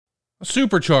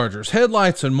Superchargers,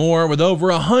 headlights, and more. With over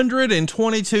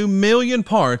 122 million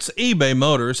parts, eBay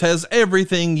Motors has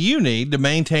everything you need to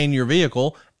maintain your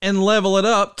vehicle and level it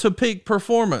up to peak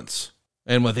performance.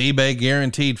 And with eBay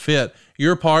Guaranteed Fit,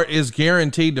 your part is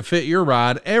guaranteed to fit your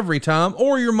ride every time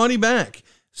or your money back.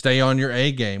 Stay on your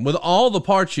A game with all the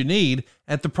parts you need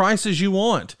at the prices you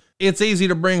want. It's easy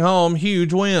to bring home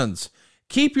huge wins.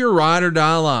 Keep your ride or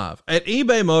die alive at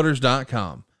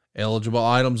ebaymotors.com. Eligible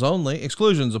items only.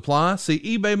 Exclusions apply. See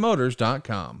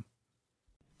ebaymotors.com.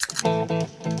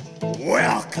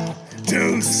 Welcome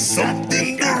to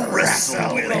Something to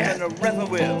Wrestle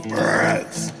With.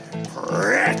 Bruce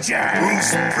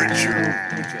Pritchard.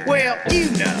 Well,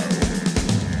 you know.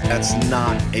 That's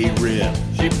not a rib.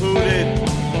 She pooted.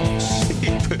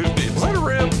 What a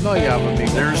rib? No, yeah,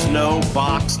 There's no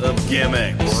box of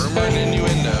gimmicks. Rumor and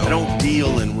innuendo. I don't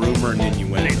deal in rumor and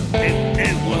innuendo.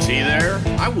 And was he there?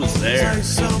 I was there.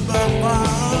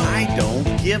 I don't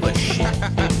give a shit.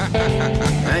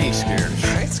 I ain't scared of shit.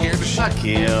 I ain't scared of shit. Fuck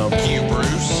him. You,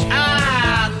 Bruce.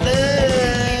 I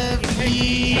love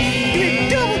you. Give me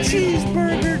double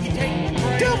cheeseburger.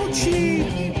 Double cheese.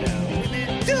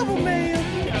 Double mayo.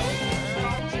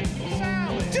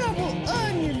 Double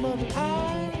onion, mother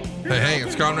pie. Hey,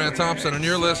 it's Conrad Thompson, and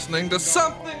you're listening to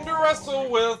Something to Wrestle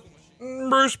With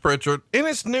Bruce Pritchard in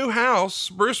his new house.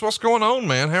 Bruce, what's going on,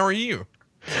 man? How are you?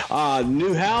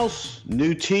 New house,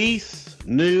 new teeth,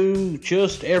 new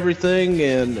just everything,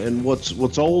 and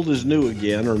what's old is new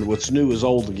again, or what's new is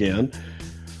old again.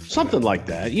 Something like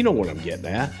that. You know what I'm getting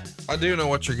at. I do know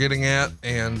what you're getting at,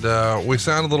 and we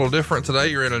sound a little different today.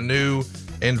 You're in a new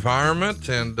environment,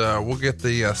 and we'll get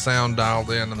the sound dialed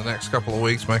in the next couple of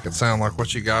weeks, make it sound like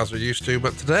what you guys are used to.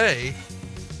 But today,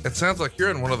 it sounds like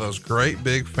you're in one of those great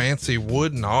big fancy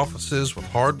wooden offices with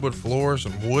hardwood floors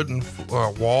and wooden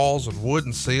walls and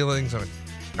wooden ceilings. I mean,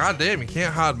 God damn, you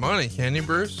can't hide money, can you,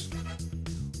 Bruce?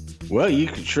 Well, you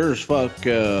could sure as fuck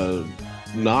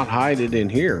not hide it in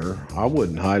here. I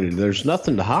wouldn't hide it. There's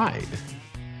nothing to hide.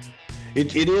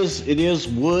 It is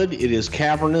wood. It is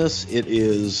cavernous. It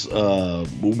is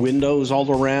windows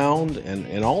all around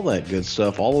and all that good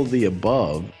stuff. All of the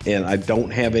above. And I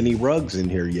don't have any rugs in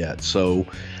here yet, so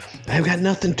I've got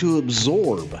nothing to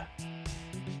absorb.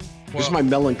 This is my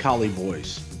melancholy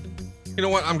voice. You know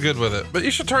what? I'm good with it. But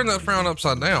you should turn that frown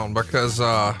upside down, because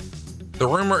the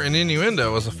rumor and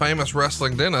innuendo is a famous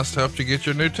wrestling dentist helped you get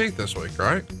your new teeth this week,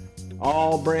 right?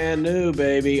 All brand new,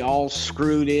 baby. All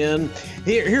screwed in.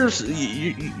 Here's. Do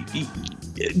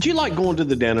you like going to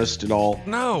the dentist at all?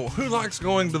 No. Who likes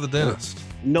going to the dentist?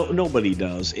 No, nobody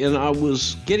does. And I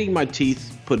was getting my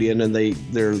teeth put in, and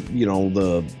they're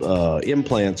the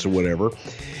implants or whatever,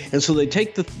 and so they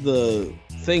take the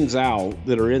things out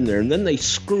that are in there, and then they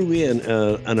screw in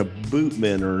an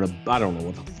abutment or I don't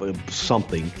know what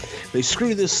something. They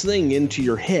screw this thing into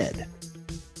your head,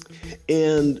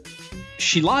 and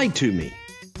she lied to me.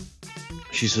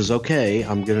 She says, okay,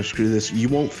 I'm going to screw this. You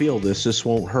won't feel this. This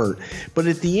won't hurt. But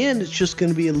at the end, it's just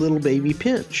going to be a little baby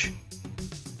pinch.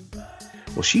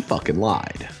 Well, she fucking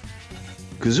lied,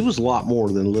 because it was a lot more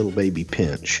than a little baby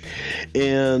pinch.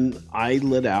 And I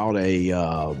let out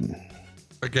a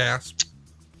gasp.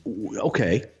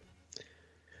 Okay.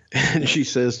 And she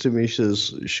says to me, she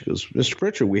goes, Mr.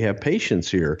 Pritchard, we have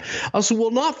patients here. I said, well,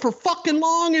 not for fucking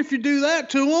long if you do that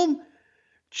to them.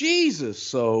 Jesus.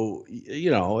 So,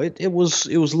 it was a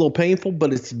little painful,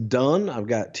 but it's done. I've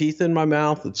got teeth in my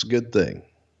mouth. It's a good thing.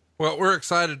 Well, we're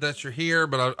excited that you're here,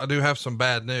 but I do have some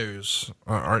bad news.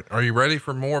 Are you ready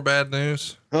for more bad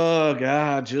news? Oh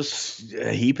God, just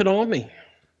heap it on me.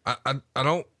 I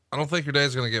don't think your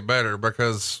day's going to get better,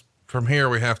 because from here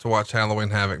we have to watch Halloween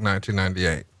Havoc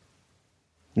 1998.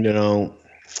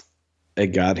 It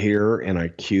got here and I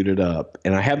queued it up,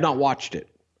 and I have not watched it.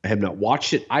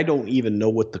 I don't even know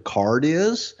what the card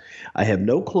is. I have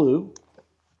no clue,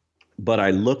 but I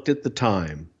looked at the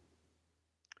time,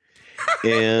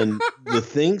 and the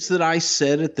things that I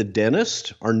said at the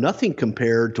dentist are nothing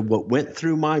compared to what went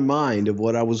through my mind of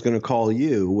what I was going to call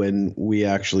you when we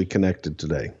actually connected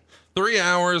today. 3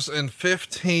 hours and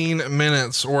 15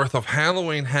 minutes worth of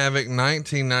Halloween Havoc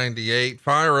 1998.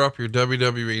 Fire up your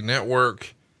WWE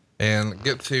network and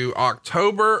get to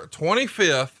October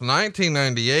 25th,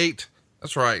 1998.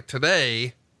 That's right.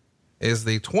 Today is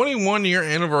the 21-year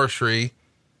anniversary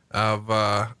of,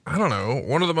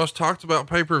 one of the most talked about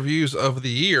pay-per-views of the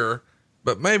year,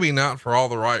 but maybe not for all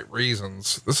the right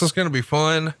reasons. This is going to be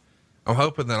fun. I'm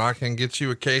hoping that I can get you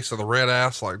a case of the red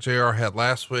ass like JR had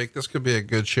last week. This could be a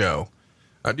good show.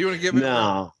 Do you want to give it?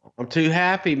 No, I'm too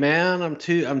happy, man. I'm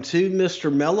too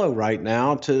Mr. Mellow right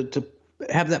now to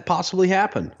have that possibly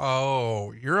happen.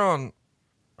 Oh,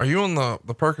 are Are you on the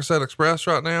Percocet Express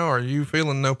right now? Are you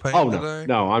feeling no pain today?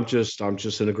 No, I'm just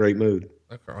in a great mood.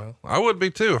 Okay, well, I would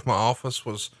be too if my office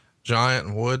was giant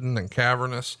and wooden and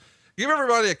cavernous. Give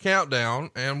everybody a countdown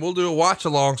and we'll do a watch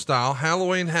along style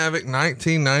Halloween Havoc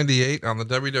 1998 on the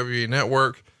WWE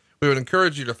Network. We would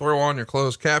encourage you to throw on your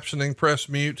closed captioning, press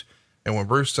mute. And when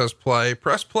Bruce says play,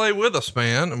 press play with us,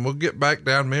 man. And we'll get back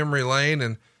down memory lane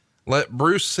and let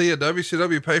Bruce see a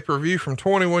WCW pay-per-view from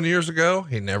 21 years ago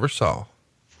he never saw.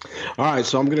 All right,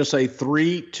 so I'm going to say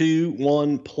 3, 2,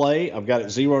 1, play. I've got it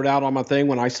zeroed out on my thing.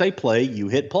 When I say play, you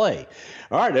hit play.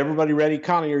 All right, everybody ready?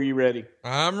 Connie, are you ready?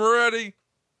 I'm ready.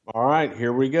 All right,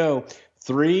 here we go.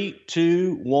 3,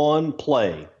 2, 1,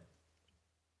 play.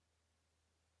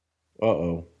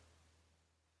 Uh-oh.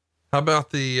 How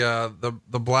about the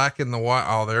black and the white?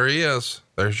 Oh, there he is.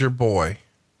 There's your boy.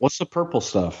 What's the purple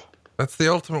stuff? That's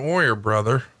the Ultimate Warrior,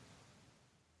 brother.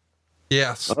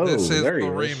 Yes, this is the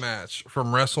rematch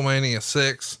from WrestleMania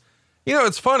 6. You know,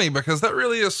 it's funny because that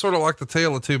really is sort of like the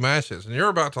tale of two matches, and you're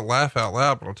about to laugh out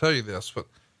loud, but I'll tell you this, but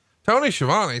Tony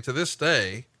Schiavone to this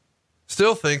day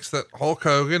still thinks that Hulk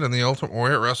Hogan and the Ultimate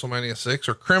Warrior at WrestleMania 6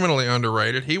 are criminally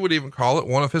underrated. He would even call it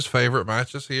one of his favorite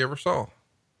matches he ever saw.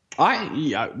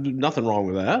 Nothing wrong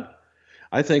with that.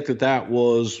 I think that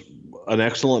was an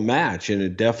excellent match, and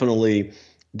it definitely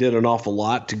did an awful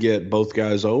lot to get both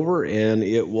guys over. And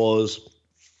it was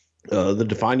the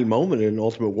defining moment in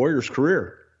Ultimate Warrior's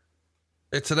career.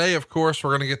 Today, of course, we're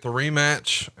going to get the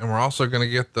rematch, and we're also going to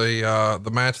get the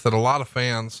match that a lot of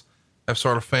fans have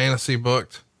sort of fantasy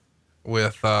booked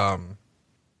with, and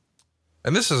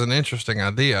this is an interesting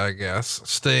idea, I guess,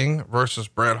 Sting versus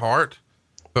Bret Hart.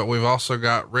 But we've also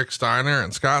got Rick Steiner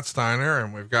and Scott Steiner,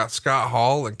 and we've got Scott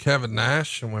Hall and Kevin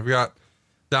Nash, and we've got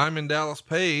Diamond Dallas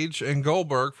Page and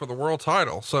Goldberg for the world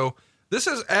title. So this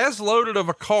is as loaded of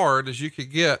a card as you could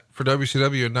get for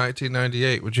WCW in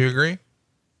 1998. Would you agree?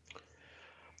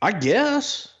 I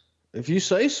guess, if you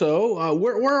say so.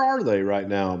 Where are they right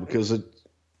now? Because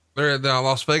they're at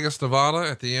Las Vegas, Nevada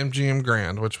at the MGM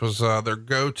Grand, which was their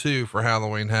go-to for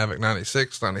Halloween Havoc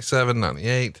 96, 97,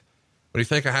 98. What do you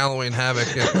think of Halloween Havoc?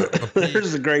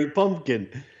 There's a great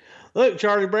pumpkin. Look,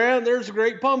 Charlie Brown, there's a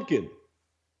great pumpkin.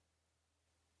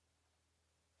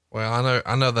 Well,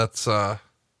 I know that's, how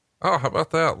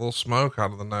about that? A little smoke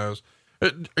out of the nose.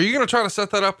 Are you going to try to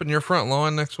set that up in your front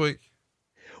lawn next week?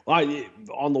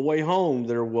 On the way home,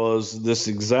 there was this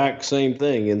exact same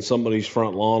thing in somebody's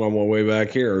front lawn on my way back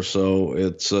here. So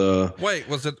it's, wait,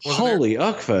 was it holy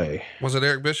Uckfay? Was it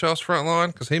Eric Bischoff's front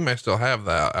lawn? Cause he may still have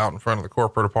that out in front of the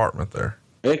corporate apartment there.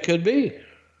 It could be.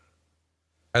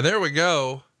 And there we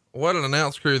go. What an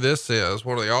announce crew this is.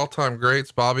 One of the all-time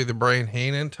greats, Bobby the Brain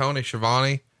Heenan, Tony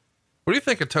Schiavone. What do you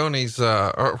think of Tony's,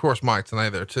 or of course, Mike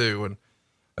Tenay there too.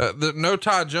 And, no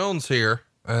Ty Jones here,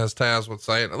 as Taz would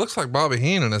say. And it looks like Bobby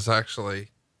Heenan is actually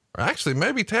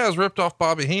maybe Taz ripped off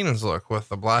Bobby Heenan's look with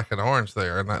the black and orange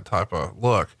there and that type of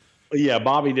look. Yeah.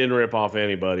 Bobby didn't rip off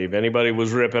anybody. If anybody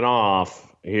was ripping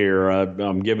off here,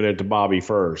 I'm giving it to Bobby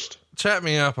first. Chat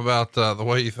me up about, the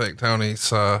way you think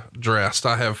Tony's, dressed.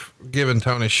 I have given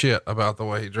Tony shit about the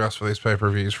way he dressed for these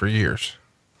pay-per-views for years.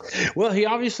 Well, he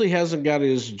obviously hasn't got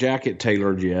his jacket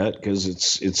tailored yet because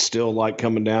it's still like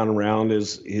coming down around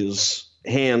his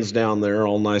hands down there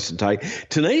all nice and tight.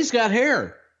 Tenay's got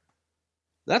hair.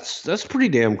 That's pretty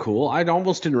damn cool. I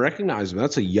almost didn't recognize him.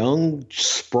 That's a young,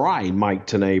 spry Mike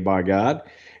Tenay, by God.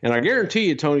 And I guarantee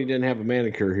you Tony didn't have a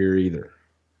manicure here either.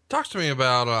 Talk to me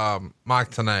about Mike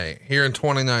Tenay. Here in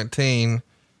 2019,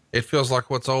 it feels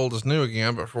like what's old is new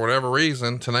again, but for whatever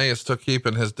reason, Tenay is still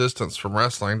keeping his distance from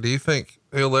wrestling. Do you think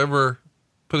he'll ever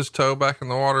put his toe back in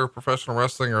the water of professional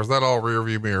wrestling, or is that all rear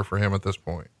view mirror for him at this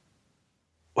point?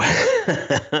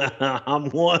 I'm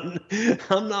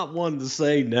not one to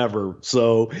say never.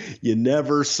 So you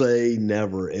never say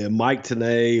never. And Mike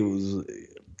Tenay was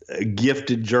a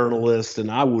gifted journalist, and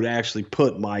I would actually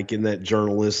put Mike in that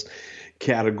journalist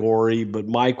category, but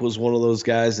Mike was one of those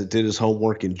guys that did his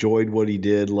homework, enjoyed what he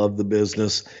did, loved the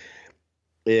business,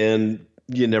 and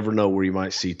you never know where you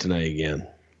might see Tenay again.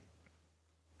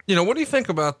 You know, what do you think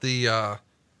about the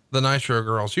Nitro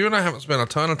Girls? You and I haven't spent a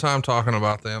ton of time talking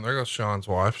about them. There goes Sean's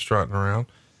wife strutting around.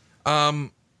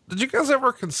 Did you guys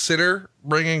ever consider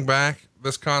bringing back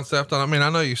this concept? I mean, I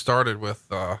know you started with,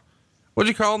 what'd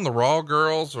you call them? The Raw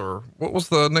Girls, or what was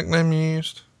the nickname you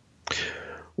used?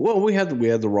 Well, we had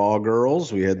the Raw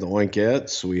Girls, we had the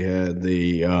Oinkettes, we had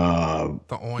the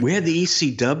ECW, we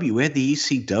had the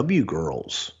ECW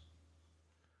girls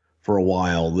for a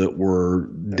while that were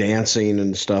dancing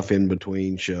and stuff in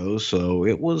between shows. So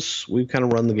we kind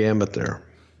of run the gambit there.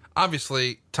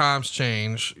 obviously times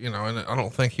change, and I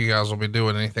don't think you guys will be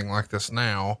doing anything like this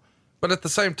now, but at the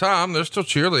same time, there's still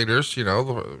cheerleaders,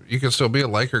 you can still be a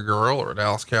Laker girl or a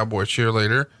Dallas Cowboy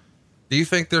cheerleader. Do you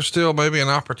think there's still maybe an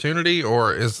opportunity,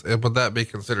 or would that be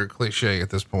considered cliche at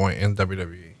this point in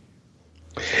WWE?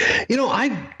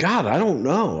 I don't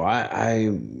know. I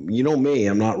you know me,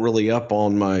 I'm not really up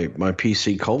on my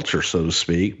PC culture, so to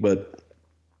speak, but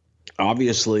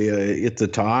obviously at the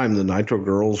time, the Nitro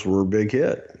Girls were a big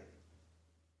hit.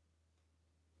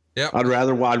 Yeah. I'd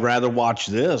rather watch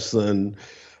this than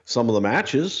some of the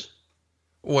matches.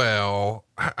 Well,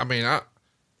 I mean,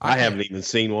 I haven't even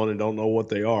seen one and don't know what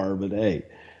they are, but hey.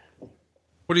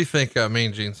 What do you think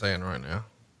Mean Gene's saying right now?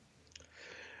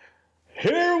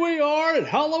 Here we are at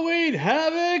Halloween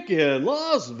Havoc in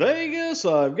Las Vegas.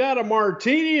 I've got a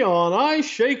martini on ice,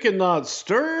 shaken not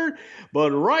stirred.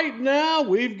 But right now,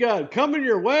 we've got coming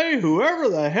your way, whoever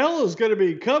the hell is going to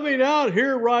be coming out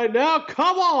here right now.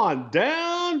 Come on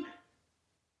down.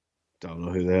 Don't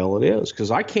know who the hell it is because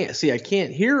I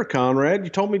can't hear, Conrad. You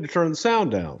told me to turn the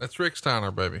sound down. That's Rick Steiner,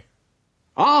 baby.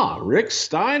 Rick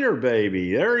Steiner,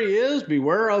 baby. There he is.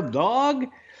 Beware of dog.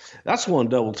 That's one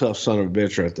double tough son of a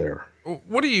bitch right there.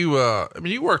 What do you,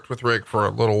 you worked with Rick for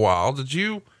a little while. Did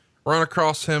you run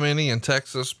across him any in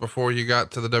Texas before you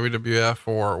got to the WWF,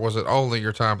 or was it only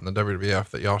your time in the WWF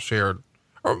that y'all shared,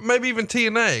 or maybe even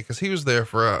TNA? Cause he was there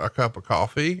for a cup of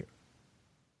coffee.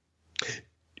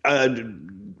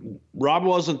 Rob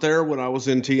wasn't there when I was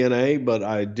in TNA, but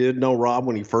I did know Rob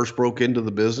when he first broke into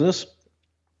the business,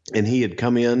 and he had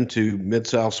come in to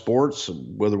Mid-South Sports,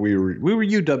 whether we were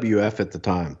UWF at the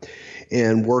time,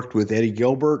 and worked with Eddie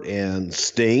Gilbert and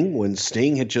Sting when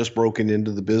Sting had just broken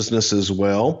into the business as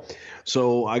well.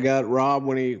 So I got Rob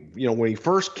when he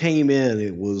first came in,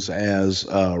 it was as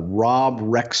Rob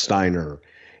Recksteiner.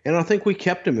 And I think we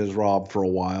kept him as Rob for a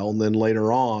while. And then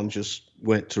later on just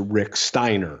went to Rick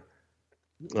Steiner.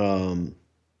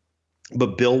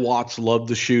 But Bill Watts loved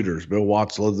the shooters. Bill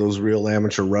Watts loved those real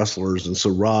amateur wrestlers. And so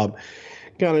Rob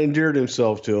kind of endeared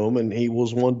himself to him, and he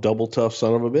was one double tough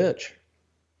son of a bitch.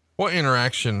 What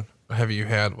interaction have you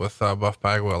had with Buff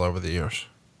Bagwell over the years?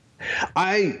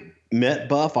 I met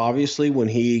Buff, obviously, when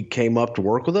he came up to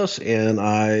work with us, and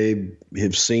I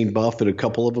have seen Buff at a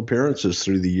couple of appearances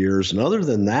through the years. And other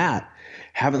than that,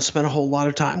 haven't spent a whole lot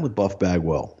of time with Buff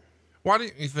Bagwell. Why do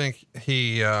you think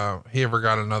he ever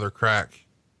got another crack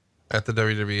at the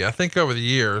WWE? I think over the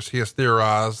years he has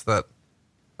theorized that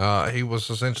he was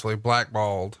essentially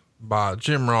blackballed by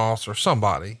Jim Ross or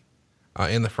somebody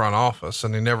in the front office,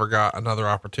 and he never got another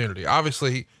opportunity.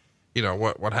 Obviously,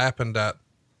 what happened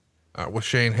with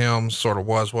Shane Helms sort of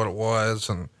was what it was.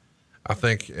 And I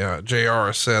think JR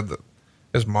has said that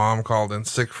his mom called in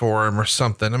sick for him or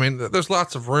something. I mean, there's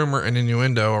lots of rumor and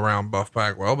innuendo around Buff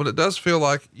Bagwell, but it does feel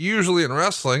like usually in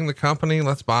wrestling, the company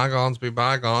lets bygones be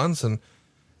bygones. And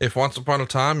if once upon a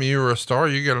time you were a star,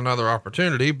 you get another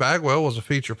opportunity. Bagwell was a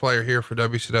feature player here for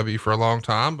WCW for a long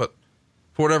time, but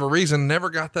for whatever reason, never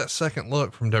got that second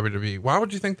look from WWE. Why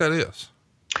would you think that is?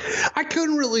 I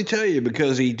couldn't really tell you,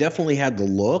 because he definitely had the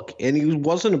look, and he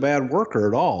wasn't a bad worker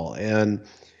at all. And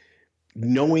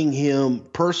knowing him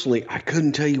personally, I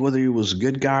couldn't tell you whether he was a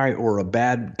good guy or a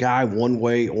bad guy one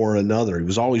way or another. He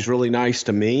was always really nice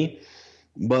to me,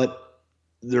 but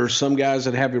there are some guys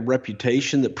that have a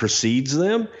reputation that precedes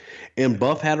them, and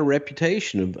Buff had a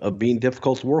reputation of being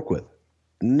difficult to work with.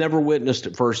 Never witnessed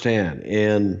it firsthand.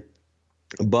 And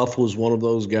Buff was one of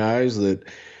those guys that,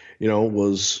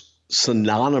 was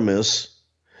synonymous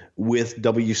with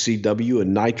WCW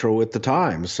and Nitro at the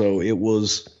time. So it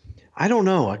was, I don't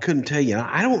know. I couldn't tell you.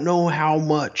 I don't know how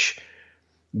much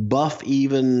Buff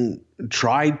even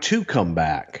tried to come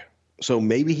back. So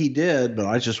maybe he did, but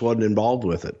I just wasn't involved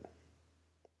with it.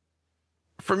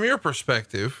 From your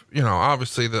perspective,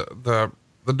 obviously the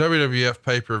WWF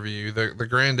pay-per-view, the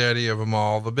granddaddy of them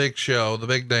all, the big show, the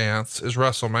big dance is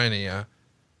WrestleMania.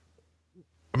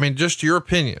 I mean, just your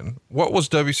opinion, what was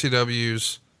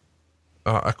WCW's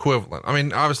equivalent? I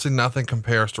mean, obviously nothing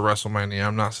compares to WrestleMania.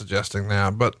 I'm not suggesting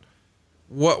that, but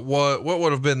what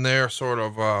would have been their sort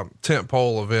of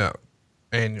tentpole event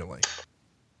annually?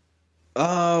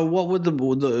 What would the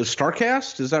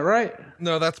Starcast? Is that right?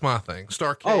 No, that's my thing.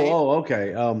 Starcade. Oh,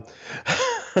 okay.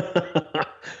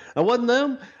 It wasn't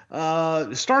them.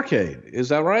 Starcade. Is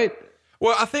that right?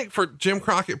 Well, I think for Jim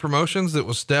Crockett Promotions, it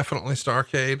was definitely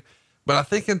Starcade. But I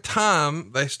think in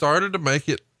time they started to make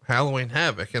it Halloween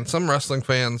Havoc, and some wrestling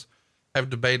fans have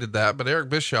debated that. But Eric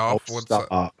Bischoff would say,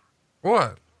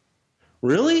 what?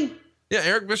 Really? Yeah,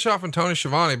 Eric Bischoff and Tony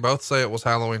Schiavone both say it was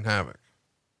Halloween Havoc.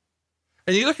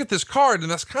 And you look at this card, and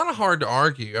that's kind of hard to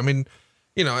argue. I mean,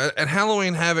 you know, at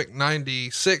Halloween Havoc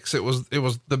 96, it was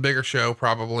the bigger show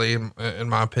probably in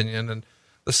my opinion. And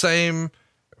the same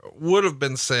would have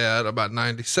been said about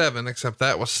 97, except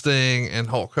that was Sting and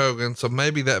Hulk Hogan. So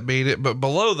maybe that beat it. But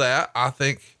below that, I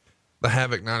think the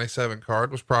Havoc 97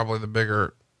 card was probably the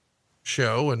bigger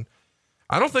show. And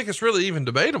I don't think it's really even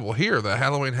debatable here that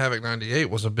Halloween Havoc 98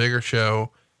 was a bigger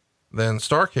show than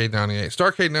Starrcade 98.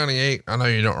 Starrcade 98, I know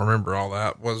you don't remember all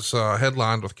that, was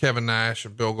headlined with Kevin Nash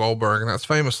and Bill Goldberg, and that's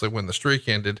famously when the streak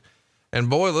ended. And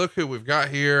boy, look who we've got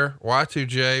here.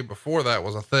 Y2J, before that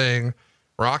was a thing,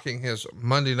 rocking his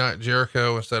Monday Night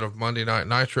Jericho instead of Monday Night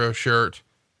Nitro shirt.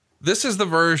 This is the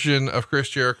version of Chris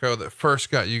Jericho that first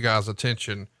got you guys'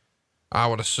 attention, I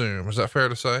would assume. Is that fair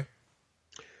to say?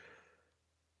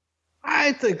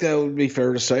 I think that would be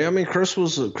fair to say. I mean, Chris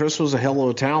was a hell of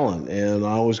a talent, and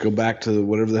I always go back to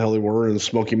whatever the hell they were in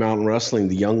Smoky Mountain Wrestling,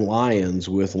 the Young Lions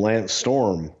with Lance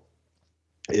Storm,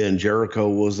 and Jericho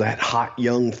was that hot,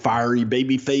 young, fiery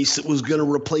baby face that was going to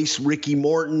replace Ricky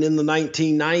Morton in the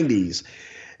 1990s.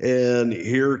 And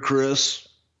here Chris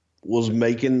was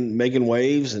making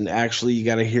waves, and actually you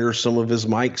got to hear some of his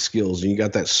mic skills, and you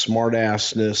got that smart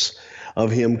assness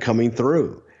of him coming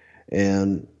through.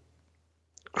 And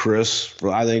Chris,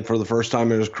 I think for the first time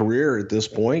in his career at this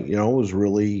point, you know, has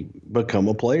really become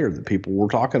a player that people were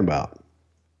talking about.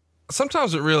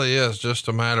 Sometimes it really is just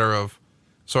a matter of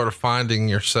sort of finding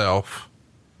yourself,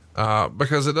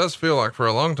 because it does feel like for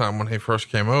a long time when he first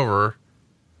came over,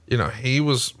 you know, he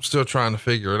was still trying to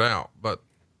figure it out. But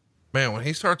man, when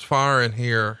he starts firing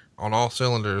here on all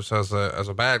cylinders as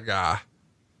a bad guy,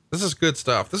 this is good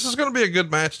stuff. This is going to be a good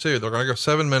match too. They're going to go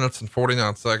 7 minutes and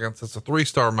 49 seconds. It's a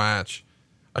 3-star match.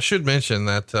 I should mention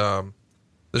that,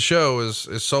 the show is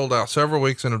sold out several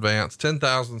weeks in advance,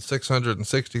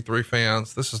 10,663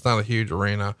 fans. This is not a huge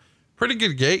arena. Pretty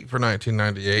good gate for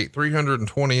 1998,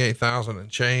 328,000 and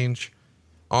change.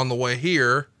 On the way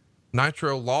here,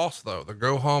 Nitro lost though. The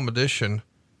go home edition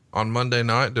on Monday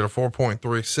night did a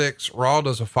 4.36. Raw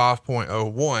does a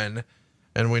 5.01.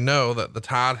 And we know that the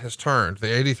tide has turned. The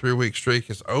 83-week streak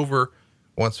is over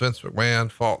once Vince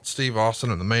McMahon fought Steve Austin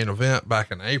in the main event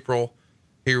back in April.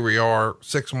 Here we are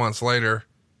 6 months later.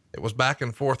 It was back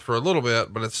and forth for a little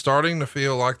bit, but it's starting to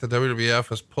feel like the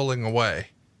WWF is pulling away.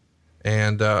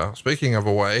 And, speaking of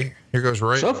away, here goes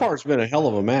Ray. So far, it's been a hell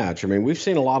of a match. I mean, we've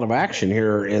seen a lot of action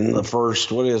here in the first,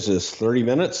 30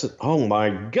 minutes? Oh my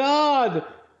God.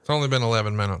 It's only been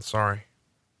 11 minutes. Sorry.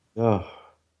 Oh.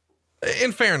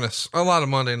 In fairness, a lot of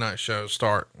Monday night shows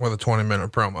start with a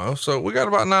 20-minute promo. So we got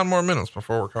about 9 more minutes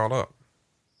before we're caught up.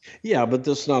 Yeah, but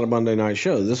this is not a Monday night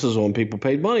show. This is one people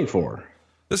paid money for.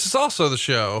 This is also the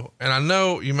show, and I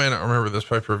know you may not remember this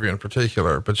pay-per-view in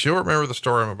particular, but you'll remember the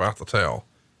story I'm about to tell.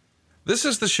 This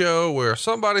is the show where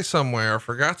somebody somewhere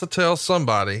forgot to tell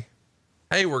somebody,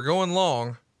 hey, we're going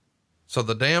long. So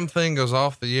the damn thing goes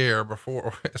off the air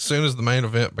as soon as the main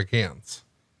event begins.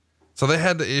 So they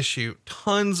had to issue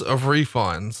tons of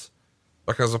refunds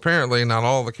because apparently not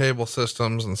all the cable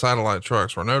systems and satellite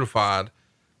trucks were notified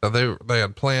that they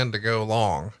had planned to go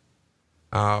long.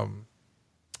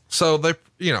 So they,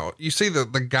 you know, you see the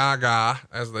gaga,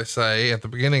 as they say at the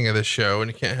beginning of this show,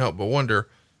 and you can't help but wonder,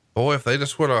 boy, if they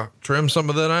just would have trimmed some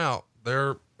of that out,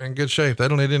 they're in good shape. They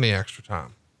don't need any extra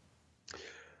time.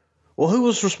 Well, who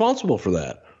was responsible for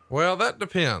that? Well, that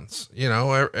depends. You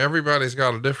know, everybody's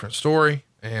got a different story.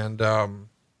 And,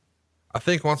 I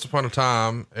think once upon a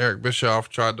time, Eric Bischoff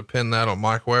tried to pin that on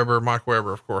Mike Weber. Mike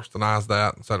Weber, of course, denies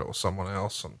that and said it was someone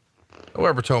else. And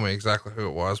Weber told me exactly who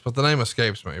it was, but the name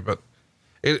escapes me. But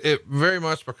it very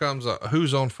much becomes a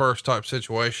who's on first type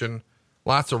situation.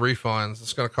 Lots of refunds.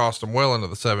 It's going to cost them well into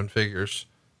the 7 figures.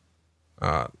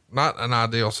 Not an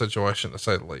ideal situation to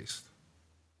say the least.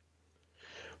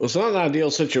 Well, it's not an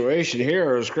ideal situation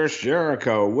here as Chris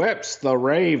Jericho whips the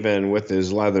Raven with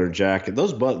his leather jacket.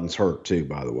 Those buttons hurt too,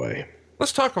 by the way.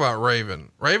 Let's talk about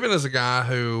Raven. Raven is a guy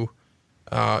who,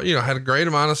 had a great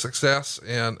amount of success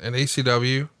in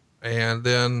ECW, and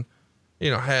then,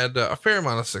 had a fair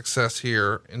amount of success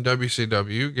here in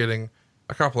WCW, getting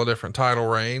a couple of different title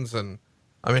reigns. And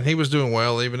I mean, he was doing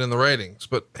well even in the ratings,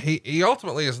 but he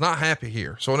ultimately is not happy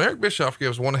here. So when Eric Bischoff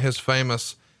gives one of his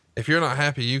famous, if you're not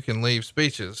happy, you can leave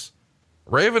speeches,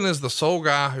 Raven is the sole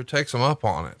guy who takes him up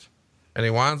on it. And he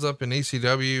winds up in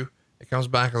ECW. It comes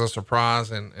back as a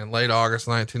surprise in late August,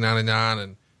 1999,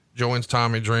 and joins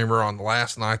Tommy Dreamer on the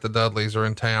last night the Dudleys are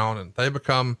in town, and they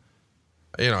become,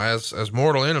 as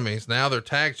mortal enemies. Now they're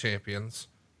tag champions.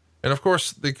 And of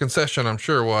course the concession, I'm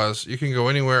sure, was you can go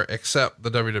anywhere except the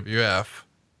WWF.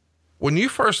 When you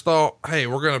first thought, hey,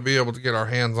 we're going to be able to get our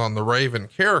hands on the Raven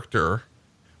character,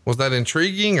 Was that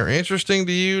intriguing or interesting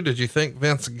to you? Did you think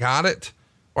Vince got it?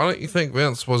 Why don't you think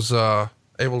Vince was,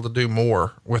 able to do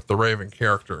more with the Raven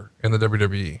character in the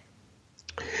WWE?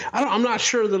 I'm not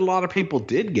sure that a lot of people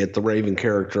did get the Raven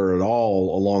character at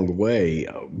all along the way.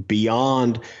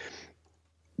 Beyond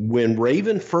when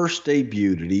Raven first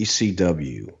debuted at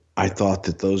ECW, I thought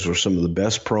that those were some of the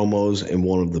best promos and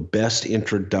one of the best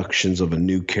introductions of a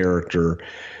new character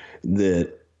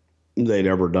that they'd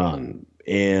ever done.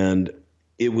 And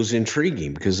it was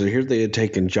intriguing because here they had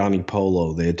taken Johnny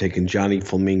Polo, they had taken Johnny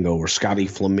Flamingo or Scotty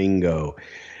Flamingo,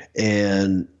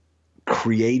 and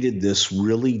created this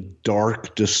really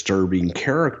dark, disturbing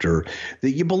character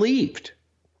that you believed.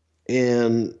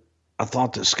 And I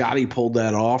thought that Scotty pulled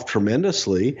that off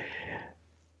tremendously.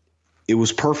 It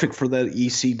was perfect for that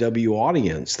ECW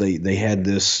audience. They had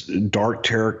this dark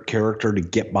character to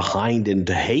get behind and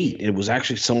to hate. It was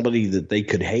actually somebody that they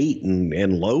could hate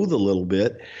and loathe a little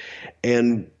bit.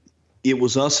 And it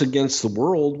was us against the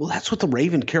world. Well, that's what the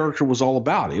Raven character was all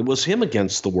about. It was him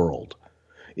against the world.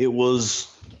 It was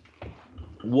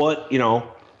what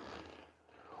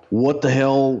the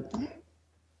hell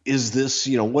is this,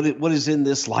 what is in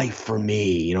this life for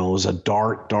me? It was a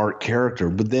dark character.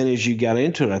 But then as you got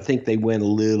into it, I think they went a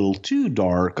little too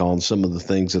dark on some of the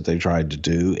things that they tried to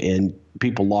do, and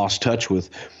people lost touch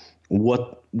with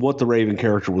what the Raven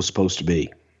character was supposed to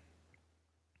be.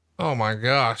 Oh my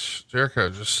gosh. Jericho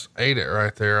just ate it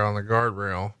right there on the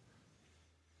guardrail.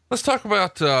 Let's talk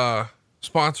about,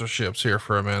 sponsorships here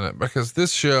for a minute, because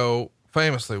this show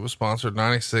famously was sponsored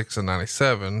 96 and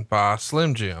 97 by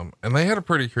Slim Jim. And they had a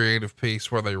pretty creative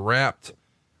piece where they wrapped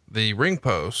the ring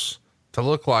posts to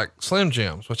look like Slim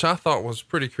Jims, which I thought was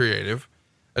pretty creative.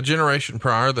 A generation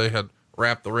prior, they had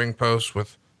wrapped the ring posts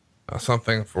with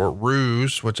something for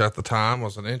Ruse, which at the time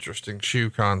was an interesting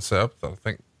shoe concept that I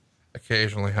think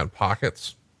occasionally had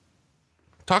pockets.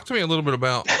 Talk to me a little bit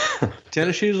about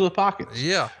tennis shoes with pockets.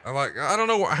 Yeah. I don't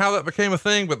know how that became a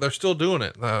thing, but they're still doing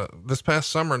it. This past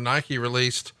summer, Nike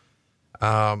released,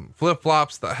 flip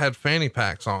flops that had fanny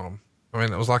packs on them. I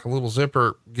mean, it was like a little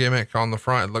zipper gimmick on the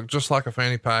front. It looked just like a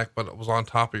fanny pack, but it was on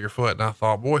top of your foot. And I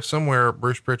thought, boy, somewhere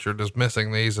Bruce Pritchard is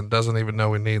missing these and doesn't even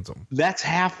know he needs them. That's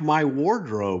half my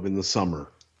wardrobe in the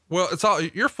summer. Well, it's all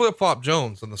your flip flop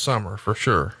Jones in the summer for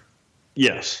sure.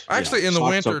 Yes. Actually, in the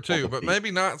winter too, but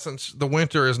maybe not, since the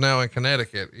winter is now in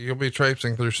Connecticut. You'll be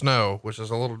traipsing through snow, which is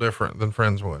a little different than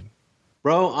Friendswood.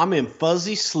 Bro, I'm in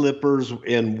fuzzy slippers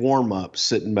and warm-ups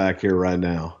sitting back here right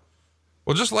now.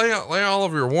 Well, just lay all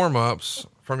of your warm-ups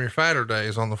from your fatter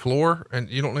days on the floor, and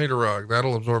you don't need a rug.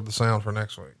 That'll absorb the sound for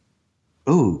next week.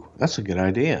 Ooh, that's a good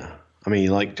idea. I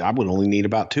mean, I would only need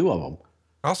about 2 of them.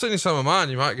 I'll send you some of mine.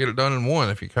 You might get it done in one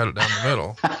if you cut it down the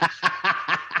middle.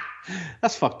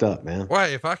 That's fucked up, man. Well,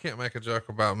 hey, if I can't make a joke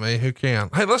about me, who can?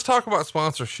 Hey, let's talk about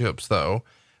sponsorships though.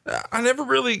 I never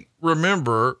really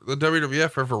remember the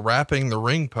WWF ever wrapping the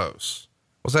ring posts.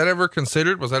 Was that ever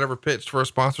considered? Was that ever pitched for a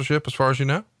sponsorship as far as you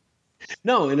know?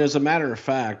 No. And as a matter of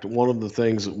fact, one of the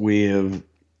things that we have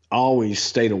always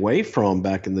stayed away from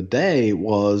back in the day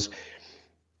was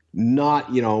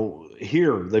not,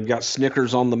 here they've got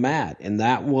Snickers on the mat, and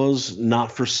that was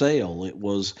not for sale. It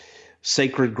was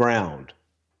sacred ground.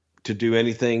 To do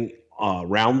anything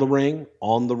around the ring,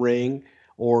 on the ring,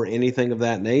 or anything of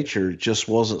that nature just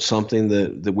wasn't something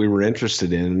that we were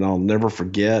interested in. And I'll never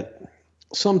forget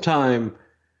sometime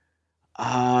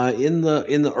in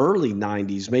the early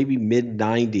 90s, maybe mid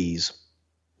 90s,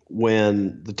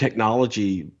 when the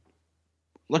technology,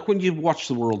 like when you watch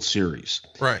the World Series,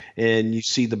 right, and you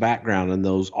see the background and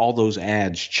all those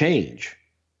ads change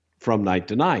from night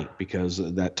to night because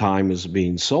that time is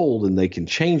being sold, and they can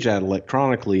change that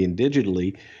electronically and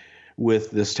digitally with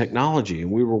this technology.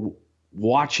 And we were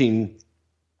watching,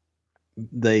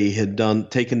 they had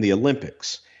taken the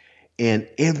Olympics, and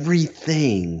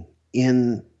everything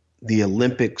in the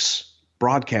Olympics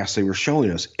broadcast they were showing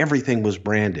us, everything was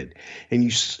branded. And you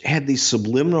had these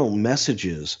subliminal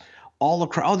messages all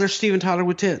across. Oh, there's Steven Tyler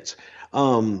with tits.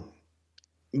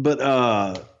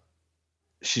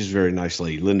 She's a very nice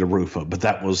lady, Linda Rufa, but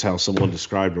that was how someone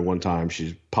described her one time.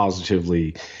 She's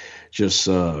positively just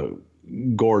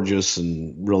gorgeous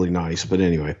and really nice. But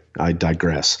anyway, I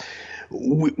digress.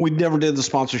 We never did the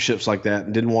sponsorships like that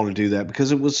and didn't want to do that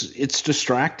because it's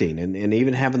distracting. And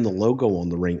even having the logo on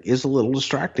the ring is a little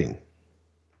distracting.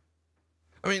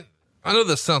 I mean, I know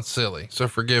this sounds silly, so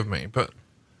forgive me, but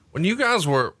when you guys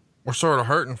were sort of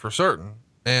hurting for certain,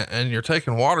 and you're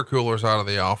taking water coolers out of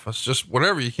the office, just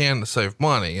whatever you can to save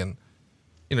money. And,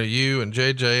 you and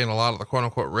JJ and a lot of the quote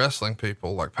unquote wrestling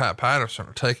people like Pat Patterson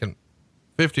are taking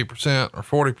 50% or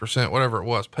 40%, whatever it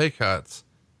was, pay cuts.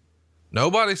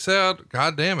 nobody said,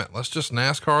 God damn it, let's just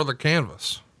NASCAR the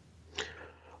canvas.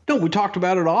 No, we talked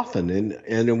about it often,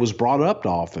 and it was brought up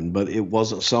often, but it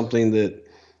wasn't something that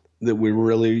we were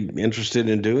really interested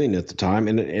in doing at the time.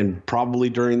 And probably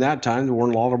during that time, there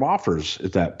weren't a lot of offers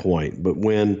at that point. But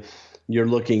when you're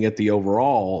looking at the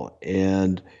overall,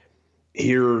 and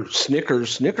here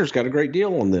Snickers got a great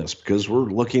deal on this because we're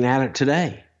looking at it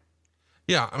today.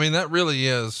 Yeah. I mean, that really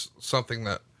is something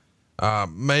that,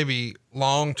 maybe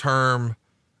long-term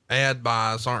ad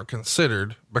buys aren't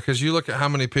considered, because you look at how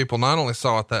many people not only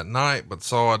saw it that night, but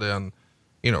saw it in,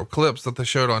 clips that they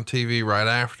showed on TV right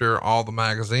after, all the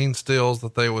magazine stills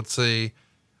that they would see.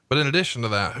 But in addition to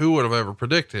that, who would have ever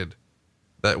predicted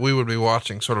that we would be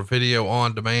watching sort of video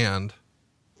on demand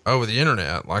over the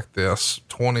internet like this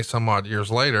 20 some odd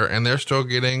years later, and they're still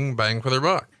getting bang for their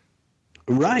buck.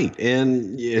 Right.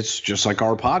 And it's just like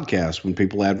our podcast. When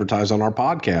people advertise on our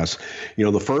podcast,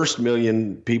 the first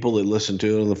million people that listen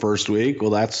to it in the first week, well,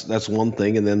 that's one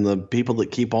thing. And then the people that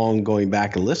keep on going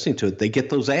back and listening to it, they get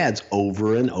those ads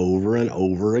over and over and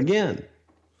over again.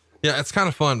 Yeah. It's kind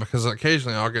of fun because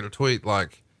occasionally I'll get a tweet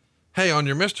like, hey, on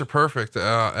your Mr. Perfect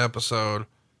episode,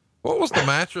 what was the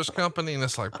mattress company? And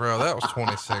it's like, bro, that was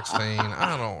 2016.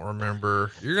 I don't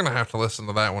remember. You're going to have to listen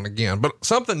to that one again. But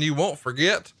something you won't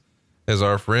forget is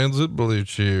our friends at Blue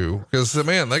Chew, because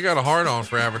man, they got a hard on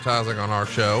for advertising on our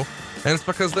show, and it's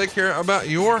because they care about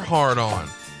your hard on.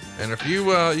 And if you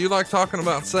like talking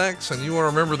about sex and you want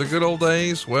to remember the good old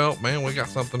days, well, man, we got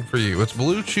something for you. It's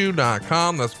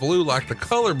bluechew.com. That's blue like the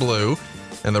color blue.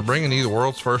 And they're bringing you the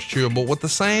world's first chewable with the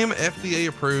same FDA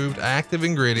approved active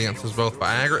ingredients as both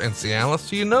Viagra and Cialis.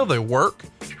 So they work.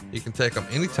 You can take them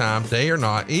anytime, day or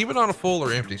night, even on a full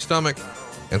or empty stomach.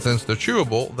 And since they're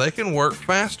chewable, they can work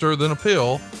faster than a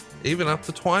pill, even up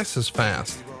to twice as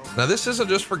fast. Now, this isn't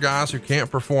just for guys who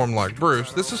can't perform like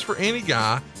Bruce. This is for any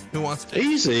guy who wants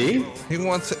easy. He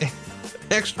wants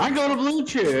extra. I go to Blue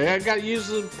Chew. I got to use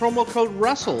the promo code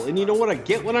Russell. And you know what I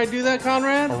get when I do that,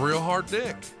 Conrad? A real hard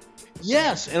dick.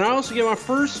 Yes. And I also get my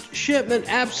first shipment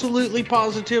absolutely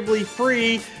positively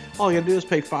free. All you gotta do is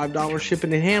pay $5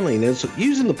 shipping and handling. And so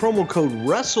using the promo code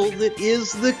Russell, that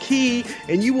is the key.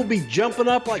 And you will be jumping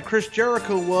up like Chris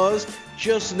Jericho was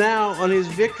just now on his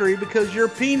victory, because your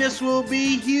penis will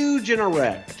be huge and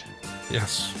erect.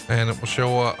 Yes. And it will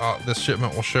show up. This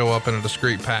shipment will show up in a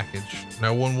discreet package.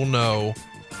 No one will know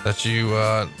that you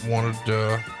wanted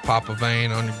to pop a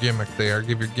vein on your gimmick there.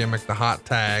 Give your gimmick the hot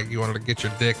tag. You wanted to get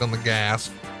your dick on the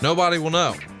gas. Nobody will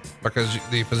know, because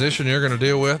the physician you're going to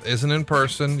deal with isn't in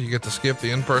person. You get to skip the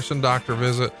in-person doctor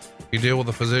visit. You deal with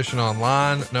the physician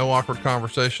online. No awkward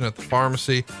conversation at the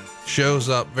pharmacy. Shows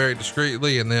up very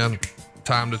discreetly, and then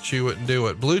time to chew it and do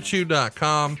it.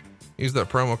 BlueChew.com. Use that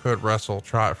promo code Russell.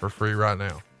 Try it for free right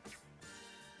now.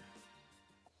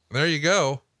 There you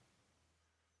go.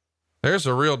 There's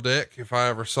a real dick if I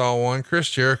ever saw one.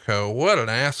 Chris Jericho. What an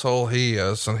asshole he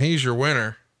is. And he's your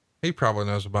winner. He probably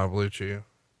knows about Blue Chew.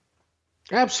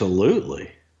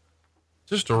 Absolutely.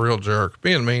 Just a real jerk,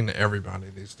 being mean to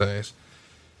everybody these days.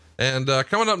 And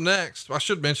coming up next, I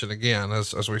should mention again,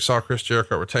 as we saw Chris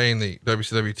Jericho retain the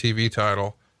WCW TV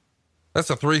title,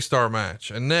 that's a 3-star match.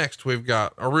 And next we've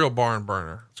got a real barn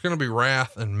burner. It's going to be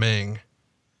Wrath and Ming.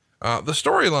 The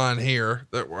storyline here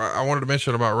that I wanted to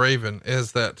mention about Raven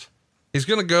is that he's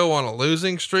going to go on a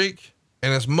losing streak,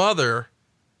 and his mother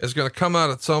is going to come out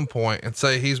at some point and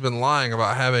say he's been lying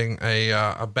about having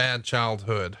a bad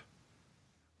childhood.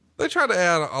 They try to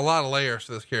add a lot of layers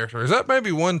to this character. Is that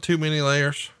maybe one too many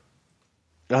layers?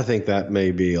 I think that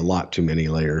may be a lot too many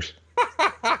layers.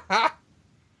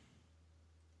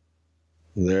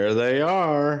 There they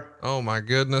are. Oh my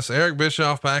goodness. Eric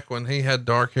Bischoff back when he had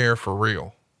dark hair for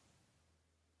real.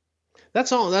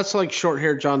 That's all. That's like short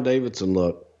hair John Davidson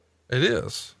look. It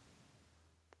is.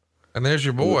 And there's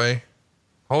your boy,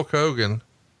 Hulk Hogan.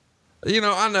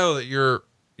 I know that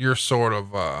you're sort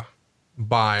of,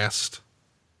 biased,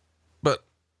 but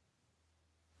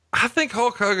I think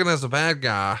Hulk Hogan as a bad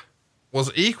guy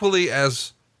was equally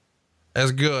as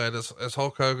good as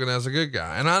Hulk Hogan as a good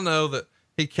guy. And I know that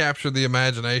he captured the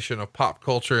imagination of pop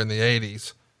culture in the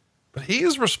 80s, but he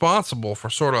is responsible for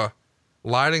sort of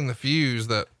lighting the fuse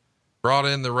that brought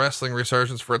in the wrestling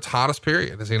resurgence for its hottest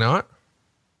period. Is he not?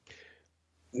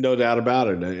 No doubt about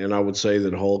it. And I would say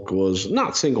that Hulk was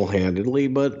not single-handedly,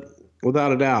 but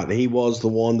without a doubt, he was the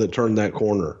one that turned that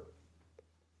corner.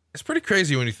 It's pretty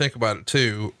crazy when you think about it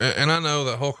too. And I know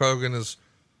that Hulk Hogan is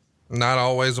not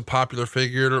always a popular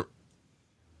figure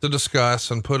to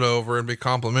discuss and put over and be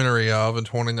complimentary of in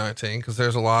 2019, because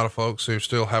there's a lot of folks who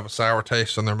still have a sour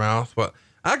taste in their mouth. But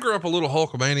I grew up a little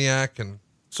Hulkamaniac, and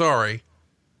sorry,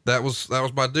 That was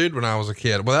my dude when I was a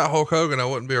kid. Without Hulk Hogan, I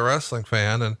wouldn't be a wrestling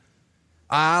fan. And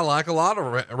I, like a lot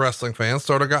of wrestling fans,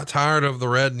 sort of got tired of the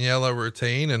red and yellow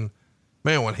routine. And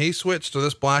man, when he switched to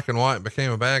this black and white and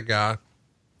became a bad guy,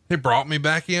 he brought me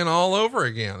back in all over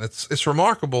again. It's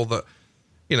remarkable that,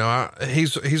 you know,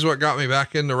 he's what got me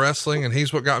back into wrestling, and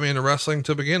he's what got me into wrestling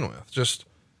to begin with. Just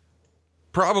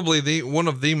probably one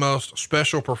of the most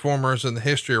special performers in the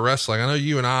history of wrestling. I know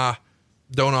you and I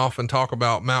don't often talk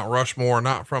about Mount Rushmore,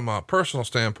 not from a personal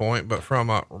standpoint, but from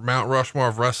a Mount Rushmore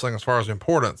of wrestling as far as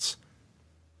importance.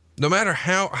 No matter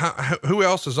how who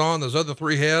else is on those other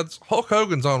three heads, Hulk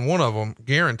Hogan's on one of them,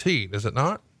 guaranteed, is it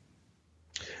not?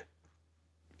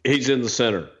 He's in the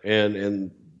center,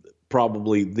 and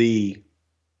probably the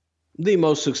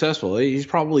most successful. He's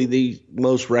probably the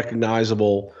most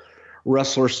recognizable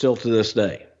wrestler still to this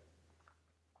day.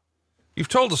 You've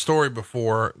told a story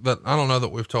before that I don't know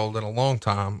that we've told in a long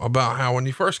time about how when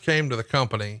you first came to the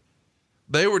company,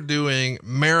 they were doing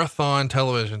marathon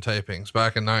television tapings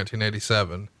back in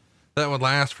 1987 that would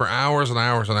last for hours and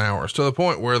hours and hours, to the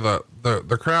point where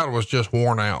the crowd was just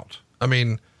worn out. I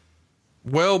mean,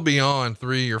 well beyond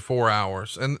 3 or 4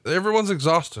 hours, and everyone's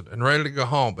exhausted and ready to go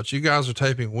home, but you guys are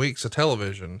taping weeks of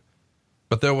television.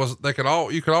 But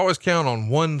you could always count on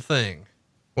one thing.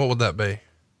 What would that be?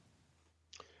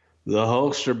 The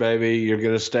Hulkster, baby. You're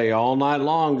going to stay all night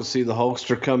long to see the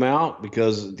Hulkster come out,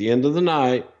 because at the end of the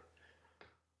night,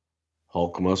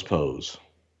 Hulk must pose.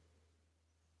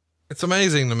 It's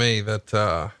amazing to me that,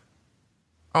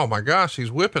 oh my gosh, he's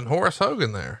whipping Horace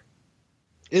Hogan there.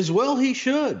 As well he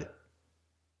should.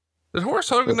 Did Horace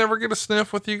Hogan never get a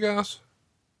sniff with you guys?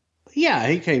 Yeah,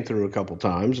 he came through a couple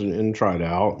times and tried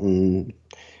out and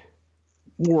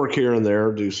work here and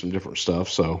there, do some different stuff.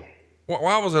 So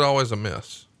why was it always a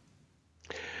miss?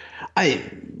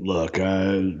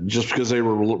 Just because they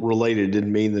were related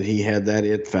didn't mean that he had that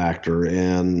it factor,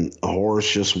 and Horace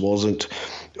just wasn't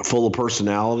full of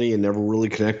personality and never really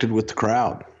connected with the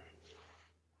crowd.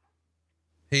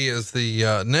 He is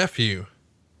the nephew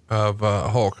of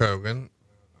Hulk Hogan.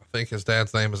 I think his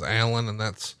dad's name is Alan, and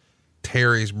that's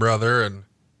Terry's brother. And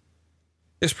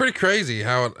it's pretty crazy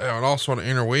how it all sort of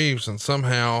interweaves, and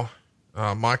somehow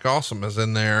Mike Awesome is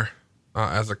in there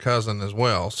as a cousin as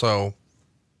well. So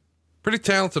pretty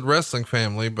talented wrestling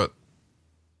family, but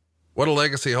what a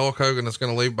legacy Hulk Hogan is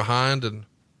going to leave behind. And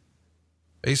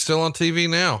he's still on TV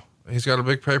now. He's got a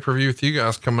big pay-per-view with you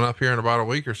guys coming up here in about a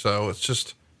week or so. It's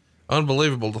just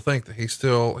unbelievable to think that he's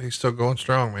still going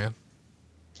strong, man.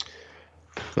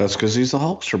 That's because he's the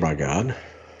Hulkster, by God.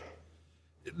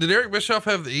 Did Eric Bischoff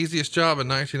have the easiest job in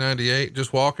 1998?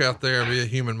 Just walk out there and be a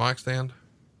human mic stand?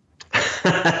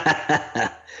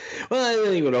 Well,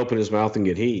 then he would open his mouth and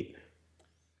get heat.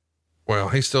 Well,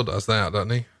 he still does that, doesn't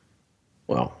he?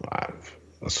 Well,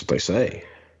 that's what they say.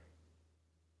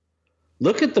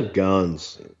 Look at the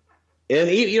guns.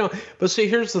 And, but see,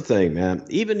 here's the thing, man.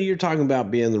 Even you're talking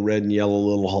about being the red and yellow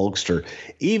little Hulkster.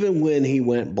 Even when he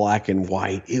went black and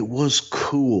white, it was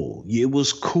cool. It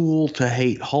was cool to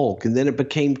hate Hulk. And then it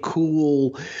became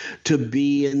cool to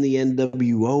be in the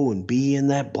NWO and be in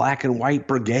that black and white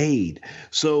brigade.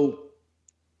 So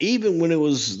even when it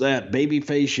was that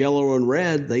babyface yellow and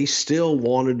red, they still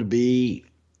wanted to be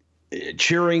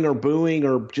cheering or booing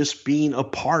or just being a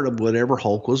part of whatever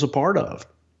Hulk was a part of.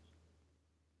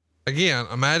 Again,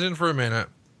 imagine for a minute,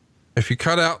 if you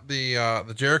cut out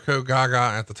the Jericho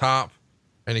Gaga at the top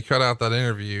and you cut out that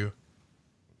interview,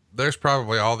 there's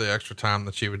probably all the extra time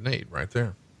that you would need right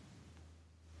there.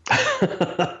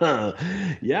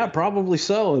 Yeah, probably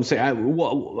so. And say, are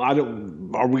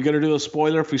we going to do a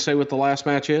spoiler if we say what the last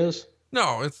match is?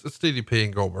 No, it's DDP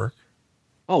and Goldberg.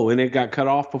 Oh, and it got cut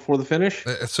off before the finish?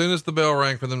 As soon as the bell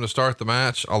rang for them to start the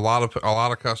match, a lot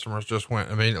of customers just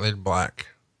went immediately to black.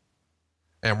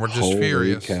 And we're just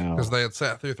furious because they had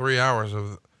sat through 3 hours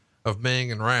of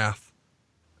Ming and Wrath.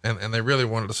 And they really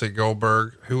wanted to see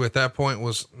Goldberg, who at that point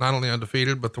was not only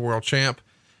undefeated, but the world champ.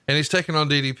 And he's taking on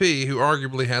DDP, who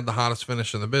arguably had the hottest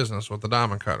finish in the business with the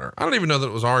Diamond Cutter. I don't even know that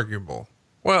it was arguable.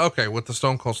 Well, okay. With the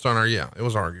Stone Cold Stunner. Yeah, it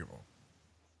was arguable.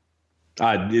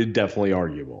 Definitely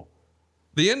arguable.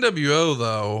 The NWO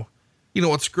though,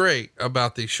 what's great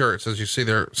about these shirts, as you see,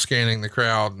 they're scanning the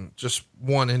crowd and just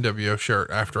one NWO shirt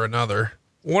after another.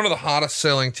 One of the hottest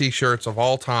selling t-shirts of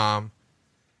all time.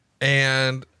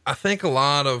 And I think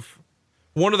one of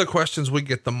the questions we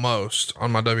get the most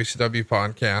on my WCW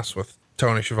podcast with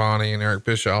Tony Schiavone and Eric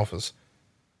Bischoff is,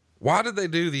 why did they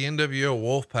do the NWO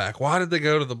Wolfpack? Why did they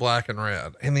go to the black and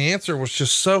red? And the answer was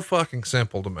just so fucking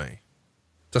simple to me: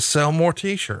 to sell more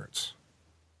t-shirts.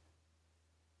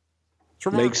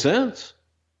 Makes sense.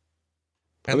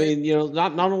 I mean,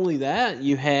 not only that,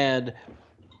 you had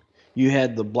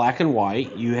the black and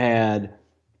white, you had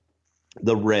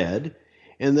the red,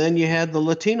 and then you had the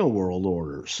Latino world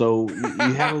order. So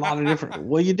you had a lot of different.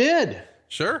 Well, you did.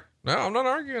 Sure. No, I'm not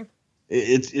arguing.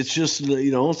 It's just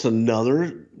it's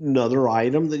another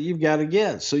item that you've got to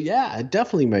get. So yeah, it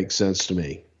definitely makes sense to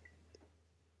me.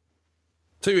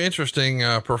 Two interesting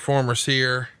performers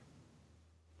here.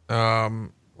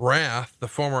 Wrath, the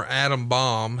former Atom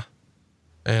Bomb.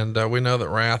 And we know that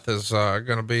Wrath is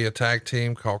going to be a tag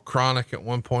team called Chronic at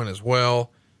one point as well.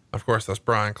 Of course, that's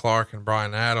Brian Clark and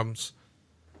Brian Adams.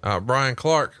 Brian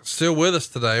Clark still with us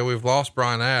today. We've lost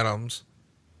Brian Adams,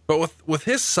 but with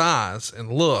his size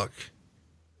and look,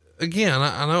 again,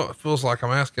 I know it feels like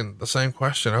I'm asking the same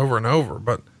question over and over,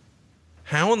 but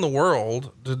how in the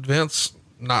world did Vince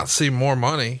not see more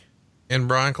money in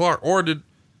Brian Clark? Or did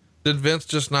Vince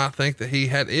just not think that he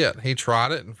had it? He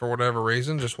tried it, and for whatever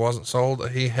reason, just wasn't sold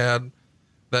that he had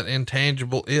that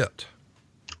intangible it.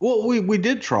 Well, we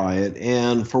did try it,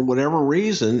 and for whatever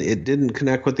reason, it didn't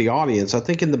connect with the audience. I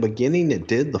think in the beginning it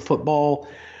did. The football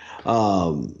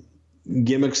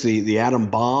gimmicks, the atom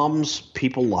bombs,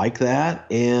 people like that,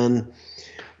 and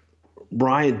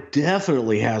Brian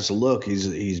definitely has a look.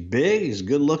 He's big, he's a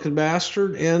good-looking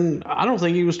bastard, and I don't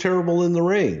think he was terrible in the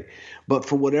ring. But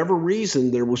for whatever reason,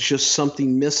 there was just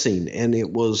something missing, and it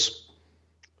was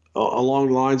along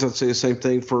the lines. I'd say the same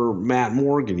thing for Matt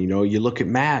Morgan. You look at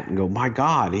Matt and go, my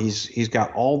God, he's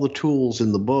got all the tools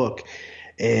in the book,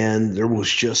 and there was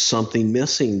just something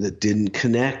missing that didn't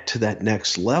connect to that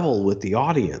next level with the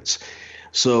audience.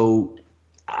 So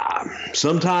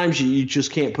sometimes you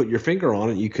just can't put your finger on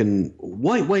it. You can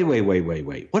wait.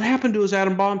 What happened to his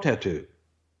atom bomb tattoo?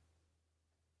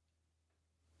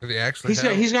 Did he actually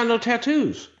he's got no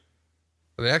tattoos.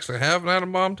 Did he actually have an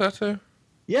atom bomb tattoo?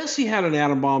 Yes, he had an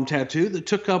atom bomb tattoo that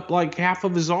took up like half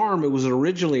of his arm. It was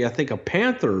originally, I think, a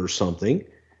panther or something.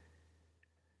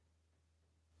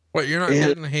 Wait, you're not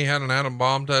kidding? He had an atom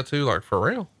bomb tattoo, like for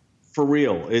real? For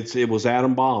real. It was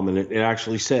atom bomb, and it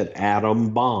actually said atom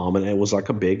bomb, and it was like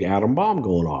a big atom bomb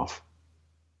going off.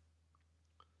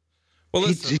 Well,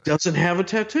 he doesn't have a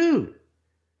tattoo.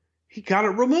 He got it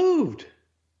removed.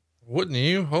 Wouldn't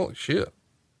you? Holy shit.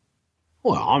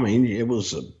 Well, I mean, it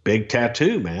was a big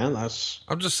tattoo, man.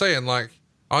 I'm just saying, like,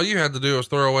 all you had to do was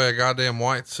throw away a goddamn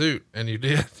white suit, and you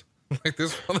did. Like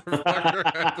this motherfucker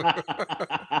had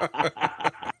to.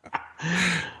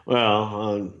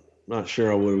 Well, I'm not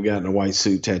sure I would have gotten a white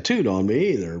suit tattooed on me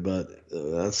either, but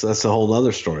that's a whole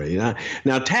other story.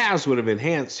 Now Taz would have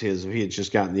enhanced his if he had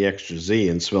just gotten the extra Z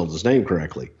and spelled his name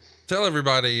correctly. Tell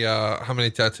everybody how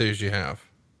many tattoos you have.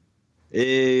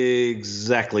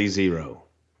 Exactly 0.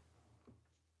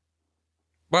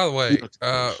 By the way,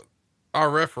 our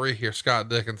referee here, Scott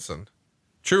Dickinson,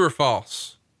 true or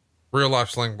false? Real life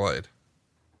Sling Blade.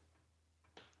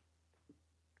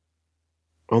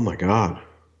 Oh my God.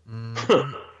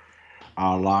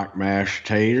 I like mashed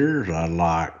taters. I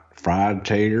like fried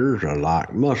taters. I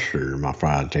like mustard in my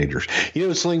fried taters.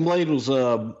 Sling Blade was,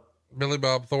 Billy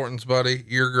Bob Thornton's buddy,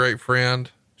 your great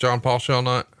friend, John Paul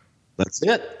Shelnut. That's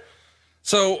it.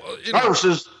 So,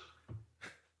 versus.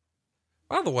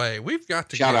 By the way, we've got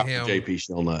to shout get out him. To JP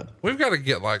Shelnut. We've got to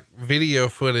get like video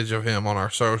footage of him on our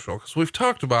social, because we've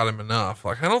talked about him enough.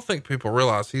 Like, I don't think people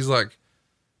realize he's like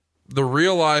the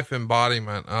real life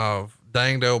embodiment of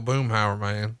Dangdo Boomhauer,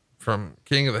 man, from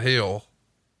King of the Hill.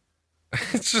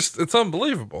 It's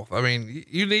unbelievable. I mean,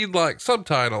 you need like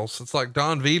subtitles. It's like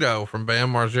Don Vito from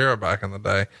Bam Margera back in the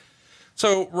day.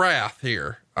 So Wrath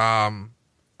here. I'm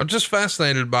just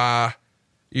fascinated by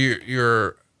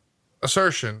your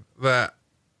assertion that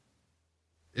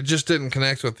it just didn't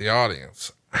connect with the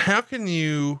audience. How can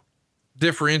you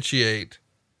differentiate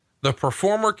the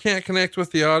performer can't connect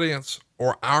with the audience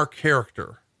or our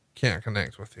character can't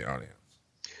connect with the audience?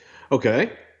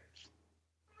 Okay.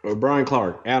 Brian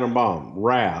Clark, Atom Bomb,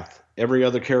 Wrath, every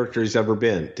other character he's ever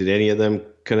been. Did any of them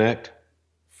connect?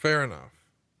 Fair enough.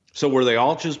 So were they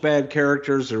all just bad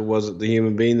characters, or was it the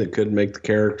human being that couldn't make the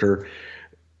character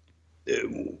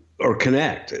or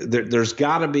connect? There's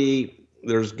gotta be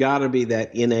that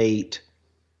innate,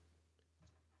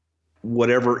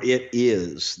 whatever it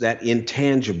is, that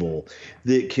intangible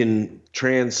that can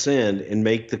transcend and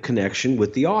make the connection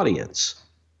with the audience.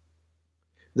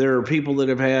 There are people that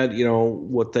have had,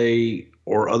 what they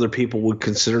or other people would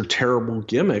consider terrible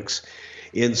gimmicks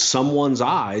in someone's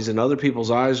eyes, and other people's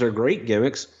eyes are great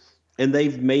gimmicks, and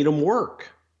they've made them work.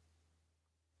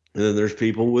 And then there's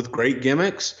people with great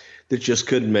gimmicks that just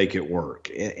couldn't make it work.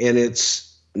 And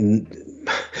it's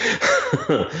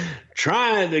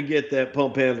trying to get that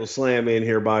pump handle slam in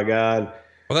here, by God.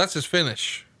 Well, that's his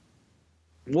finish.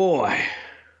 Boy,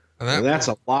 And that's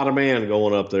a lot of man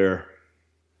going up there.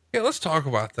 Yeah, let's talk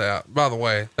about that. By the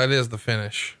way, that is the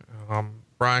finish.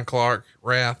 Brian Clark,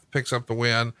 Wrath, picks up the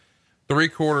win,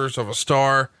 3/4 of a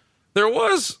star. There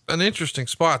was an interesting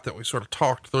spot that we sort of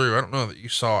talked through. I don't know that you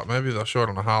saw it. Maybe they'll show it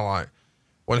on a highlight.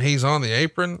 When he's on the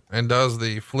apron and does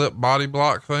the flip body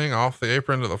block thing off the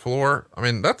apron to the floor. I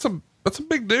mean, that's a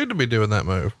big dude to be doing that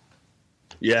move.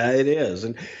 Yeah, it is.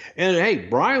 And hey,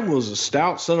 Brian was a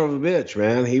stout son of a bitch,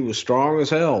 man. He was strong as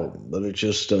hell, but it's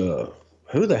just, who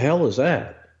the hell is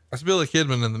that? That's Billy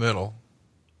Kidman in the middle.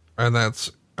 And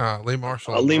that's, Lee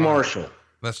Marshall. Lee Marshall.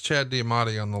 That's Chad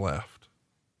Diamante on the left.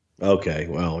 Okay.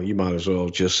 Well, you might as well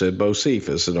have just said Bo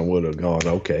Cephas and I would have gone,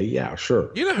 okay, yeah,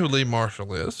 sure. You know who Lee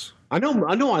Marshall is? I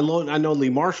know Lee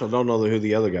Marshall. Don't know who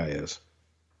the other guy is.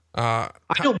 I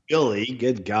know Billy.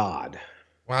 Good God.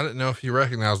 Well, I didn't know if you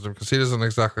recognized him because he doesn't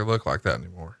exactly look like that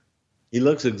anymore. He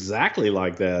looks exactly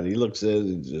like that. He looks, he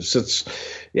looks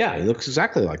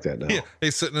exactly like that now. Yeah,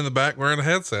 he's sitting in the back wearing a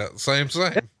headset. Same.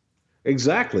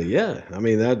 Exactly. Yeah. I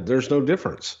mean, there's no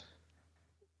difference.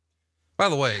 By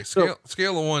the way,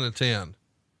 scale of 1 to 10.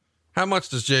 How much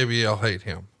does JBL hate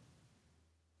him?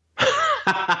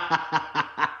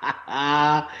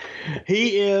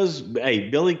 He is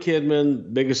Billy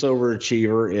Kidman, biggest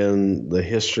overachiever in the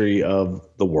history of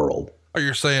the world. Are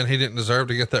you saying he didn't deserve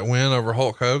to get that win over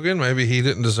Hulk Hogan? Maybe he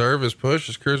didn't deserve his push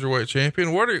as cruiserweight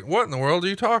champion. What in the world are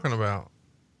you talking about?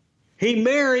 He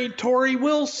married Tori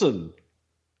Wilson.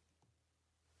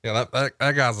 Yeah,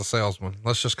 that guy's a salesman.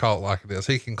 Let's just call it like it is.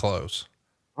 He can close.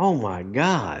 Oh my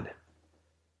God.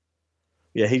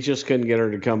 Yeah. He just couldn't get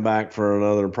her to come back for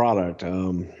another product.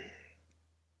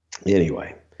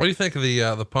 Anyway. What do you think of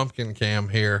the pumpkin cam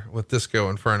here with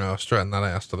Disco Inferno strutting that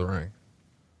ass to the ring?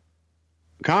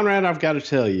 Conrad, I've got to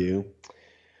tell you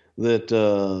that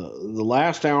the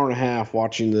last hour and a half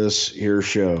watching this here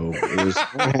show is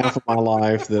half of my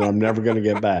life that I'm never going to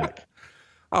get back.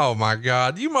 Oh my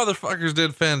God. You motherfuckers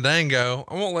did Fandango.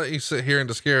 I won't let you sit here and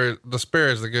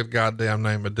disparage the good goddamn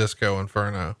name of Disco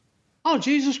Inferno. Oh,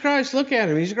 Jesus Christ. Look at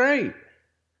him. He's great.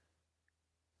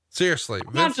 Seriously.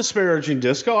 I'm not disparaging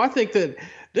Disco. I think that,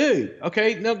 dude,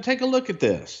 okay, now take a look at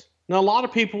this. Now, a lot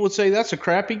of people would say that's a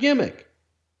crappy gimmick.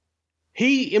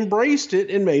 He embraced it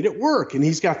and made it work. And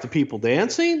he's got the people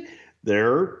dancing.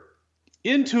 They're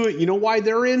into it. You know why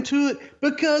they're into it?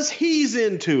 Because he's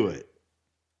into it.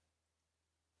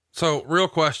 So, real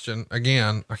question.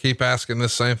 Again, I keep asking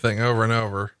this same thing over and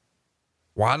over.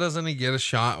 Why doesn't he get a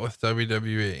shot with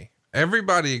WWE?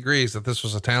 Everybody agrees that this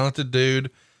was a talented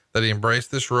dude, that he embraced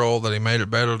this role, that he made it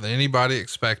better than anybody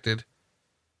expected.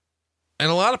 And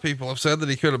a lot of people have said that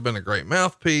he could have been a great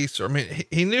mouthpiece. Or, I mean,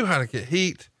 he knew how to get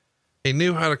heat. He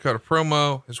knew how to cut a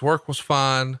promo. His work was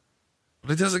fine,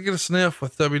 but he doesn't get a sniff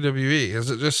with WWE. Is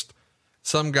it just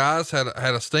some guys had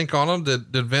a stink on them?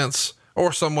 Did Vince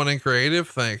or someone in creative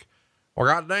think, well,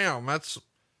 goddamn, that's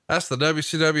the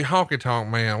WCW honky tonk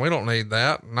man. We don't need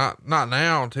that. Not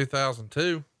now in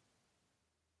 2002.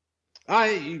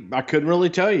 I couldn't really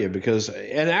tell you because,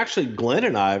 and actually Glenn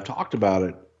and I have talked about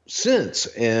it since,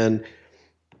 and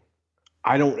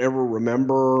I don't ever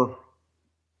remember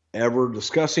ever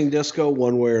discussing Disco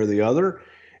one way or the other.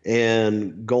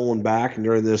 And going back and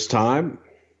during this time,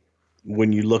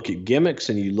 when you look at gimmicks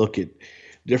and you look at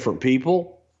different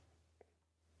people,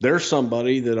 there's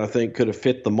somebody that I think could have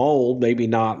fit the mold, maybe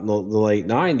not in the late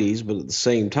 90s, but at the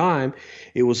same time,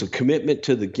 it was a commitment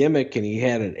to the gimmick and he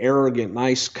had an arrogant,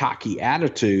 nice, cocky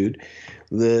attitude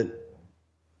that,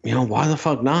 why the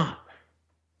fuck not?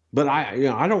 But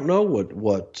I don't know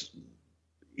what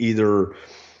either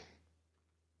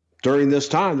during this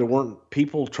time, there weren't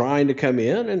people trying to come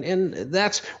in and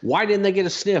that's why didn't they get a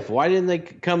sniff? Why didn't they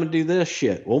come and do this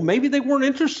shit? Well, maybe they weren't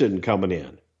interested in coming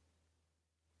in.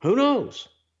 Who knows?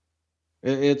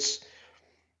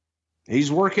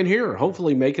 He's working here,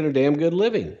 hopefully making a damn good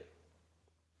living.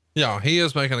 Yeah, he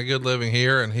is making a good living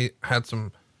here, and he had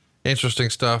some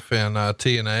interesting stuff in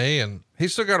TNA, and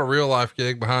he's still got a real life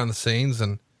gig behind the scenes.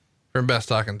 And from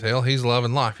best I can tell, he's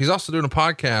loving life. He's also doing a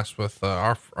podcast with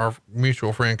our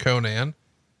mutual friend Conan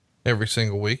every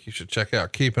single week. You should check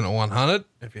out Keeping It 100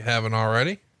 if you haven't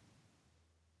already.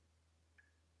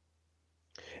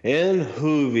 And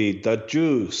Hoovy, the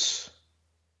Juice.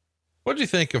 What do you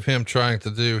think of him trying to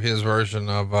do his version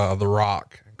of The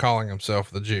Rock, calling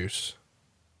himself the Juice?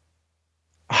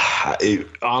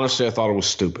 Honestly, I thought it was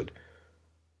stupid.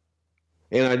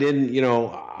 And I didn't,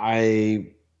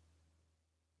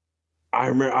 I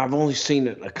remember I've only seen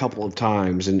it a couple of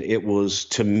times and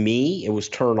to me, it was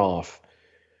turn off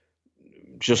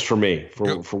just for me,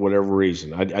 for whatever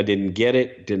reason. I didn't get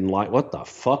it. Didn't like, what the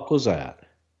fuck was that?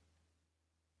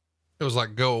 It was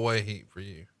like go away heat for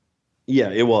you. Yeah,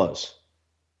 it was.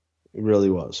 It really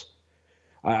was.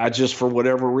 I just, for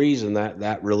whatever reason,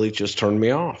 that really just turned me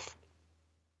off.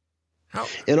 How?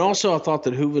 And also I thought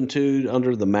that Juventud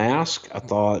under the mask, I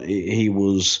thought he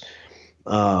was,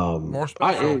 More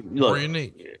special, more look,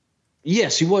 unique.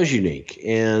 yes, he was unique.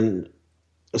 And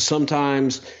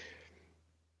sometimes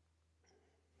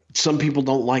some people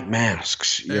don't like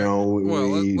masks, you know. Well,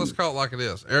 let's call it like it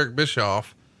is. Eric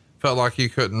Bischoff felt like you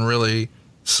couldn't really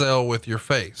sell with your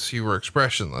face. You were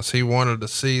expressionless. He wanted to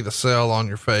see the sell on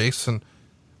your face. And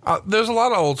there's a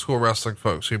lot of old school wrestling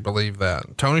folks who believe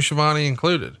that, Tony Schiavone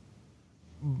included.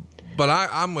 But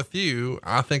I'm with you.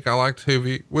 I think I liked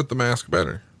Hoovy with the mask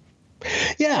better.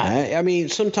 Yeah, I mean,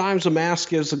 sometimes a mask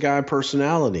gives a guy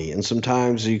personality, and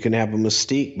sometimes you can have a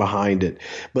mystique behind it.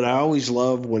 But I always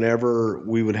loved whenever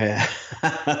we would have,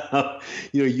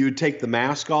 you would take the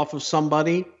mask off of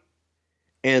somebody,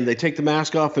 and they take the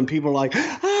mask off, and people are like,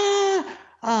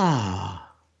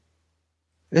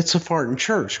 it's a fart in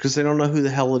church, because they don't know who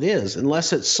the hell it is,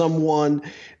 unless it's someone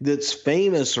that's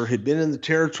famous or had been in the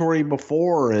territory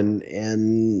before, and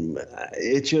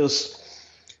it just,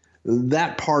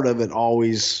 that part of it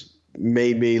always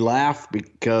made me laugh,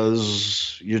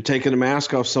 because you're taking a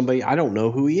mask off somebody, I don't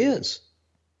know who he is.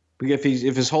 Because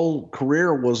if his whole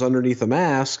career was underneath a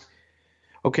mask,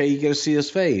 okay, you get to see his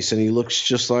face and he looks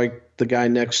just like the guy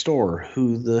next door.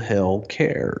 Who the hell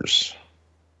cares?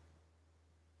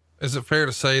 Is it fair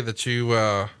to say that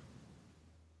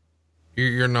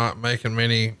you're not making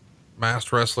many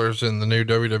masked wrestlers in the new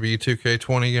WWE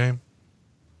 2K20 game?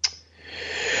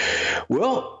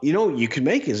 Well, you can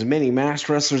make as many masked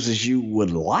wrestlers as you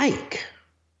would like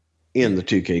in the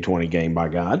 2K20 game, by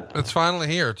God. It's finally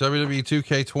here. WWE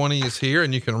 2K20 is here,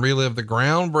 and you can relive the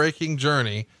groundbreaking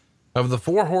journey of the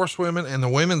Four Horsewomen and the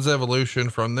women's evolution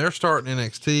from their start in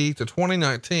NXT to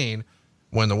 2019,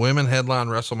 when the women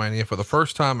headlined WrestleMania for the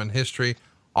first time in history,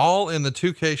 all in the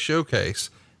 2K showcase.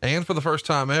 And for the first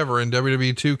time ever in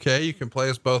WWE 2K, you can play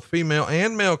as both female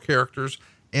and male characters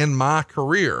in My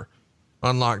Career.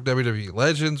 Unlock WWE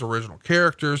Legends, original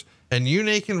characters, and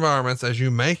unique environments as you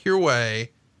make your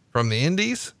way from the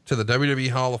Indies to the WWE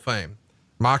Hall of Fame.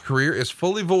 My Career is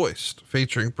fully voiced,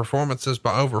 featuring performances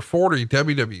by over 40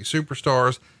 WWE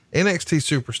superstars, NXT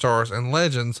superstars, and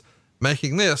legends,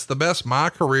 making this the best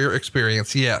My Career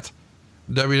experience yet.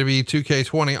 WWE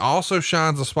 2K20 also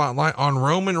shines a spotlight on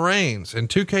Roman Reigns in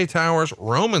 2K Tower's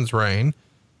Roman's Reign.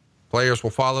 Players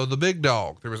will follow the big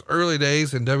dog through his early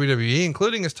days in WWE,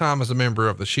 including his time as a member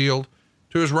of The Shield,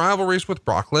 to his rivalries with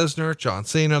Brock Lesnar, John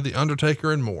Cena, The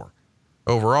Undertaker, and more.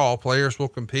 Overall, players will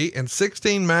compete in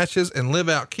 16 matches and live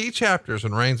out key chapters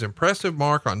in Reigns' impressive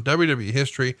mark on WWE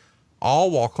history,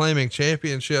 all while claiming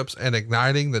championships and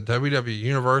igniting the WWE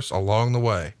universe along the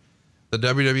way. The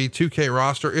WWE 2K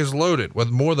roster is loaded with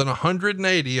more than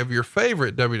 180 of your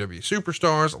favorite WWE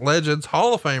superstars, legends,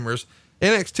 Hall of Famers,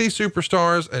 NXT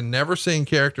superstars, and never seen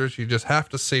characters you just have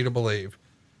to see to believe.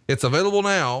 It's available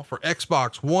now for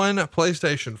Xbox One,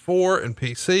 PlayStation 4, and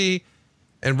PC.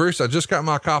 And Bruce, I just got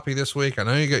my copy this week. I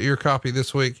know you got your copy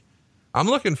this week. I'm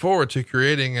looking forward to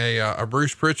creating a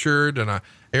Bruce Pritchard and a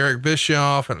Eric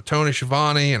Bischoff and a Tony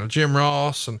Schiavone and a Jim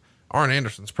Ross, and Arn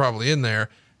Anderson's probably in there,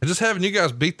 and just having you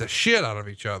guys beat the shit out of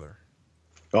each other.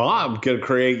 Well, I'm going to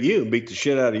create you and beat the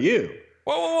shit out of you.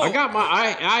 Whoa. I got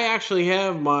I actually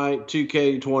have my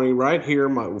 2K20 right here,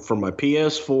 from my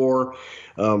PS4.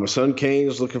 My son Kane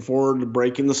is looking forward to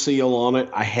breaking the seal on it.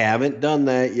 I haven't done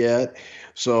that yet,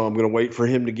 so I'm going to wait for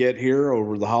him to get here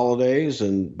over the holidays,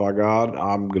 and by God,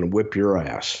 I'm going to whip your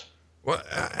ass. Well,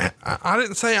 I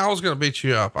didn't say I was going to beat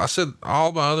you up. I said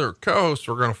all my other co-hosts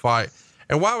were going to fight.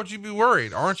 And why would you be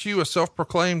worried? Aren't you a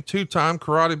self-proclaimed 2-time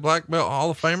karate black belt Hall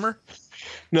of Famer?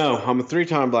 No, I'm a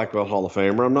 3-time black belt Hall of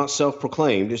Famer. I'm not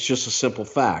self-proclaimed. It's just a simple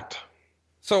fact.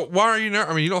 So why are you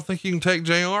you don't think you can take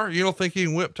JR? You don't think you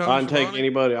can whip Tony I can Schiavone? take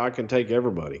anybody. I can take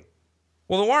everybody.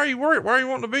 Well, then why are you worried? Why are you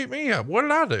wanting to beat me up? What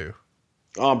did I do?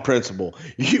 On principle.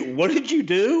 What did you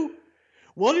do?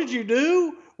 What did you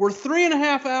do? We're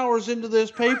 3.5 hours into this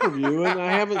pay-per-view and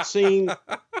I haven't seen.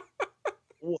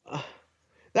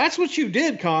 That's what you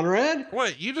did, Conrad.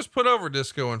 Wait, you just put over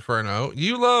Disco Inferno.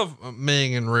 You love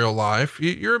Ming in real life.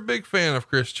 You're a big fan of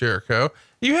Chris Jericho.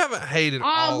 You haven't hated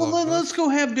all of them. Let's go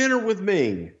have dinner with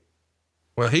Ming.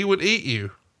 Well, he would eat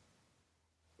you.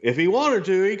 If he wanted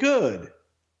to, he could.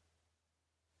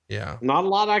 Yeah. Not a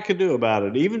lot I could do about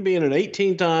it, even being an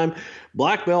 18-time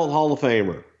black belt Hall of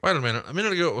Famer. Wait a minute. A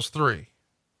minute ago, it was 3.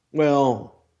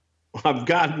 Well, I've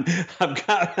gotten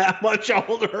that much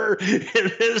older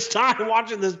in this time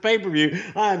watching this pay-per-view.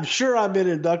 I'm sure I've been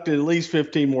inducted at least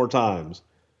 15 more times.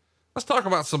 Let's talk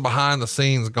about some behind the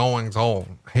scenes goings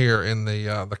on here in the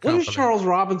company. What is Charles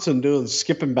Robinson doing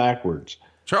skipping backwards?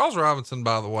 Charles Robinson,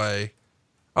 by the way.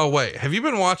 Oh, wait, have you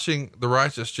been watching The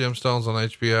Righteous Gemstones on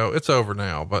HBO? It's over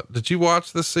now, but did you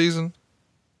watch this season?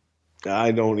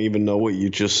 I don't even know what you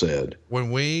just said.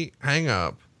 When we hang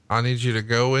up, I need you to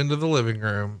go into the living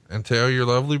room and tell your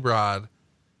lovely bride,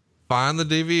 find the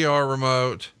DVR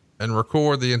remote and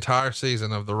record the entire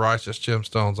season of The Righteous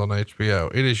Gemstones on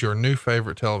HBO. It is your new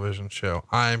favorite television show.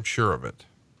 I am sure of it.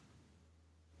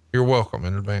 You're welcome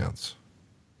in advance.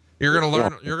 You're going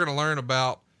to learn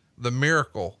about the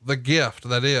miracle, the gift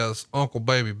that is Uncle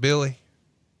Baby Billy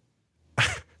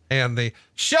and the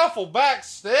shuffle back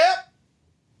step.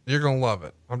 You're going to love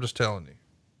it. I'm just telling you.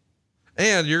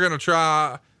 And you're going to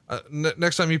try,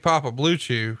 next time you pop a Blue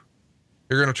Chew,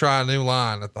 you're going to try a new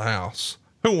line at the house.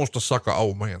 Who wants to suck an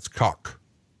old man's cock?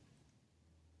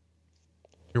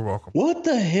 You're welcome. What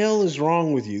the hell is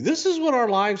wrong with you? This is what our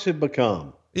lives have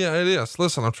become. Yeah, it is.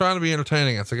 Listen, I'm trying to be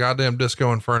entertaining. It's a goddamn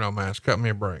Disco Inferno match. Cut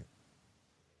me a break.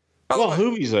 Well,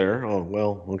 Hoovie's there. Oh,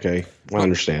 well, okay. I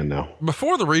understand now.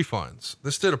 Before the refunds,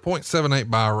 this did a 0.78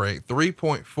 buy rate,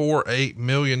 $3.48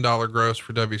 million gross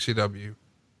for WCW.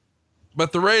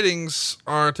 But the ratings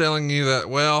are telling you that,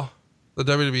 well, the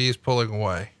WWE is pulling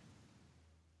away.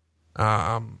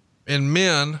 In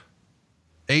men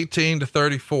 18 to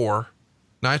 34,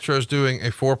 Nitro's doing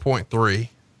a 4.3.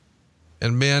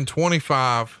 In men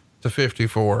 25 to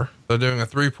 54, they're doing a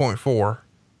 3.4.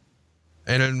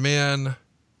 And in men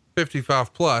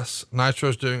 55 plus,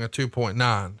 Nitro's doing a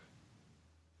 2.9.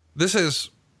 This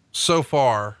is so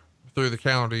far through the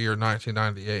calendar year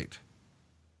 1998.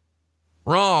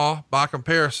 Raw, by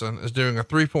comparison, is doing a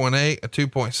 3.8, a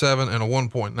 2.7, and a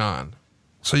 1.9.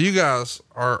 So you guys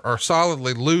are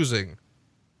solidly losing.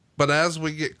 But as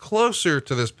we get closer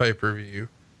to this pay-per-view,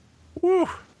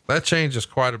 that changes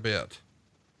quite a bit.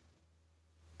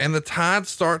 And the tide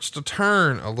starts to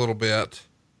turn a little bit,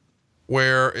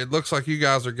 where it looks like you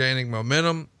guys are gaining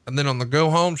momentum. And then on the go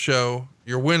home show,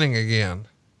 you're winning again.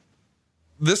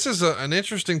 This is an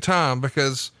interesting time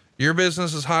because your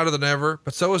business is hotter than ever,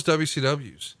 but so is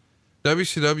WCW's.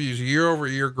 WCW's year over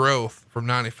year growth from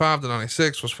 95 to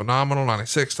 96 was phenomenal.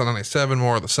 96 to 97,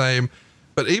 more of the same.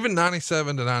 But even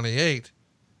 97 to 98,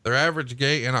 their average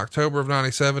gate in October of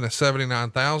 97 is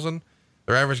 79,000.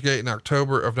 Their average gate in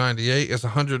October of 98 is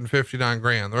 159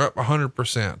 grand. They're up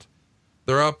 100%.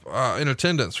 They're up in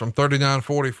attendance from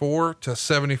 3944 to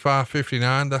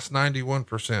 7559. That's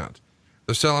 91%.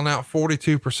 They're selling out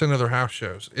 42% of their house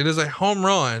shows. It is a home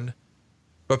run,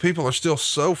 but people are still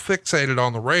so fixated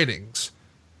on the ratings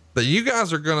that you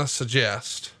guys are going to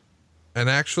suggest and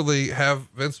actually have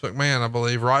Vince McMahon, I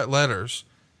believe, write letters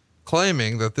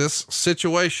claiming that this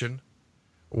situation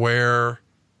where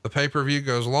the pay-per-view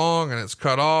goes long and it's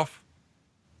cut off,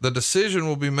 the decision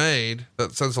will be made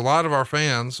that since a lot of our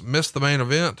fans missed the main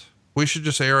event, we should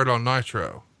just air it on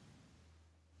Nitro.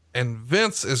 And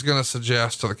Vince is going to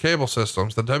suggest to the cable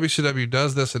systems that WCW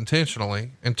does this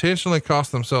intentionally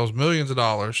cost themselves millions of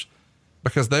dollars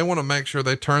because they want to make sure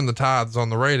they turn the tides on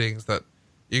the ratings that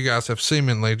you guys have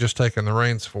seemingly just taken the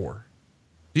reins for.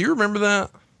 Do you remember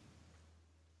that?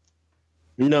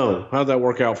 No. How'd that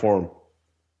work out for him?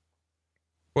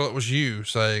 Well, it was you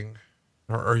saying,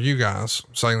 or you guys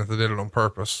saying that they did it on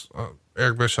purpose.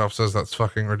 Eric Bischoff says that's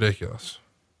fucking ridiculous.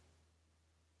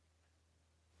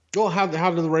 Well, how did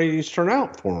the ratings turn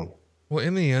out for him? Well,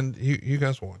 in the end, you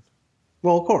guys won.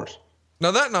 Well, of course.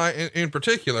 Now that night in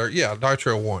particular, yeah,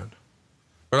 Nitro won.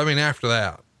 But I mean, after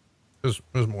that, it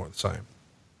was more the same.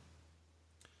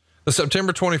 The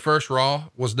September 21st Raw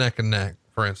was neck and neck,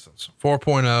 for instance,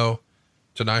 4.0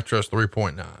 to Nitro's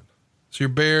 3.9. So you're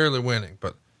barely winning,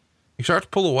 but you start to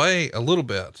pull away a little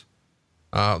bit.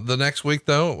 The next week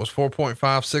though, it was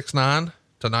 4.569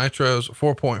 to Nitro's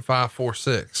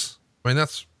 4.546. I mean,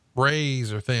 that's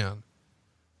razor thin.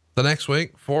 The next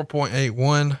week,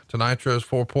 4.81 to Nitro's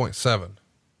 4.7.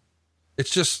 It's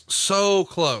just so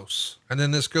close. And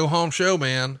then this go home show,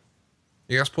 man,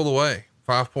 you guys pull away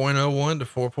 5.01 to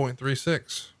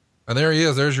 4.36. And there he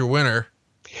is. There's your winner.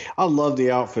 I love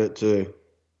the outfit too.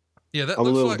 Yeah. I'm a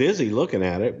little dizzy looking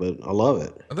at it, but I love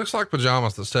it. It looks like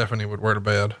pajamas that Stephanie would wear to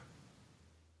bed.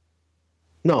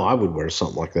 No, I would wear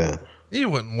something like that. You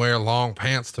wouldn't wear long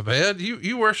pants to bed.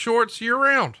 You wear shorts year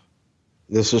round.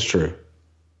 This is true.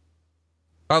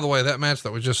 By the way, that match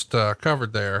that we just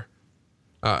covered there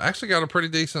actually got a pretty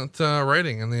decent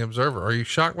rating in the Observer. Are you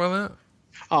shocked by that?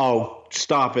 Oh,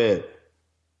 stop it.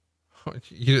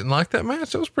 You didn't like that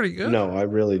match? It was pretty good. No, I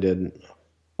really didn't.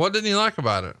 What didn't you like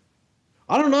about it?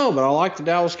 I don't know, but I like the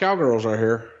Dallas Cowgirls right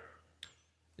here.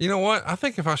 You know what? I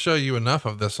think if I show you enough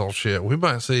of this old shit, we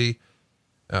might see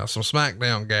some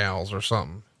SmackDown gals or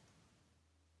something.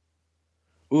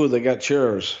 Ooh, they got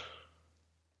chairs.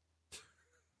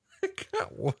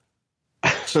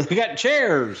 They got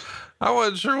chairs. I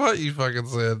wasn't sure what you fucking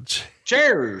said.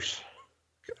 Chairs.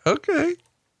 Okay.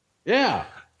 Yeah.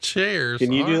 Chairs.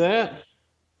 Can you do that?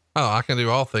 Oh, I can do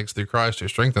all things through Christ who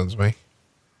strengthens me.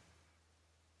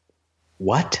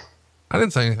 What? I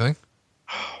didn't say anything.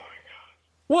 Oh my God.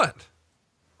 What?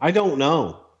 I don't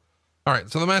know. All right.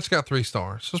 So the match got 3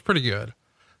 stars. So it's pretty good.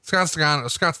 Scott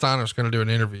Steiner's going to do an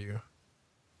interview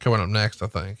coming up next, I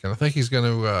think. And I think he's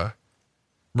going to,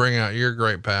 bring out your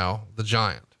great pal, the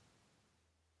Giant.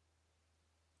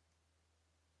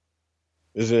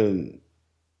 Is in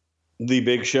the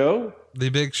Big Show? The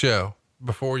Big Show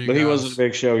before you. But he wasn't a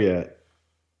Big Show yet.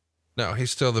 No,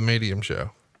 he's still the Medium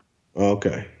Show.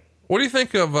 Okay. What do you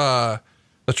think of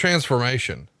the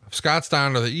transformation of Scott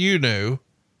Steiner that you knew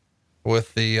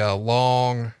with the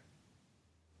long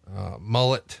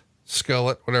mullet,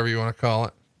 skullet, whatever you want to call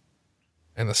it,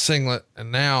 and the singlet,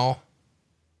 and now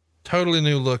totally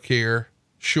new look here,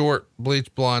 short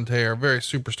bleach blonde hair, very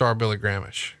superstar Billy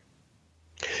Grahamish.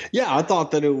 Yeah, I thought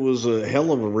that it was a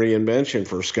hell of a reinvention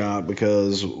for Scott,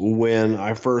 because when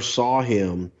I first saw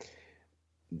him,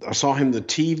 the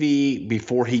TV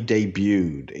before he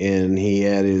debuted, and he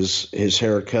had his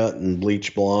hair cut and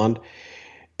bleach blonde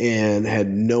and had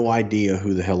no idea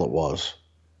who the hell it was.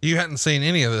 You hadn't seen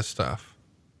any of this stuff.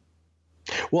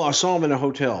 Well, I saw him in a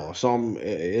hotel. I saw him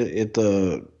at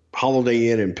the Holiday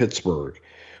Inn in Pittsburgh.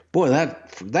 Boy,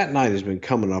 that night has been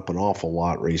coming up an awful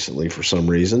lot recently for some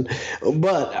reason.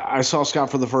 But I saw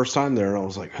Scott for the first time there, and I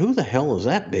was like, who the hell is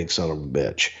that big son of a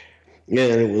bitch? And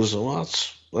it was,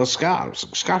 that's Scott. It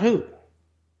was Scott who?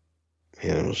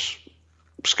 And it was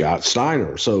Scott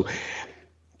Steiner. So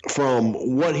from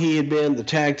what he had been, the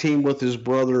tag team with his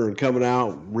brother and coming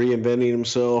out, reinventing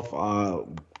himself,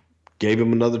 gave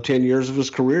him another 10 years of his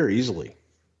career easily.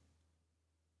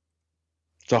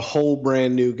 It's a whole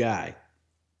brand new guy.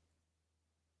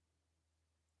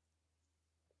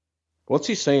 What's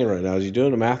he saying right now? Is he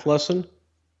doing a math lesson?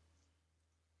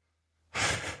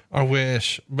 I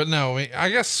wish, but no, I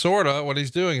guess sort of what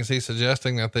he's doing is he's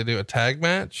suggesting that they do a tag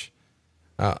match.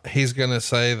 He's going to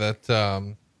say that,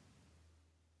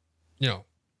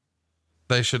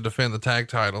 they should defend the tag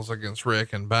titles against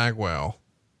Rick and Bagwell.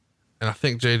 And I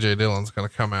think JJ Dillon's going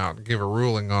to come out and give a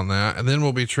ruling on that. And then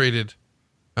we'll be treated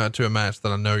to a match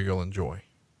that I know you'll enjoy.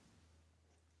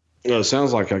 It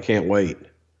sounds like I can't wait.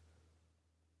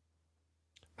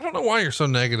 I don't know why you're so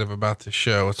negative about this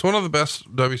show. It's one of the biggest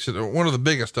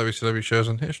WCW shows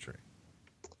in history.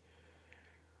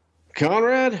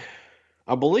 Conrad,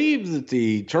 I believe that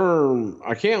the term,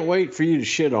 I can't wait for you to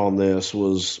shit on this,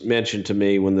 was mentioned to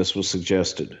me when this was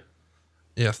suggested.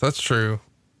 Yes, that's true.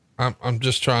 I'm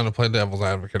just trying to play devil's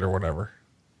advocate or whatever.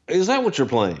 Is that what you're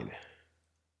playing?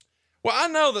 Well, I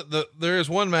know that there is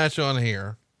one match on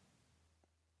here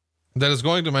that is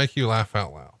going to make you laugh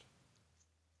out loud.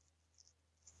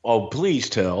 Oh, please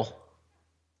tell.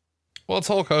 Well, it's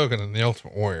Hulk Hogan and the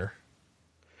Ultimate Warrior.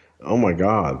 Oh my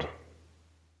God.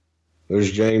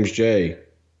 There's James J.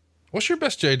 What's your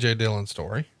best JJ Dillon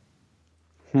story?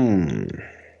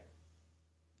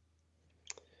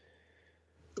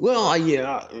 Well,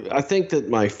 I think that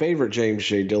my favorite James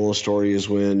J. Dillon story is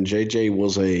when JJ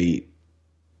was a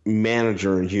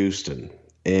manager in Houston,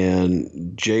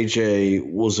 and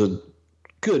JJ was a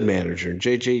good manager.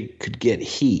 JJ could get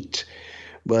heat,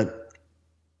 but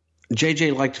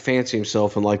JJ liked to fancy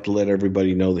himself and liked to let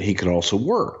everybody know that he could also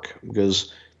work,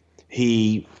 because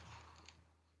he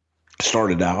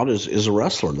started out as a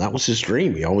wrestler, and that was his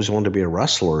dream. He always wanted to be a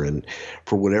wrestler, and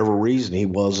for whatever reason, he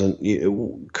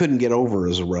couldn't get over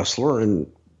as a wrestler. And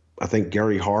I think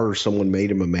Gary Hart or someone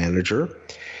made him a manager,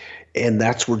 and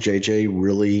that's where JJ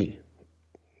really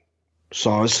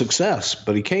saw his success.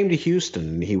 But he came to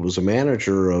Houston, and he was a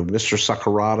manager of Mr.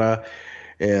 Sakurada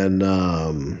and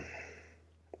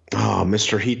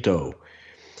Mr. Hito,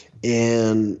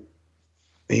 and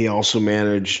he also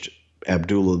managed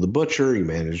Abdullah the Butcher. He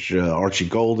managed Archie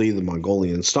Goldie, the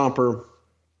Mongolian Stomper.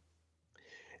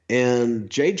 And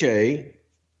JJ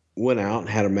went out and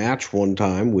had a match one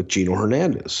time with Gino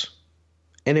Hernandez.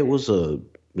 And it was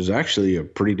actually a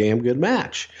pretty damn good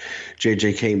match.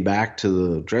 JJ came back to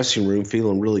the dressing room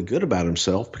feeling really good about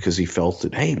himself, because he felt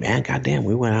that, hey man, goddamn,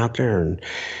 we went out there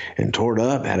and tore it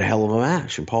up, had a hell of a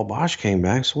match. And Paul Bosch came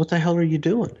back and said, what the hell are you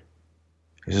doing?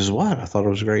 He says, what? I thought it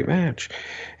was a great match.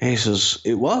 And he says,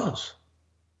 it was.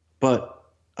 But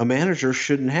a manager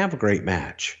shouldn't have a great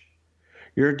match.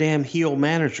 You're a damn heel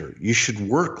manager. You should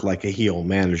work like a heel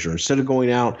manager. Instead of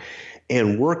going out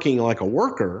and working like a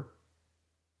worker,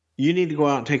 you need to go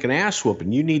out and take an ass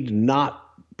whooping. You need to not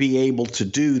be able to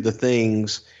do the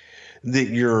things that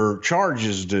your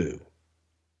charges do.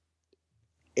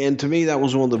 And to me, that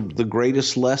was one of the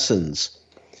greatest lessons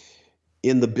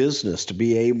in the business, to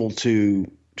be able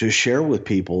to share with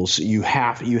people. So you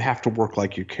have to work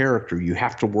like your character. You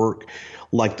have to work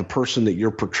like the person that you're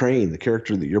portraying, the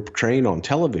character that you're portraying on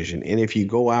television. And if you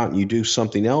go out and you do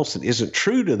something else that isn't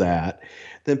true to that,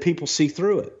 then people see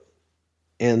through it.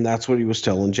 And that's what he was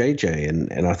telling JJ.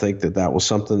 And I think that was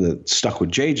something that stuck with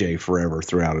JJ forever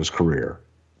throughout his career.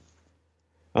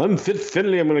 I'm Fit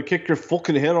Finley. I'm going to kick your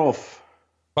fucking head off.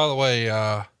 By the way,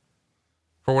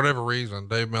 for whatever reason,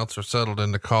 Dave Meltzer settled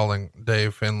into calling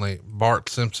Dave Finley Bart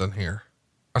Simpson here.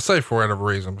 I say for whatever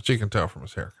reason, but you can tell from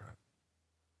his haircut.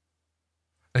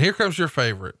 And here comes your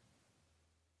favorite.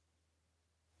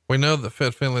 We know that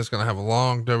Fit Finley is going to have a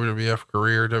long WWF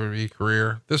career, WWE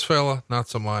career. This fella, not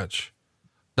so much.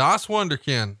 Das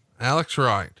Wunderkind, Alex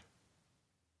Wright.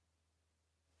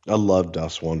 I love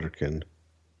Das Wunderkind.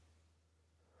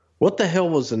 What the hell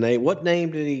was the name? What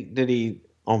name did he?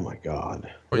 Oh my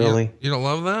God. Well, really? You don't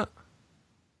love that?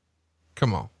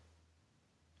 Come on.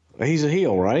 He's a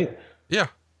heel, right? Yeah.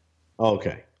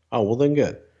 Okay. Oh, well then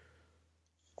good.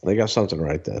 They got something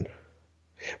right then.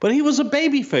 But he was a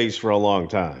babyface for a long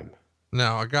time.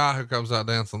 Now, a guy who comes out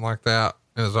dancing like that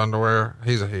in his underwear,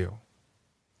 he's a heel.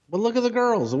 But look at the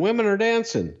girls. The women are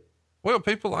dancing. Well,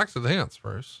 people like to dance,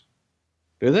 Bruce.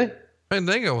 Do they?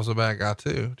 Fandango was a bad guy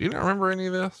too. Do you not remember any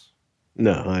of this?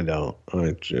 No, I don't.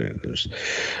 There's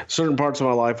certain parts of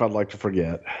my life I'd like to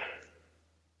forget.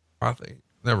 I think,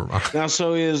 never mind. Now,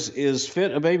 so is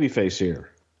Fit a babyface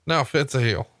here? No, Fit's a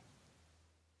heel.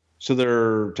 So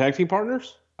they're tag team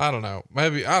partners? I don't know.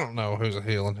 Maybe, I don't know who's a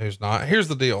heel and who's not. Here's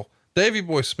the deal. Davey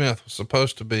Boy Smith was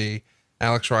supposed to be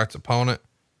Alex Wright's opponent,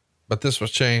 but this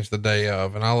was changed the day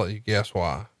of, and I'll let you guess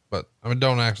why. But I mean,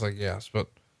 don't actually guess, but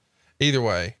either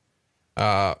way,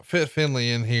 Fit Finley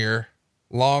in here,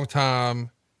 long time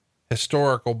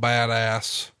historical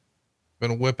badass,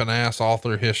 been whipping ass all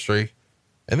through history.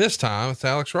 And this time it's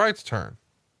Alex Wright's turn.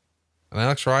 And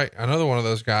Alex Wright, another one of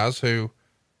those guys who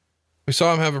we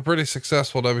saw him have a pretty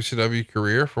successful WCW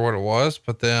career for what it was,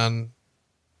 but then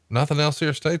nothing else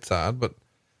here stateside. But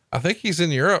I think he's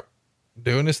in Europe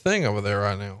doing his thing over there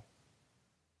right now.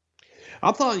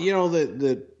 I thought,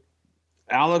 that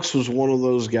Alex was one of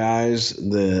those guys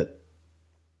that,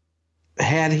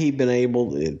 had he been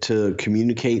able to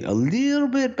communicate a little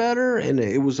bit better, and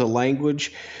it was a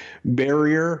language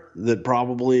barrier that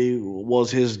probably was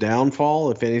his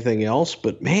downfall, if anything else.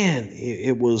 But man,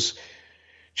 it was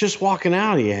just walking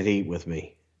out. He had to eat with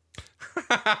me.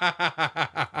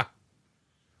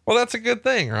 Well, that's a good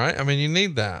thing, right? I mean, you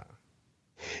need that.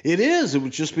 It is. It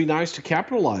would just be nice to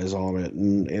capitalize on it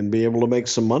and be able to make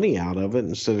some money out of it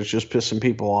instead of just pissing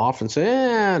people off and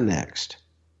say, next.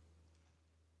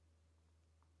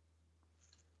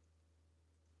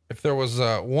 If there was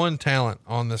one talent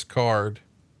on this card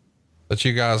that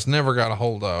you guys never got a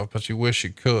hold of, but you wish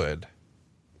you could,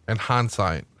 in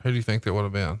hindsight, who do you think that would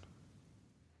have been?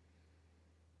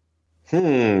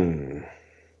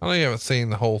 I know you haven't seen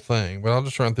the whole thing, but I'll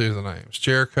just run through the names.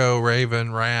 Jericho,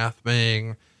 Raven, Wrath,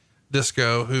 Ming,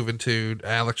 Disco, Juventud,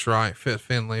 Alex Wright, Fit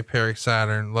Finley, Perry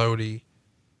Saturn, Lodi,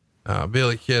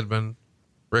 Billy Kidman,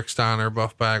 Rick Steiner,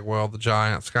 Buff Bagwell, The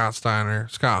Giant, Scott Steiner,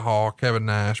 Scott Hall, Kevin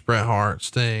Nash, Bret Hart,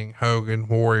 Sting, Hogan,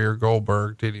 Warrior,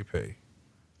 Goldberg, DDP.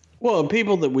 Well,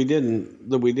 people that we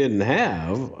didn't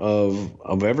have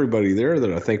of everybody there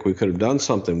that I think we could have done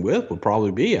something with would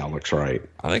probably be Alex Wright.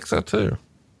 I think so too.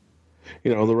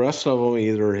 The rest of them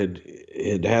either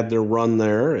had their run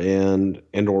there and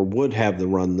or would have the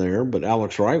run there, but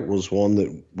Alex Wright was one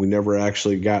that we never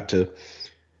actually got to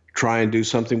try and do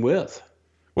something with.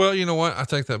 Well, you know what? I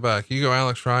take that back. You go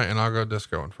Alex Wright and I'll go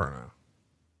Disco Inferno.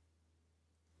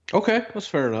 Okay. That's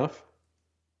fair enough.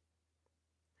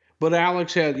 But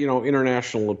Alex had,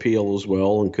 international appeal as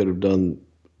well and could have done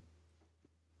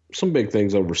some big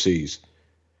things overseas,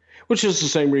 which is the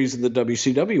same reason the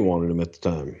WCW wanted him at the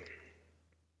time.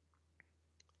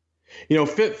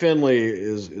 Fit Finley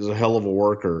is a hell of a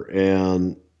worker,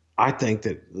 and I think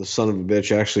that the son of a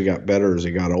bitch actually got better as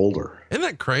he got older. Isn't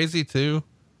that crazy too?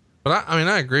 But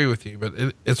I agree with you, but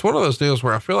it's one of those deals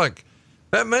where I feel like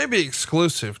that may be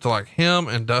exclusive to like him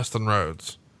and Dustin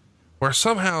Rhodes, where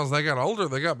somehow as they got older,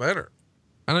 they got better.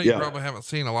 I know you probably haven't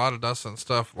seen a lot of Dustin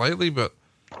stuff lately, but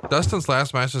Dustin's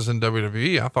last matches in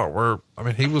WWE, I thought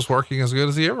he was working as good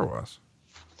as he ever was.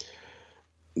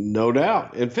 No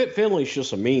doubt. And Fit Finley's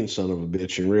just a mean son of a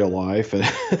bitch in real life and,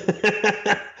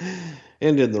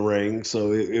 and in the ring.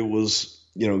 So it was,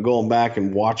 going back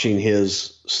and watching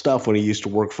his stuff when he used to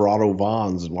work for Otto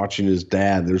Vons and watching his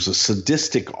dad, there's a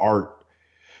sadistic art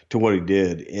to what he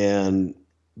did. And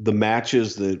the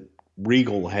matches that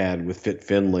Regal had with Fit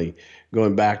Finley,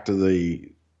 going back to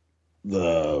the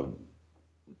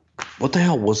what the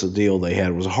hell was the deal they had?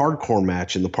 It was a hardcore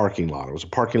match in the parking lot. It was a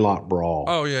parking lot brawl.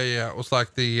 Oh yeah. It was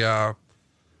like the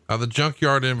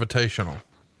Junkyard Invitational.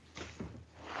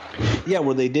 Yeah,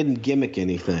 where they didn't gimmick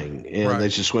anything and they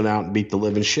just went out and beat the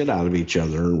living shit out of each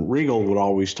other. And Regal would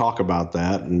always talk about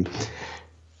that and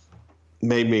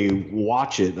made me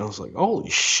watch it. And I was like, holy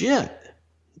shit.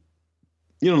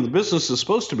 The business is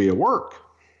supposed to be a work.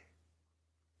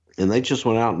 And they just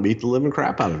went out and beat the living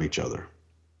crap out of each other.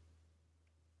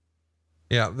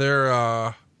 Yeah, they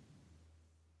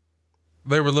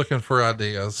were looking for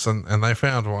ideas and they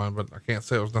found one, but I can't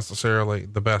say it was necessarily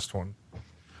the best one.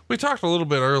 We talked a little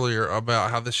bit earlier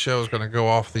about how this show is going to go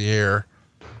off the air.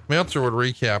 Meltzer would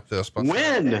recap this, but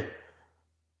when?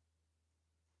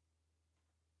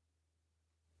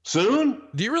 Soon?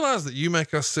 Do you realize that you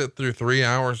make us sit through 3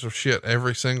 hours of shit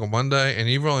every single Monday and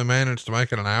you've only managed to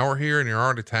make it an hour here and you're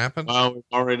already tapping? Well, we've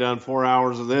already done 4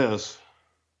 hours of this.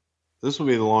 This will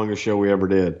be the longest show we ever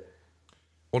did.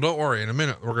 Well, don't worry. In a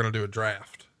minute, we're going to do a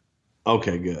draft.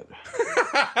 Okay, good.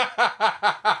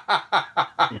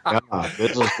 God,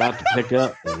 this is about to pick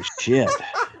up and shit.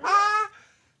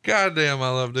 God damn, I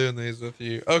love doing these with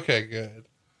you. Okay, good.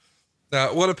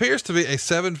 Now, what appears to be a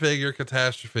 7-figure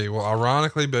catastrophe will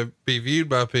ironically be viewed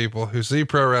by people who see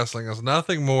pro wrestling as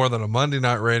nothing more than a Monday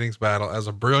night ratings battle as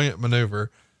a brilliant maneuver.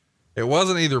 It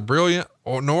wasn't either brilliant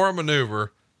nor a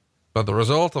maneuver, but the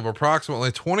result of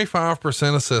approximately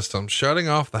 25% of systems shutting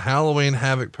off the Halloween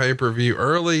Havoc pay-per-view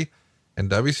early and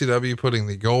WCW putting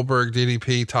the Goldberg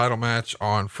DDP title match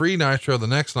on free Nitro the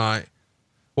next night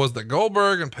was that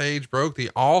Goldberg and Page broke the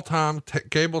all-time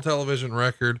cable television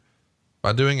record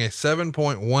by doing a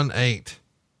 7.18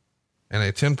 and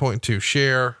a 10.2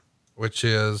 share, which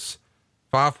is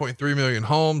 5.3 million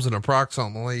homes and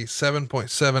approximately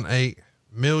 7.78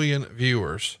 million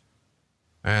viewers.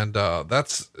 And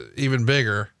that's even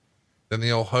bigger than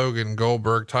the old Hogan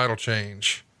Goldberg title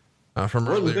change from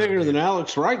earlier. Wasn't bigger than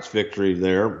Alex Wright's victory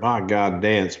there. My God,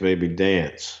 dance, baby,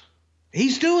 dance.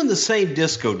 He's doing the same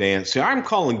disco dance. See, I'm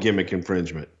calling gimmick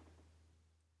infringement.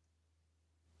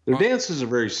 Their dances are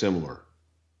very similar.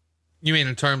 You mean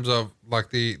in terms of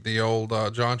like the old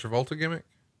John Travolta gimmick?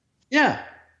 Yeah.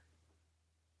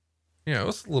 Yeah, it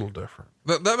was a little different.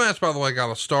 That match, by the way, got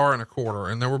a 1.25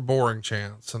 stars, and there were boring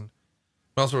chants. And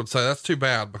Meltzer would say that's too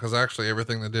bad because actually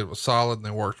everything they did was solid and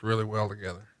they worked really well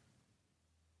together.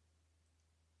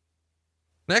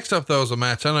 Next up, though, is a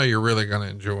match I know you're really going to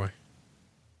enjoy.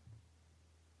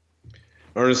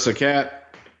 Ernest the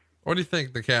Cat. What do you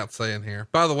think the Cat's saying here?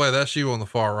 By the way, that's you on the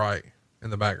far right in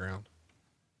the background.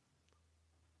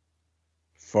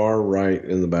 Far right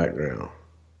in the background.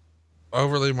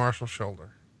 Overly Marshall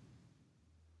shoulder.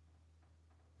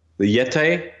 The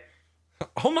Yeti?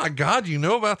 Oh my God, you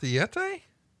know about the Yeti?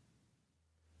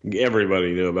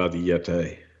 Everybody knew about the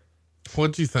Yeti.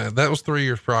 What'd you think? That was 3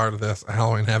 years prior to this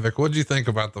Halloween Havoc. What'd you think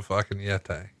about the fucking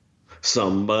Yeti?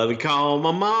 Somebody call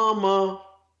my mama.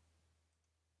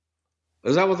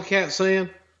 Is that what the Cat's saying?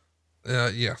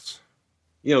 Yes.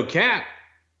 Cat,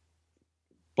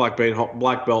 black belt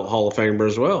Hall of Famer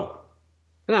as well.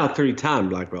 Not a 3-time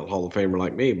black belt Hall of Famer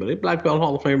like me, but a black belt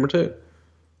Hall of Famer too.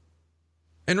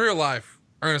 In real life,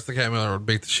 Ernest the Cat Miller would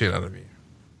beat the shit out of you.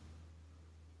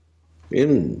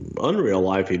 In unreal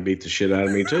life, he'd beat the shit out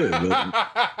of me too. But...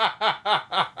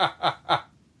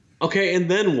 Okay, and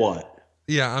then what?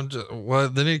 Yeah,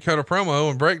 then he'd cut a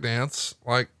promo and breakdance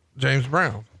like James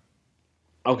Brown.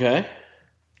 Okay.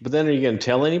 But then are you going to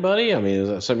tell anybody? I mean, is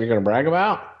that something you're going to brag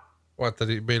about? What, that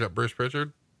he beat up Bruce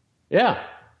Pritchard? Yeah.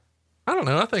 I don't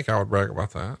know. I think I would brag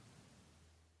about that.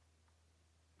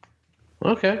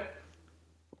 Okay.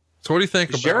 So what do you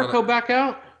think Is about Jericho back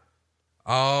out?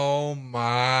 Oh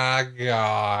my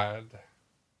God.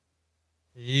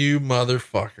 You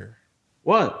motherfucker.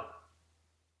 What?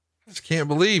 I just can't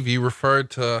believe you referred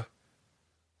to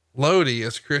Lodi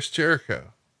as Chris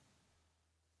Jericho.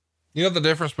 You know the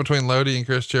difference between Lodi and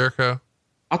Chris Jericho?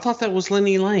 I thought that was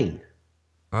Lenny Lane.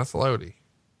 That's Lodi.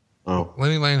 Oh.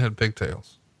 Lenny Lane had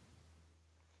pigtails.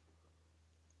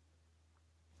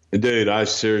 Dude, I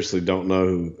seriously don't know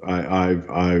who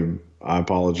I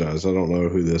apologize. I don't know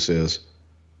who this is.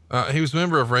 He was a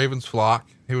member of Raven's Flock.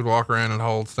 he would walk around and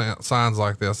hold signs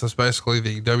like this. That's basically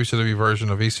the WCW version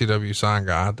of ECW sign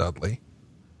guy, Dudley.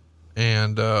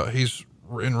 And, he's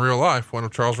in real life one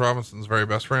of Charles Robinson's very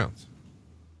best friends.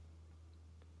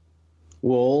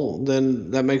 Well,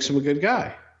 then that makes him a good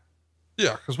guy.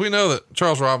 Yeah. Cause we know that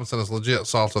Charles Robinson is legit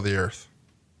salt of the earth.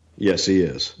 Yes, he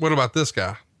is. What about this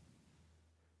guy?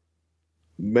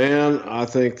 Man, I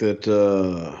think that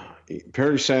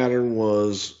Perry Saturn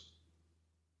was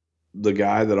the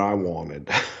guy that I wanted,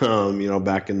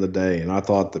 back in the day. And I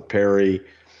thought that Perry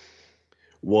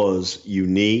was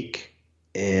unique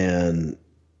and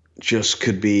just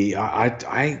could be,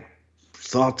 I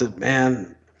thought that,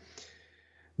 man,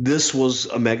 this was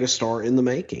a megastar in the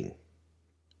making.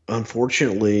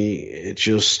 Unfortunately, it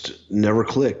just never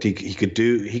clicked. He could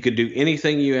do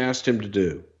anything you asked him to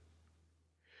do.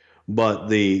 But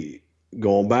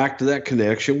going back to that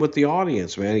connection with the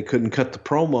audience, man, he couldn't cut the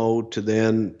promo to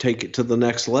then take it to the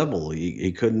next level.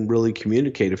 He couldn't really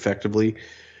communicate effectively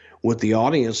with the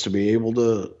audience to be able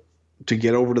to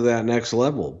get over to that next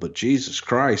level. But Jesus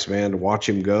Christ, man, to watch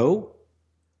him go,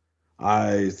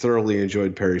 I thoroughly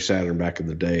enjoyed Perry Saturn back in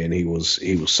the day, and he was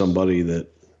somebody that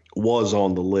was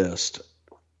on the list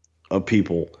of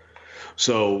people.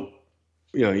 So,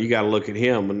 you got to look at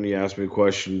him, and you asked me a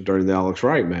question during the Alex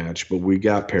Wright match, but we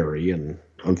got Perry, and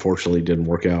unfortunately didn't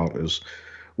work out as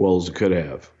well as it could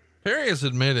have. Perry has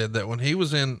admitted that when he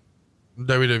was in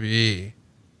WWE,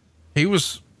 he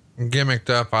was gimmicked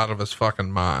up out of his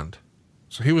fucking mind.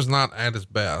 So he was not at his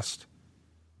best.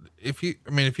 If you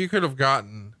could have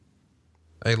gotten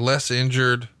a less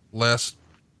injured, less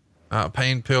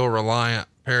pain pill reliant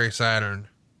Perry Saturn,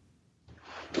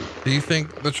 do you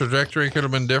think the trajectory could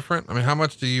have been different? I mean, how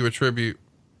much do you attribute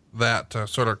that to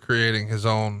sort of creating his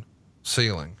own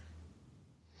ceiling?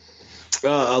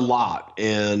 A lot.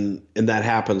 And that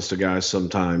happens to guys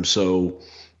sometimes. So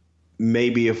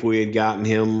maybe if we had gotten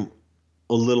him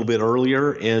a little bit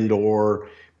earlier or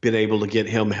been able to get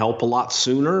him help a lot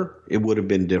sooner, it would have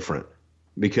been different,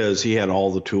 because he had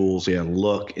all the tools, he had a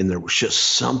look, and there was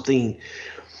just something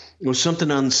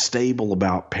unstable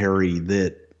about Perry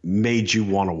that made you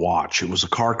want to watch. It was a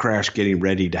car crash getting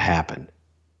ready to happen.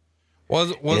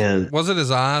 Was it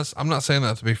his eyes? I'm not saying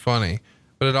that to be funny,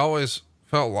 but it always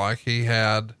felt like he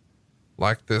had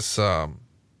like this,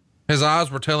 his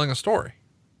eyes were telling a story.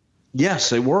 Yes,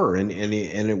 they were. And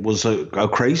it was a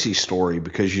crazy story,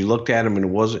 because you looked at him and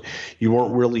you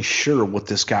weren't really sure what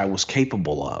this guy was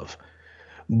capable of,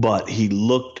 but he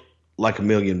looked like $1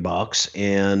 million,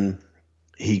 and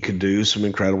he could do some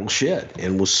incredible shit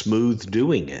and was smooth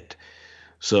doing it.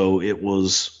 So there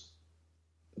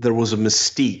was a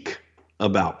mystique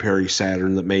about Perry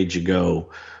Saturn that made you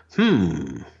go,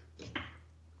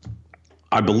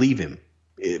 I believe him.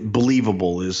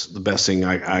 Believable is the best thing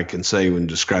I can say when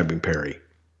describing Perry.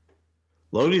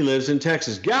 Lodi lives in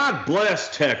Texas. God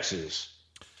bless Texas.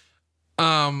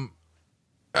 I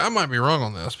might be wrong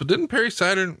on this, but didn't Perry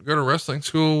Saturn go to wrestling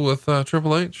school with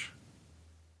Triple H?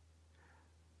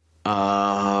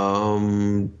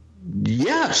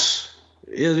 Yes.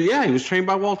 Yeah, he was trained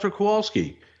by Walter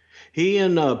Kowalski. He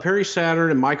and Perry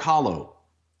Saturn and Mike Hollow.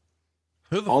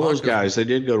 All those guys, they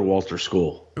did go to Walter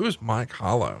school. Who is Mike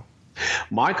Hollow?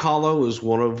 Mike Hollow is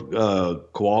one of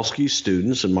Kowalski's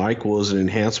students, and Mike was an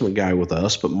enhancement guy with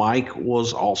us, but Mike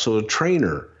was also a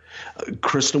trainer.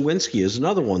 Chris Nowinski is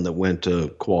another one that went to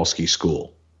Kowalski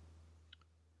school.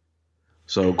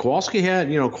 So Kowalski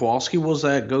was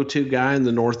that go-to guy in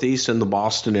the Northeast and the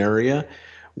Boston area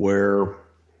where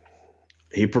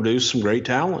he produced some great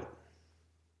talent.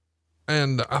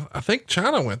 And I think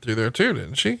Chyna went through there too,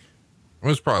 didn't she? It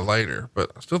was probably later,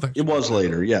 but I still think it was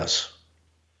later. Yes.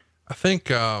 I think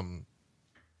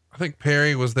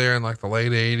Perry was there in like the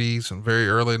late 80s and very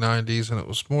early 90s. And it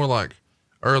was more like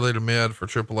early to mid for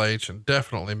Triple H, and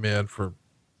definitely mid for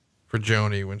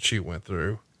Joni when she went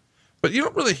through. But you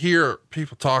don't really hear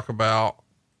people talk about,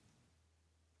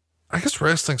 I guess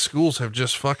wrestling schools have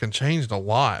just fucking changed a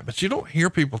lot, but you don't hear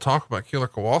people talk about Killer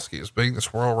Kowalski as being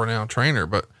this world renowned trainer.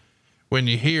 But when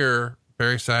you hear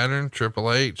Perry Saturn,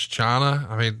 Triple H, Chyna,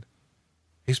 I mean,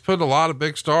 he's put a lot of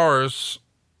big stars,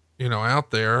 out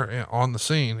there on the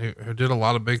scene who did a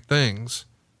lot of big things.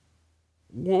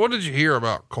 What did you hear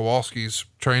about Kowalski's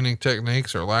training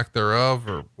techniques or lack thereof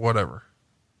or whatever?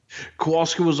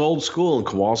 Kowalski was old school, and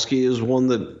Kowalski is one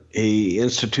that he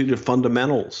instituted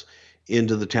fundamentals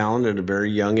into the talent at a very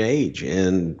young age.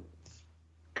 And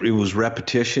it was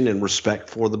repetition and respect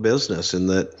for the business, and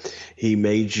that he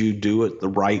made you do it the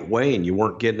right way. And you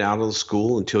weren't getting out of the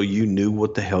school until you knew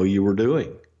what the hell you were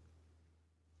doing.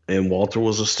 And Walter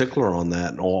was a stickler on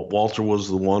that. And Walter was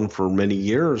the one for many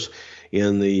years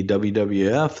in the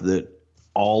WWF that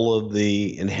all of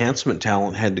the enhancement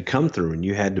talent had to come through, and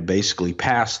you had to basically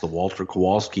pass the Walter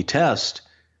Kowalski test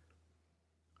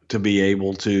to be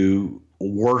able to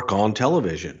work on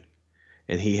television.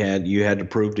 And you had to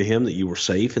prove to him that you were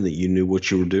safe and that you knew what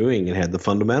you were doing and had the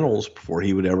fundamentals before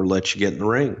he would ever let you get in the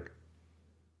ring.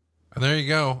 And there you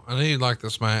go. I knew you'd like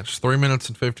this match. 3 minutes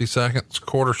and 50 seconds,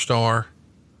 quarter star.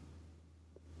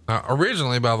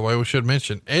 Originally, by the way, we should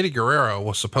mention Eddie Guerrero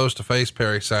was supposed to face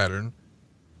Perry Saturn,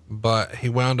 but he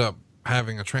wound up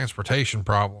having a transportation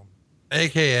problem,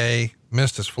 AKA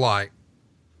missed his flight.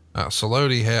 So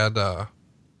Lodi had to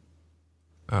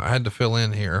fill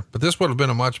in here, but this would have been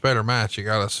a much better match. You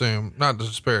got to assume, not to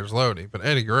disparage Lodi, but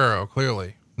Eddie Guerrero,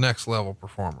 clearly next level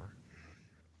performer.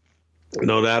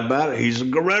 No doubt about it. He's a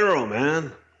Guerrero,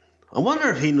 man. I wonder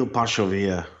if he knew Pancho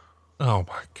Villa. Oh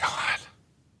my God.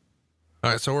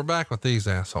 All right. So we're back with these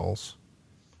assholes.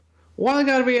 Why they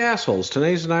gotta be assholes?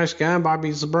 Tanae's a nice guy and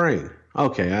Bobby's the brain.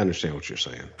 Okay. I understand what you're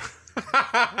saying.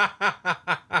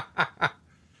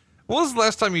 When was the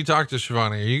last time you talked to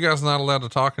Shivani? Are you guys not allowed to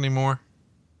talk anymore?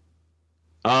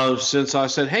 Since I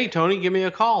said, "Hey, Tony, give me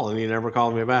a call," and he never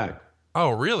called me back.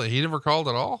 Oh, really? He never called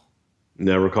at all?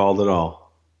 Never called at all.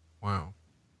 Wow.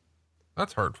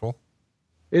 That's hurtful.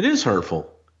 It is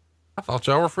hurtful. I thought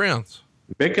y'all were friends.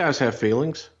 Big guys have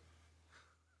feelings.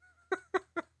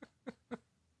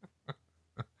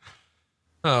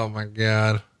 Oh my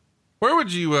God. Where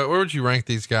would you rank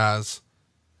these guys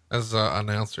as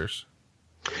announcers?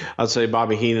 I'd say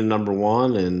Bobby Heenan number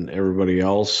one, and everybody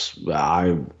else.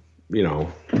 Everyone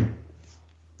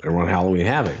Halloween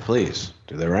Havoc, please.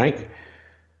 Do they rank?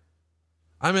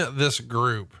 I meant this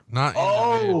group, not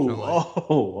individually.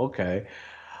 Okay.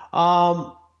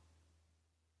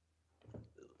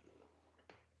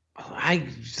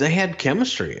 They had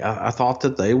chemistry. I thought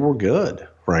that they were good,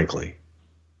 frankly.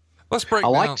 Let's break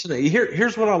down. Like Tenay.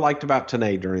 Here's what I liked about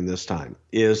Tenay during this time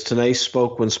is Tenay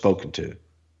spoke when spoken to.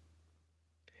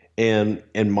 And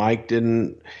Mike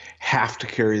didn't have to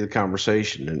carry the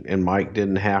conversation, and Mike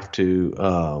didn't have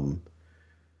to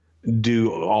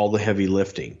do all the heavy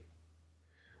lifting.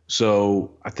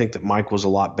 So I think that Mike was a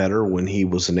lot better when he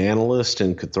was an analyst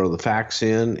and could throw the facts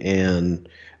in and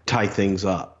tie things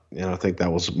up. And I think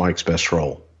that was Mike's best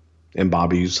role. And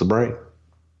Bobby used the brain.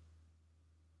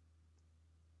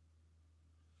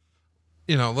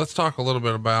 Let's talk a little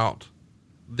bit about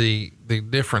the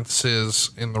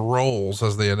differences in the roles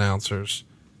as the announcers,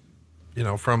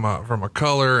 from a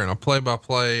color and a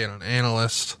play-by-play and an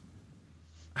analyst.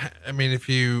 I mean, if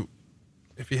you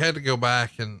had to go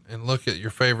back and look at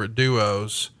your favorite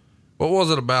duos, what was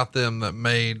it about them that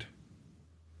made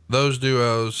those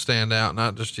duos stand out,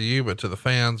 not just to you, but to the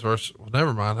fans versus, well,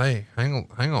 never mind. Hey,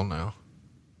 hang on now.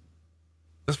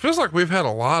 This feels like we've had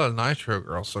a lot of Nitro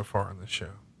girls so far in this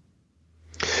show.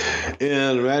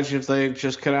 And imagine if they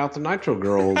just cut out the Nitro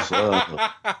girls.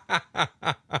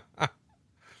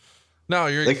 No,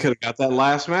 they could have got that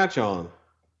last match on.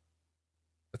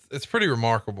 It's pretty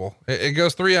remarkable. It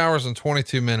goes 3 hours and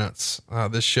 22 minutes.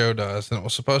 This show does, and it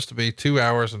was supposed to be 2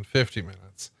 hours and 50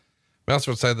 minutes.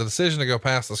 Meltzer would say the decision to go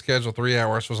past the scheduled 3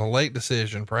 hours was a late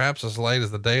decision, perhaps as late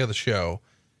as the day of the show.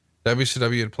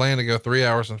 WCW had planned to go 3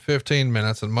 hours and 15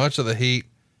 minutes, and much of the heat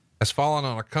has fallen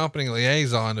on a company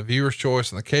liaison to viewer's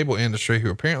choice in the cable industry,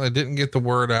 who apparently didn't get the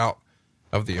word out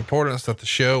of the importance that the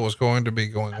show was going to be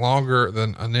going longer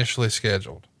than initially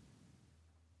scheduled.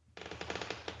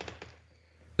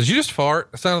 Did you just fart?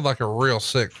 It sounded like a real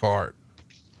sick fart.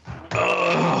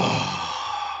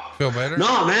 Feel better?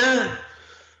 No, man.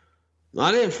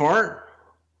 I didn't fart.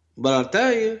 But I'll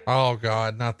tell you. Oh,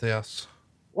 God, not this.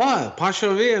 What?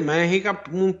 Pancho Villa, man. He got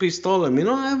un pistola. Me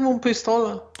no have un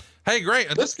pistola. Hey, great.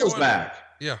 This goes back.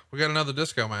 Yeah, we got another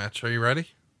disco match. Are you ready?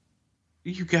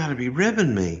 You got to be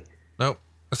ribbing me. Nope.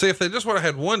 See, if they just would have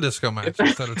had one disco match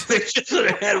instead of two. They just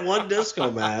would have had one disco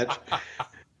match.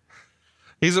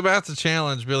 He's about to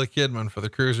challenge Billy Kidman for the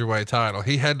Cruiserweight title.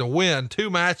 He had to win 2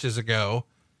 matches ago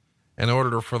in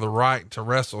order for the right to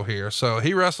wrestle here. So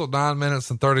he wrestled 9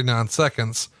 minutes and 39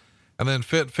 seconds, and then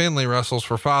Fit Finley wrestles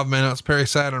for 5 minutes. Perry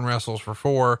Saturn wrestles for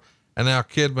 4. And now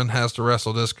Kidman has to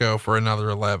wrestle Disco for another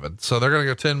 11. So they're going to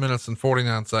go 10 minutes and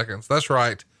 49 seconds. That's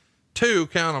right. 2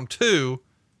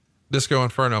 Disco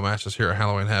Inferno matches here at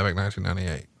Halloween Havoc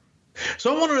 1998.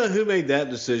 So I want to know who made that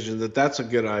decision that that's a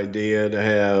good idea to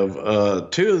have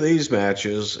 2 of these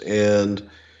matches and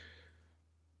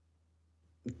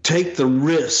take the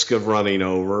risk of running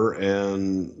over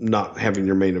and not having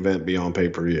your main event be on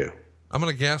pay-per-view. I'm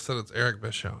going to guess that it's Eric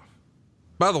Bischoff.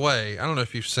 By the way, I don't know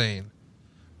if you've seen,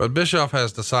 but Bischoff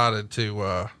has decided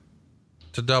to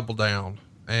double down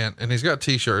and he's got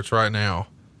t-shirts right now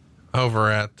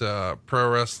over at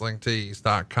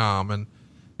ProWrestlingTees.com. And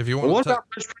if you want what to about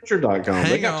BrucePritchard.com?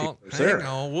 They got hang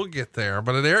on, we'll get there.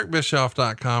 But at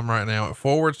EricBischoff.com right now, it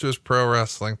forwards to his Pro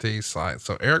Wrestling Tees site.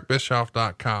 So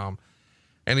EricBischoff.com,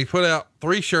 and he put out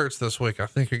 3 shirts this week. I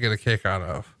think you get a kick out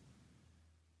of.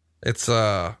 It's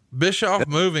Bischoff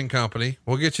Moving Company.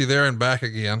 We'll get you there and back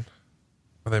again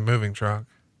with a moving truck.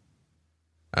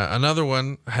 Another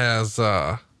one has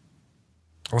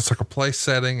it's like a place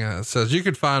setting. It says you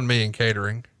could find me in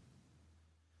catering.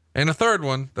 And a third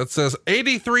one that says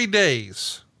 83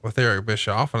 days with Eric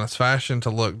Bischoff, and it's fashioned to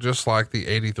look just like the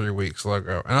 83 weeks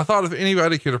logo. And I thought if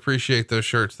anybody could appreciate those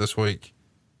shirts this week,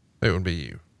 it would be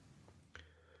you.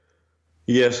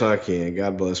 Yes, I can.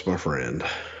 God bless my friend.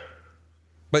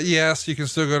 But yes, you can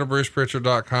still go to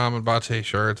BrucePritchard.com and buy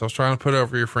t-shirts. I was trying to put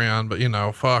over your friend, but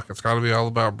it's got to be all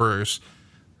about Bruce.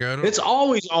 It's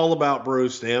always all about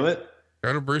Bruce, damn it.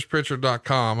 Go to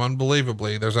BrucePritchard.com.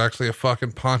 Unbelievably, there's actually a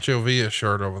fucking Pancho Villa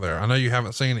shirt over there. I know you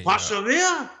haven't seen it Pancho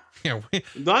Villa? yet.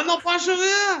 No, no Pancho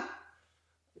Villa?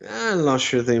 I'm not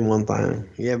sure thing one time.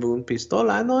 You have un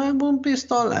pistola? I don't have un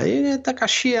pistola. You take a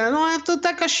shit. I don't have to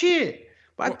take a shit.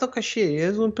 But I took a shit.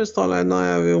 Yes, un pistola. I don't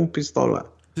have un pistola.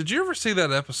 Did you ever see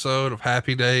that episode of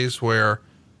Happy Days where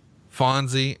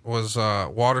Fonzie was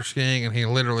water skiing and he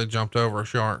literally jumped over a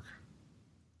shark?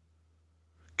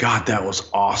 God, that was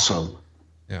awesome.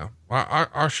 Yeah.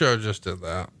 Our show just did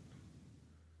that.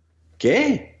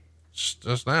 Okay.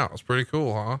 Just now. It's pretty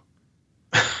cool, huh?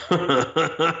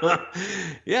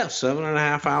 Yeah,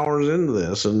 7.5 hours into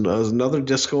this, and there's another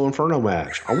Disco Inferno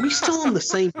match. Are we still on the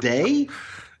same day?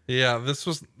 Yeah, this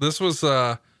was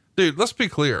dude, let's be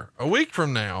clear. A week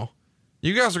from now,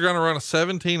 you guys are going to run a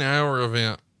 17-hour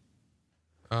event.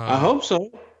 I hope so.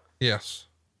 Yes.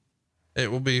 It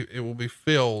will be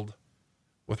filled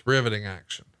with riveting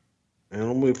action. And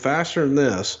it'll be faster than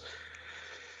this.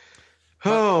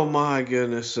 Oh my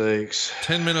goodness sakes.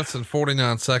 10 minutes and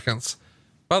 49 seconds.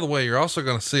 By the way, you're also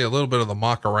going to see a little bit of the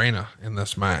Macarena in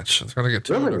this match. It's going to get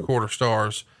 2.25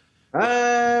 stars.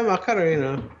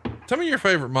 Macarena. Tell me your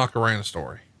favorite Macarena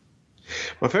story.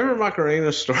 My favorite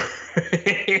Macarena story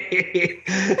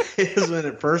is when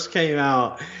it first came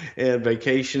out and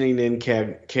vacationing in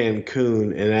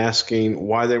Cancun and asking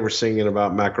why they were singing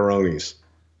about macaronis.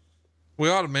 We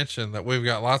ought to mention that we've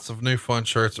got lots of new fun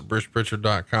shirts at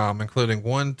BrucePritchard.com, including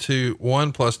 1 + 2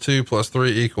 +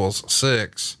 3 =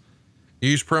 6.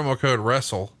 Use promo code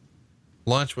WRESTLE.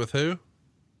 Lunch with who?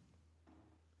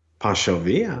 Pancho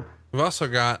Villa. We've also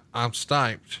got I'm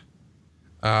Stiped.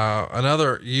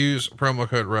 Another use promo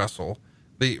code WRESTLE.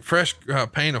 The fresh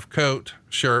paint of coat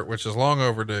shirt, which is long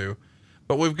overdue.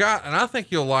 But we've got, and I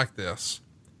think you'll like this.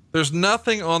 There's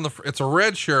nothing on it's a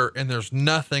red shirt and there's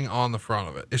nothing on the front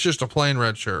of it. It's just a plain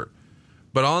red shirt.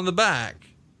 But on the back,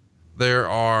 there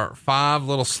are 5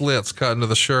 little slits cut into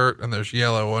the shirt and there's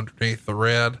yellow underneath the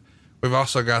red. We've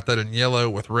also got that in yellow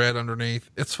with red underneath.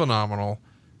 It's phenomenal.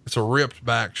 It's a ripped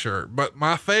back shirt. But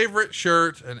my favorite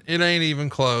shirt, and it ain't even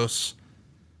close,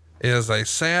 is a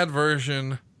sad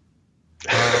version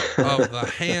of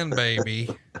the hand baby.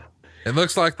 It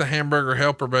looks like the hamburger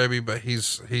helper baby, but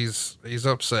he's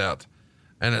upset.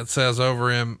 And it says over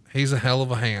him, he's a hell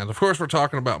of a hand. Of course, we're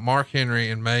talking about Mark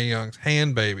Henry and Mae Young's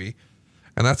hand baby.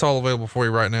 And that's all available for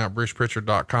you right now at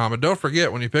BrucePritchard.com. And don't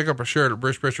forget, when you pick up a shirt at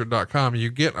BrucePritchard.com, you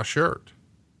get a shirt.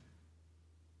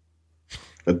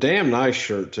 A damn nice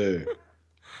shirt too.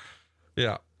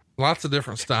 Yeah. Lots of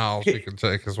different styles you can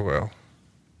take as well.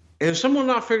 Has someone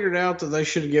not figured out that they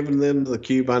should have given them the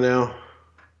cue by now?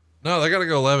 No, they got to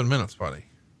go 11 minutes, buddy.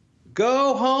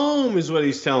 Go home is what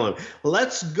he's telling him.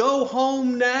 Let's go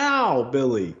home now,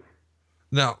 Billy.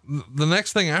 Now, the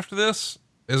next thing after this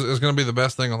is going to be the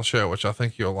best thing on the show, which I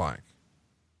think you'll like.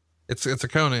 It's a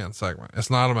Conan segment. It's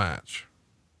not a match.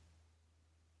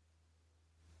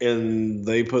 And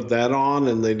they put that on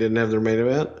and they didn't have their main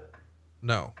event?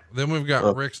 No. Then we've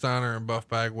got Rick Steiner and Buff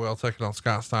Bagwell taking on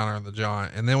Scott Steiner and the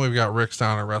Giant. And then we've got Rick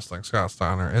Steiner wrestling Scott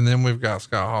Steiner. And then we've got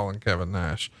Scott Hall and Kevin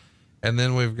Nash. And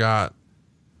then we've got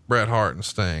Bret Hart and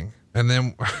Sting. And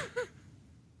then,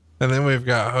 and then we've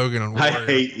got Hogan and Warrior. I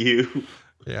hate you.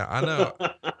 Yeah, I know.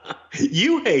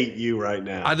 You hate you right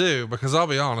now. I do, because I'll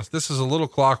be honest, this is a little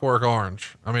Clockwork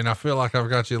Orange. I mean, I feel like I've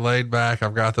got you laid back.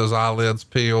 I've got those eyelids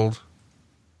peeled.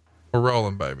 We're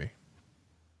rolling, baby.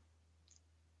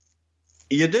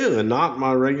 You do, and not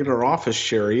my regular office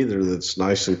chair either. That's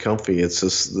nice and comfy. It's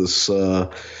this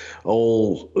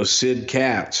old Sid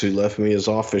Katz who left me his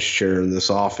office chair in this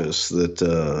office. That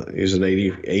is an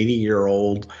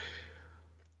 80-year-old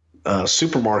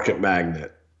supermarket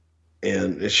magnate,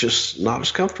 and it's just not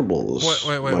as comfortable as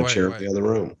my chair in the other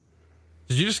room.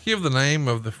 Did you just give the name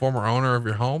of the former owner of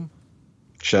your home?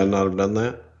 Should I not have done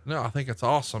that? No, I think it's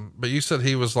awesome. But you said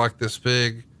he was like this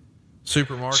big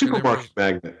supermarket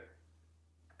magnate.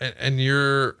 And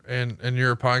you're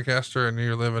a podcaster and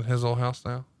you live in his old house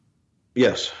now?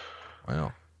 Yes.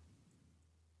 Wow.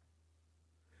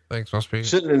 Thanks, must be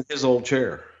sitting in his old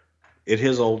chair, at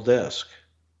his old desk,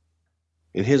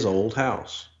 in his old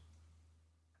house.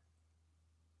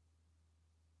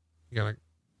 You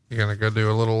gonna go do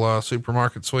a little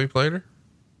supermarket sweep later?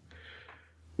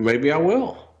 Maybe I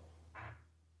will.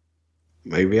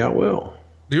 Maybe I will.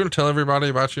 Do you want to tell everybody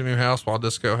about your new house while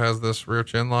Disco has this rear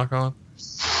chin lock on?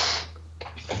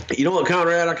 You know what,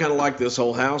 Conrad? I kind of like this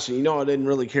old house, and I didn't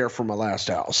really care for my last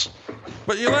house.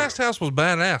 But your last house was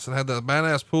badass. It had that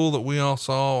badass pool that we all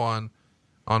saw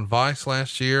on Vice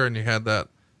last year, and you had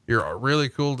your really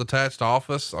cool detached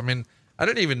office. I mean, I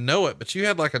didn't even know it, but you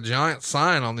had like a giant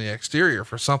sign on the exterior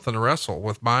for something to wrestle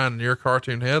with mine and your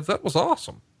cartoon heads. That was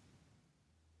awesome.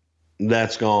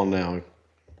 That's gone now.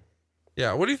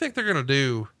 Yeah. What do you think they're going to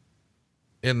do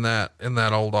in that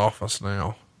old office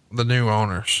now? The new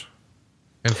owners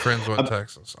in Friendswood,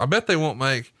 Texas. I bet they won't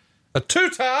make a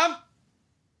two-time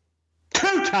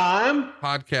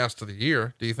podcast of the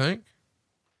year. Do you think?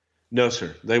 No,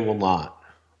 sir. They will not.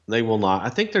 They will not. I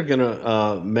think they're going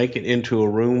to make it into a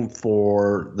room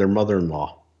for their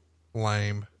mother-in-law.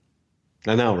 Lame.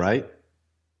 I know, right?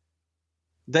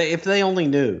 If they only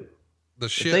knew. The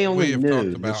shit if they only we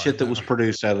knew the shit that was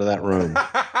produced out of that room.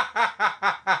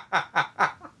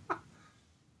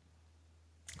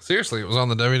 Seriously, it was on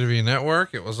the WWE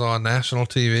Network. It was on national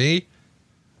TV.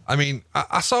 I mean,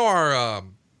 I saw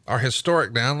our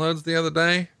historic downloads the other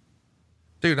day.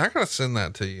 Dude, I gotta send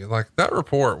that to you. Like, that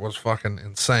report was fucking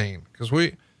insane. Cause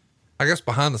I guess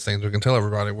behind the scenes, we can tell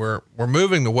everybody we're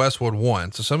moving to Westwood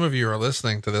 1. So some of you are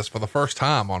listening to this for the first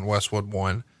time on Westwood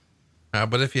 1.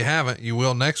 But if you haven't, you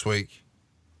will next week.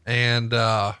 And,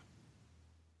 yeah,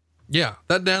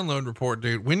 that download report,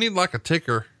 dude, we need like a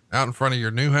ticker out in front of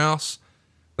your new house.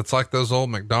 It's like those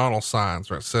old McDonald's signs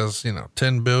where it says,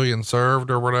 10 billion served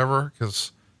or whatever.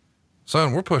 Cause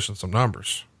son, we're pushing some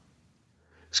numbers.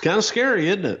 It's kind of scary,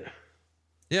 isn't it?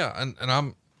 Yeah. And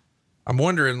I'm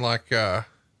wondering like,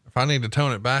 if I need to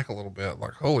tone it back a little bit,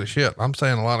 like, holy shit, I'm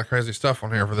saying a lot of crazy stuff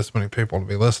on here for this many people to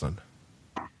be listening.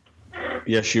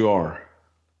 Yes, you are.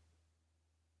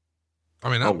 I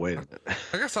mean, wait a minute.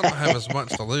 I guess I don't have as much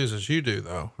to lose as you do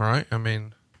though. Right. I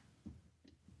mean,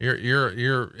 you're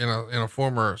in a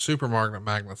former supermarket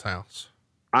magnet's house.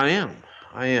 I am.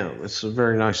 It's a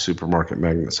very nice supermarket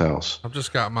magnet's house. I've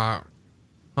just got my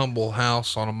humble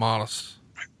house on a modest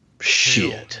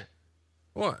shit. Hill.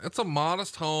 What? It's a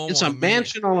modest home. It's a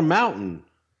mansion on a mountain.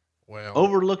 Well,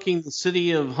 overlooking the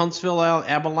city of Huntsville,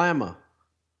 Alabama.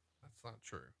 That's not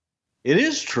true. It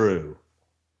is true.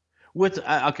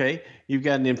 Okay, you've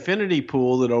got an infinity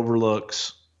pool that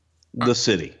overlooks the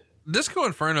city. Disco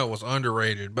Inferno was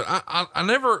underrated, but I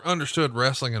never understood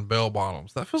wrestling in bell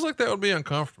bottoms. That feels like that would be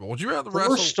uncomfortable. Would you rather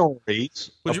wrestle?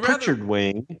 Stories. Pritchard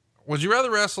Wing. Would you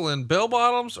rather wrestle in bell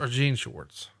bottoms or jean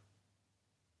shorts?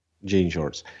 Jean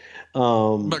shorts.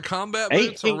 But combat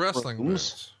boots or wrestling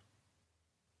boots?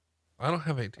 I don't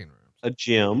have 18 rooms. A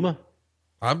gym.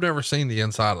 I've never seen the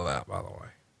inside of that, by the way.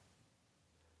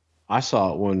 I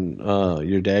saw it when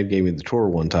your dad gave me the tour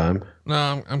one time.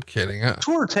 No, I'm kidding.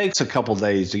 Tour takes a couple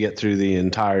days to get through the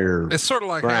entire. It's sort of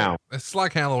like it's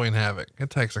like Halloween Havoc. It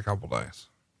takes a couple days.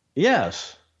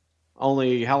 Yes,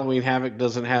 only Halloween Havoc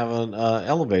doesn't have an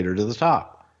elevator to the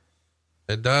top.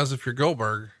 It does if you're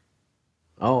Goldberg.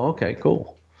 Oh, okay,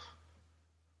 cool.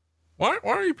 Why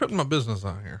are you putting my business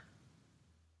out here?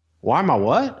 Why am I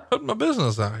what? Putting my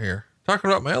business out here. Talking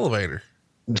about my elevator.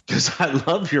 Because I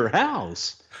love your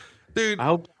house. Dude, I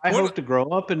hope to grow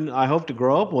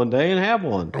up one day and have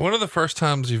one. One of the first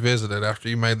times you visited after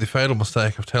you made the fatal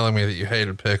mistake of telling me that you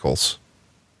hated pickles.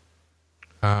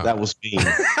 That was me.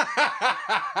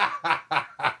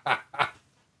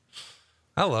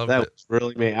 I loved that. It. Was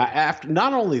really me. After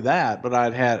not only that, but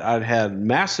I'd had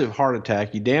massive heart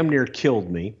attack. You damn near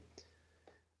killed me.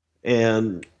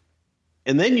 And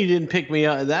then you didn't pick me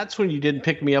up. That's when you didn't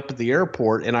pick me up at the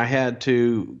airport, and I had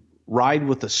to ride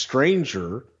with a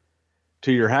stranger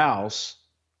to your house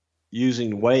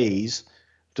using Waze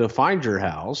to find your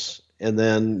house. And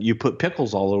then you put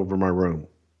pickles all over my room.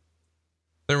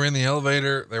 They were in the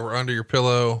elevator. They were under your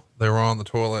pillow. They were on the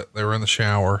toilet. They were in the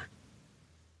shower.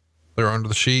 They were under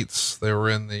the sheets. They were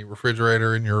in the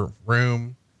refrigerator in your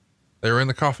room. They were in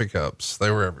the coffee cups.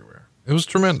 They were everywhere. It was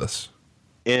tremendous.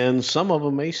 And some of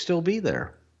them may still be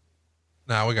there.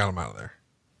 No, we got them out of there.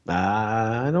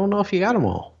 I don't know if you got them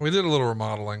all. We did a little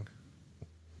remodeling.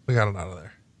 We got it out of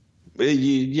there.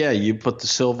 You put the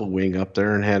Silva wing up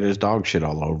there and had his dog shit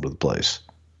all over the place.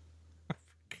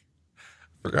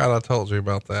 Forgot I told you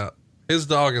about that. His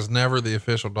dog is never the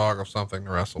official dog of something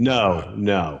to wrestle.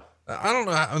 No. I don't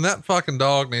know. I mean, that fucking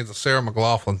dog needs a Sarah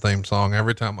McLaughlin theme song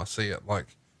every time I see it.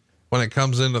 Like when it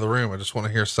comes into the room, I just want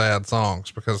to hear sad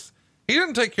songs because he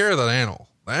didn't take care of that animal.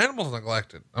 The animal's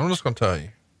neglected. I'm just going to tell you.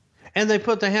 And they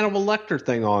put the Hannibal Lecter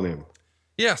thing on him.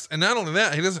 Yes. And not only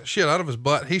that, he doesn't shit out of his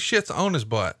butt. He shits on his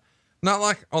butt. Not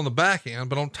like on the back end,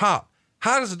 but on top.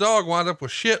 How does a dog wind up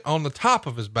with shit on the top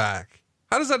of his back?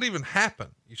 How does that even happen?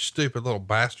 You stupid little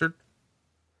bastard.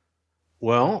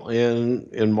 Well,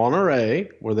 in Monterey,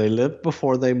 where they lived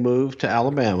before they moved to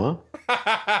Alabama.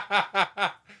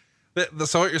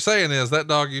 So what you're saying is that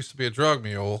dog used to be a drug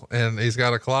mule and he's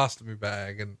got a colostomy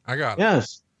bag and I got it.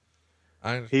 Yes.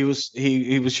 He was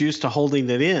used to holding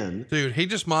it in. Dude, he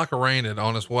just Macarenaed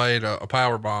on his way to a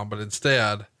power bomb, but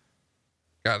instead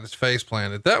got his face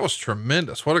planted. That was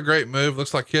tremendous. What a great move.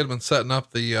 Looks like Kidman setting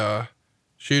up the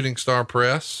shooting star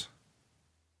press.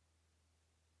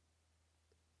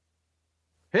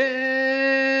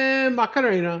 Hey,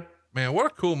 Macarena. Man, what a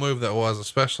cool move that was,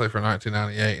 especially for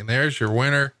 1998. And there's your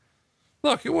winner.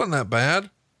 Look, it wasn't that bad.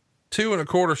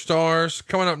 2.25 stars.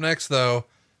 Coming up next, though,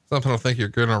 something I think you're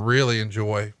going to really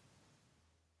enjoy.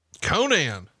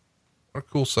 Conan. What a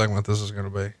cool segment this is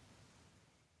going to be.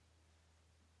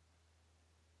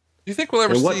 Do you think we'll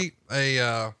ever see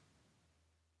a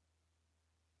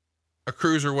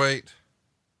cruiserweight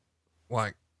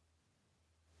like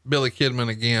Billy Kidman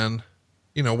again?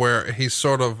 You know, where he's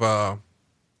sort of, cause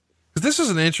this is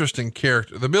an interesting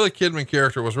character. The Billy Kidman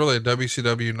character was really a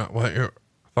WCW. I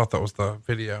thought that was the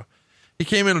video. He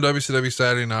came into WCW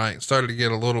Saturday Night and started to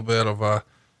get a little bit of a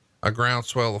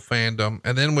groundswell of fandom.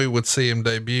 And then we would see him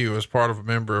debut as part of a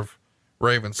member of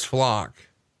Raven's flock.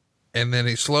 And then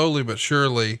he slowly but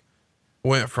surely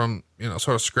went from, you know,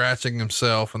 sort of scratching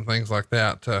himself and things like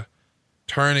that to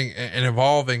turning and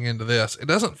evolving into this. It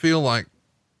doesn't feel like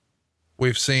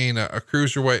we've seen a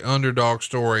cruiserweight underdog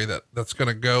story that's going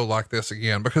to go like this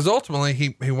again, because ultimately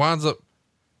he winds up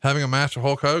having a match with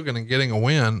Hulk Hogan and getting a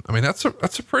win. I mean, that's a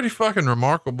pretty fucking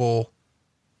remarkable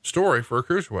story for a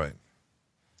cruiserweight.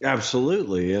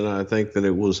 Absolutely. And I think that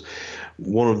it was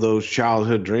one of those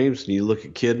childhood dreams. And you look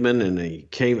at Kidman and he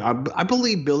came, I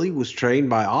believe Billy was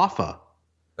trained by Alpha.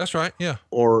 That's right. Yeah.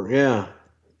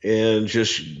 And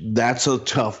just, that's a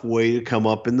tough way to come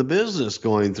up in the business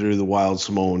going through the Wild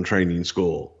Samoan training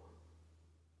school.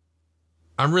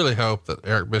 I really hope that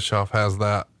Eric Bischoff has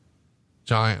that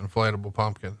giant inflatable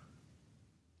pumpkin.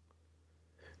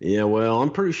 Yeah. Well,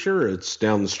 I'm pretty sure it's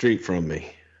down the street from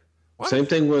me. What? Same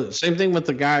thing with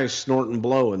the guy snorting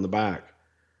blow in the back.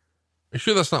 You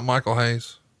sure that's not Michael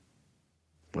Hayes?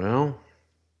 Well,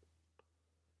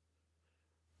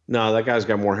 no, that guy's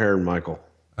got more hair than Michael.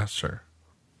 That's true.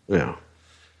 Yeah.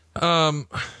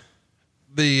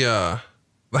 The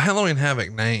Halloween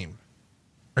Havoc name.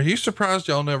 Are you surprised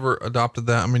y'all never adopted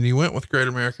that? I mean, you went with Great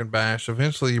American Bash.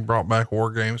 Eventually you brought back War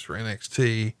Games for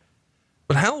NXT,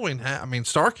 but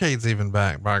Starcade's even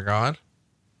back, by God.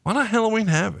 Why not Halloween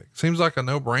Havoc? Seems like a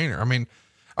no-brainer. I mean,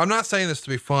 I'm not saying this to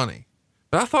be funny,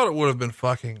 but I thought it would have been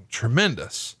fucking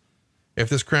tremendous if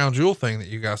this Crown Jewel thing that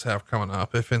you guys have coming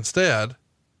up, if instead,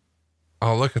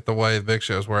 oh, look at the way Big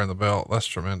Show's wearing the belt. That's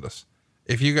tremendous.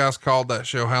 If you guys called that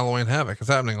show Halloween Havoc, it's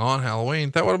happening on Halloween,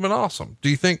 that would have been awesome. Do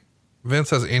you think Vince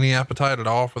has any appetite at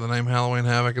all for the name Halloween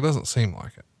Havoc? It doesn't seem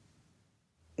like it.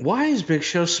 Why is Big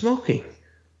Show smoking?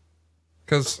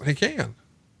 Because he can.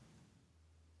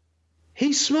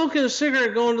 He's smoking a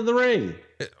cigarette going to the ring.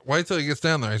 Wait till he gets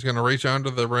down there. He's going to reach under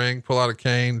the ring, pull out a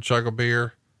cane, chug a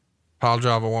beer, pile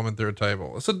drive a woman through a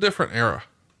table. It's a different era.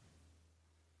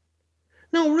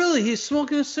 No, really, he's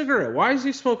smoking a cigarette. Why is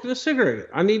he smoking a cigarette?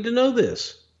 I need to know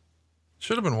this.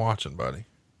 Should have been watching, buddy.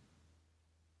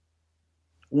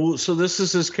 Well, so this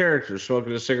is his character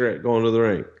smoking a cigarette going to the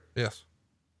ring. Yes.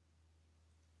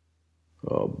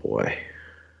 Oh boy.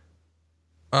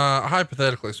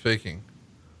 Hypothetically speaking,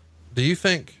 do you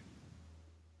think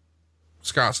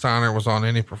Scott Steiner was on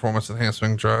any performance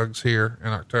enhancing drugs here in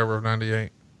October of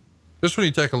 98? Just when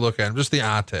you take a look at him, just the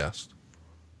eye test.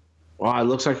 Well, it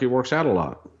looks like he works out a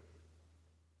lot.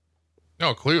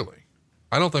 Oh, clearly.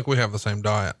 I don't think we have the same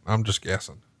diet. I'm just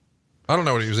guessing. I don't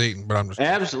know what he was eating, but I'm just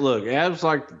abs. Look, abs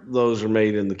like those are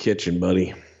made in the kitchen,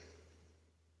 buddy.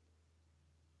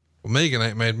 Well, Megan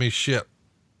ain't made me shit.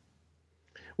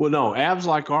 Well, no, abs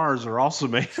like ours are also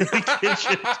made in the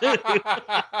kitchen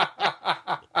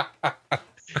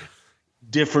too.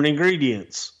 Different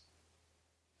ingredients.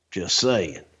 Just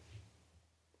saying.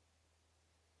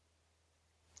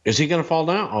 Is he going to fall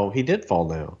down? Oh, he did fall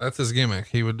down. That's his gimmick.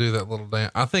 He would do that little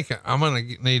dance. I think I'm going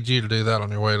to need you to do that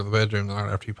on your way to the bedroom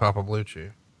tonight after you pop a Blue Chew.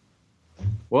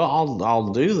 Well, I'll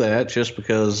do that just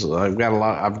because I've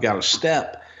got a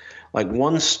step, like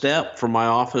one step from my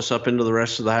office up into the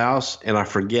rest of the house, and I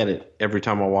forget it every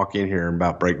time I walk in here and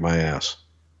about break my ass.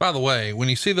 By the way, when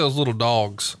you see those little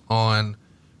dogs on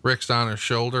Rick Steiner's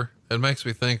shoulder, it makes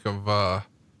me think of,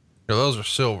 those are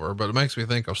silver, but it makes me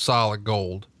think of solid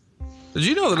gold. Did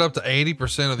you know that up to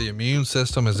 80% of the immune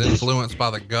system is influenced by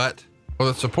the gut? Or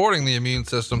that supporting the immune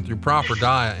system through proper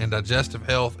diet and digestive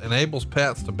health enables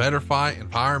pets to better fight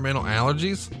environmental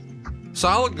allergies?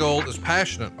 Solid Gold is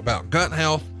passionate about gut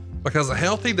health because a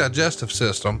healthy digestive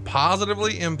system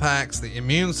positively impacts the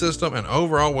immune system and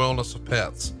overall wellness of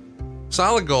pets.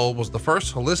 Solid Gold was the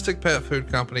first holistic pet food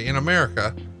company in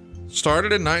America,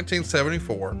 started in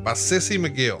 1974 by Sissy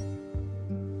McGill.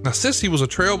 Now, Sissy was a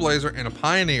trailblazer and a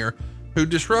pioneer who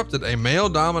disrupted a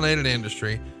male-dominated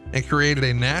industry and created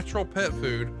a natural pet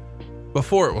food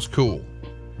before it was cool.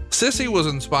 Sissy was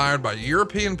inspired by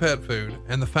European pet food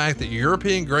and the fact that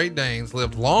European Great Danes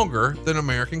lived longer than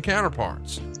American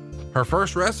counterparts. Her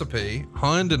first recipe,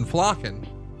 Hund and Flocken,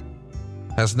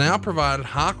 has now provided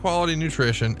high-quality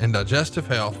nutrition and digestive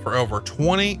health for over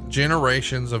 20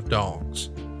 generations of dogs.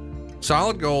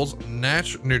 Solid Gold's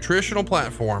nutritional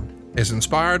platform is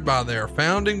inspired by their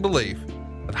founding belief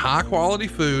that high-quality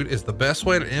food is the best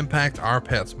way to impact our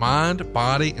pet's mind,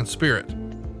 body, and spirit.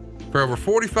 For over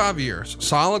 45 years,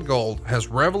 Solid Gold has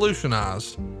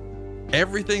revolutionized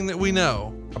everything that we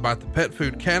know about the pet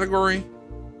food category,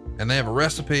 and they have a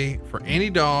recipe for any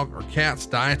dog or cat's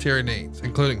dietary needs,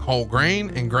 including whole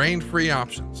grain and grain-free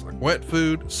options like wet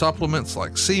food, supplements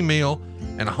like sea meal,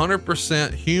 and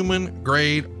 100%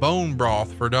 human-grade bone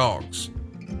broth for dogs.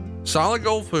 Solid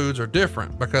Gold foods are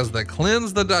different because they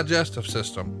cleanse the digestive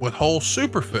system with whole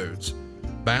superfoods,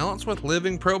 balanced with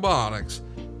living probiotics,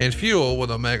 and fuel with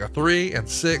omega-3 and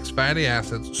 6 fatty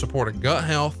acids supporting gut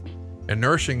health and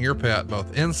nourishing your pet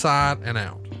both inside and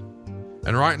out.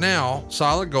 And right now,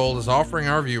 Solid Gold is offering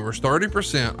our viewers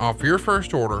 30% off your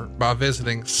first order by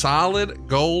visiting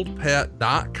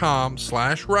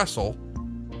solidgoldpet.com/wrestle.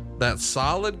 That's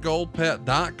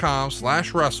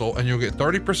solidgoldpet.com/wrestle, and you'll get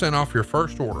 30% off your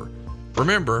first order.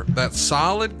 Remember, that's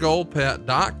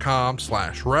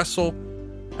solidgoldpet.com/wrestle.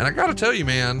 And I got to tell you,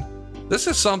 man, this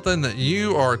is something that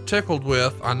you are tickled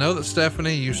with. I know that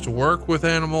Stephanie used to work with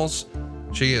animals.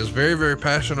 She is very, very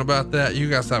passionate about that. You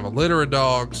guys have a litter of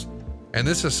dogs, and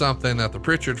this is something that the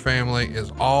Pritchard family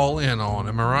is all in on.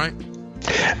 Am I right?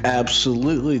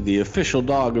 Absolutely. The official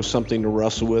dog of Something to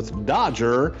Wrestle With,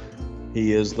 Dodger.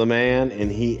 He is the man,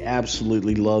 and he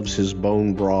absolutely loves his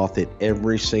bone broth at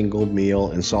every single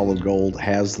meal, and Solid Gold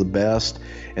has the best.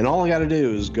 And all I got to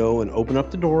do is go and open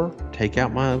up the door, take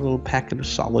out my little packet of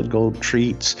Solid Gold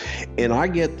treats, and I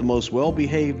get the most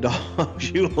well-behaved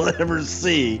dogs you will ever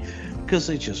see because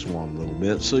they just want a little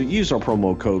bit. So use our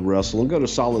promo code WRESTLE and go to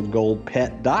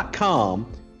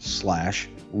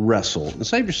solidgoldpet.com/wrestle and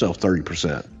save yourself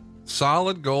 30%.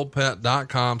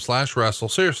 solidgoldpet.com/wrestle.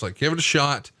 Seriously, give it a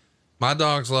shot. My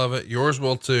dogs love it. Yours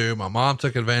will too. My mom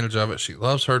took advantage of it. She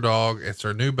loves her dog. It's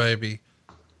her new baby.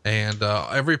 And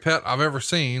every pet I've ever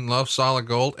seen loves Solid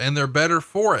Gold, and they're better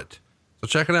for it. So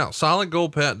check it out.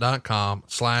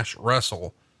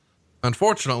 solidgoldpet.com/wrestle.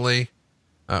 Unfortunately,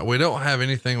 we don't have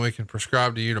anything we can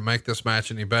prescribe to you to make this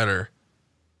match any better.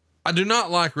 I do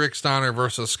not like Rick Steiner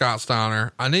versus Scott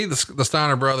Steiner. I need the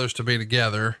Steiner brothers to be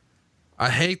together. I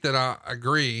hate that I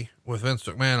agree with Vince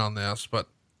McMahon on this, but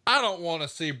I don't want to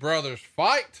see brothers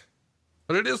fight,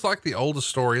 but it is like the oldest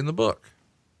story in the book.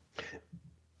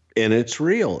 And it's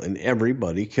real, and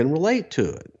everybody can relate to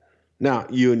it. Now,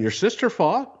 you and your sister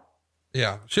fought.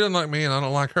 Yeah. She doesn't like me and I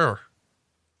don't like her.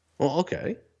 Well,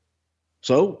 okay.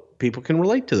 So people can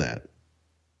relate to that.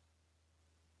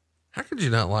 How could you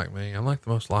not like me? I'm like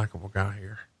the most likable guy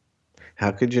here.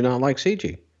 How could you not like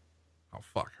CG? Oh,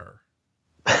 fuck her.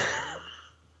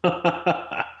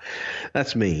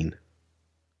 That's mean.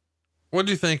 What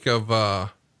do you think of, the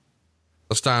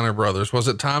Steiner brothers? Was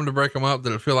it time to break them up?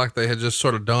 Did it feel like they had just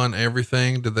sort of done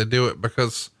everything? Did they do it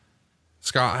because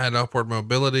Scott had upward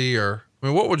mobility? Or, I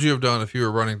mean, what would you have done if you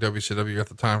were running WCW at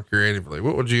the time creatively?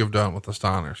 What would you have done with the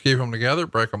Steiners? Keep them together,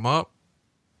 break them up?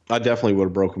 I definitely would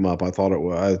have broke them up. I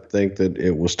think that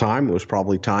it was time. It was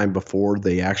probably time before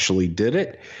they actually did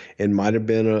it. It might have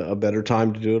been a better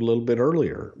time to do it a little bit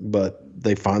earlier, but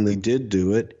they finally did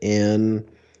do it. And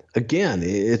again,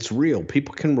 it's real.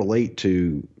 People can relate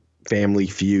to family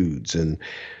feuds and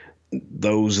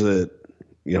those that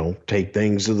take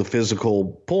things to the physical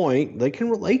point, they can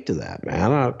relate to that,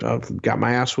 man. I've got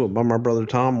my ass whooped by my brother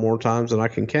Tom more times than I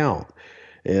can count.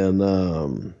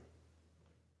 And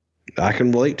I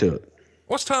can relate to it.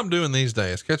 What's Tom doing these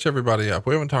days? Catch everybody up.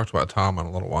 We haven't talked about Tom in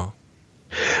a little while.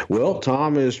 Well,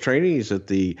 Tom is training. He's at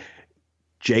the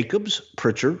Jacobs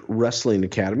Pritchard Wrestling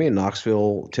Academy in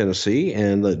Knoxville, Tennessee.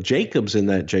 And the Jacobs in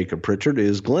that Jacob Pritchard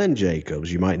is Glenn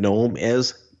Jacobs. You might know him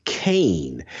as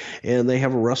Kane. And they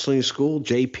have a wrestling school,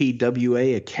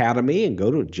 JPWA Academy, and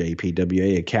go to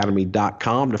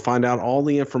jpwaacademy.com to find out all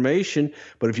the information.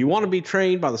 But if you want to be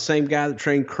trained by the same guy that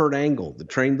trained Kurt Angle, that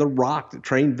trained The Rock, that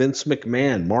trained Vince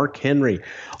McMahon, Mark Henry,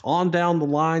 on down the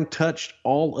line, touched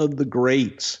all of the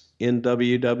greats in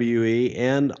WWE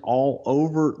and all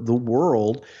over the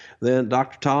world, then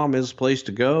Dr. Tom is a place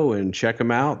to go and check him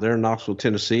out there in Knoxville,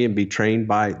 Tennessee, and be trained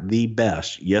by the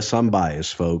best. Yes, I'm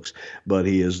biased, folks, but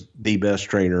he is the best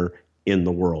trainer in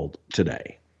the world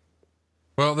today.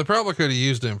 Well, they probably could have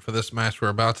used him for this match we're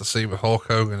about to see with Hulk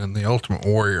Hogan and the Ultimate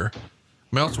Warrior.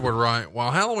 Meltzer would write,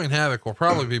 while Halloween Havoc will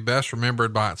probably be best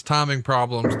remembered by its timing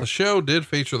problems, the show did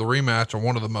feature the rematch of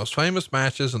one of the most famous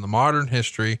matches in the modern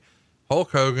history,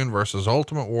 Hulk Hogan versus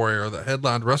Ultimate Warrior, that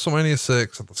headlined WrestleMania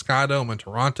 6 at the Skydome in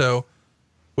Toronto,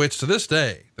 which to this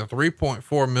day, the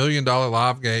 $3.4 million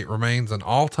live gate remains an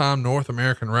all-time North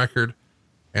American record,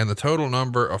 and the total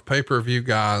number of pay-per-view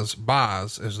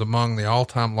buys is among the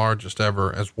all-time largest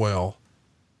ever as well.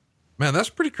 Man, that's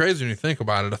pretty crazy when you think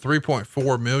about it. A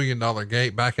 $3.4 million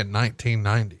gate back in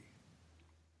 1990.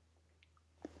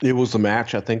 It was a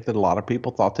match I think that a lot of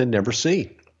people thought they'd never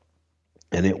see.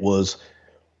 And it was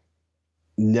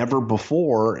never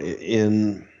before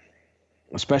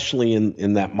especially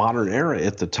in that modern era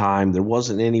at the time, there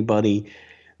wasn't anybody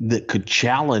that could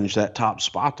challenge that top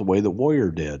spot the way that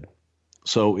Warrior did.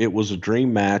 So it was a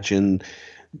dream match, and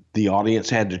the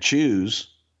audience had to choose,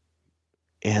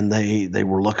 and they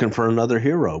were looking for another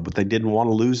hero, but they didn't want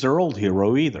to lose their old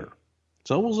hero either.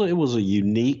 So it was a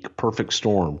unique, perfect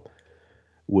storm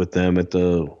with them at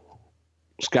the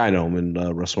Skydome in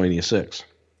WrestleMania 6.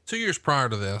 2 years prior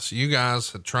to this, you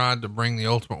guys had tried to bring the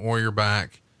Ultimate Warrior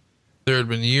back. There had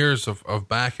been years of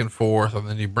back and forth, and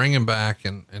then you bring him back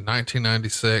in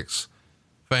 1996.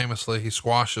 Famously, he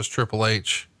squashes Triple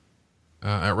H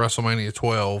at WrestleMania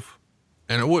 12,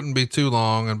 and it wouldn't be too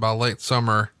long, and by late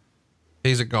summer,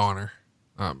 he's a goner.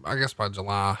 I guess by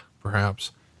July,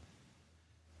 perhaps.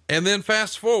 And then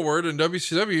fast forward, and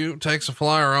WCW takes a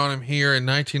flyer on him here in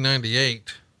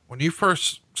 1998. When you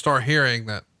first start hearing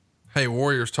that, hey,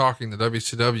 Warrior's talking to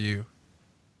WCW,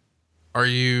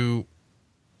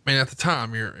 at the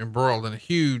time you're embroiled in a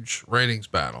huge ratings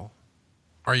battle.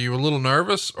 Are you a little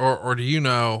nervous, or do you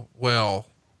know, well,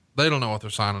 they don't know what they're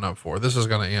signing up for. This is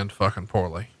going to end fucking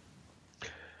poorly.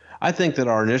 I think that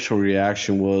our initial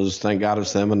reaction was, thank God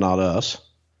it's them and not us.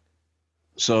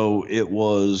 So it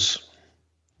was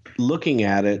looking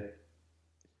at it,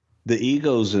 the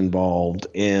egos involved,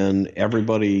 and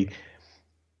everybody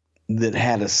that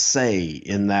had a say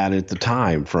in that at the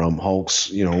time, from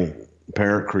Hulk's,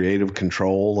 apparent creative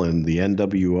control and the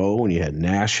NWO, and you had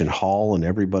Nash and Hall and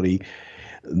everybody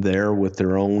there with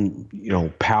their own,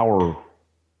 power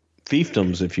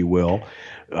fiefdoms, if you will.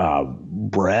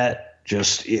 Brett,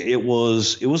 it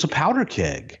was a powder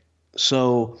keg.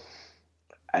 So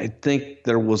I think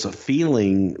there was a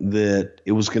feeling that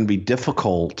it was going to be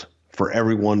difficult for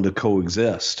everyone to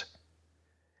coexist.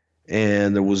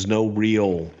 And there was no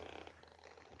real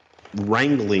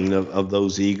wrangling of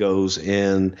those egos,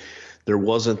 and there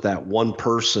wasn't that one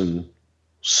person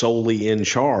solely in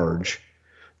charge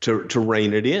to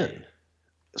rein it in.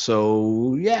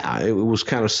 So yeah, it was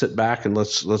kind of sit back and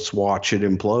let's watch it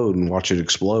implode and watch it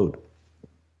explode.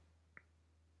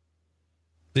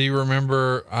 Do you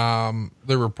remember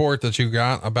the report that you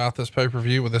got about this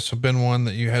pay-per-view? Would this have been one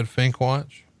that you had Fink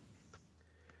watch?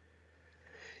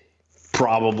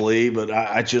 Probably, but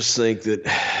I just think that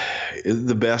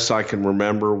the best I can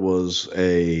remember was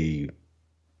a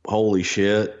holy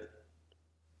shit.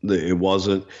 It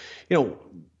wasn't,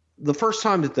 the first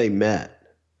time that they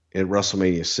met at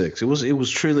WrestleMania 6, it was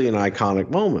truly an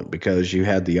iconic moment, because you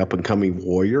had the up and coming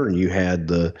Warrior, and you had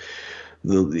the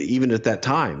even at that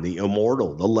time, the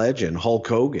immortal, the legend, Hulk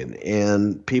Hogan,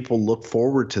 and people look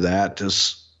forward to that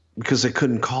just because they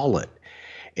couldn't call it.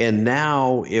 And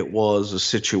now it was a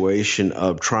situation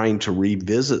of trying to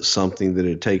revisit something that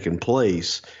had taken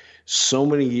place so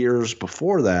many years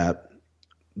before that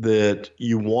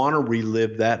you want to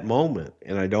relive that moment.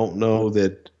 And I don't know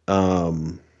that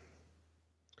I'll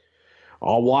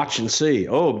watch and see.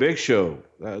 Oh, Big Show,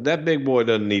 That big boy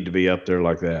doesn't need to be up there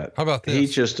like that. How about this? He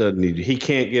just doesn't need to. He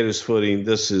can't get his footing.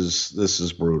 This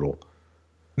is brutal.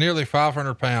 Nearly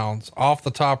 500 pounds off the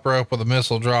top rope with a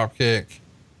missile drop kick.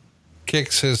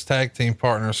 Kicks his tag team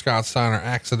partner, Scott Steiner,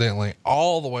 accidentally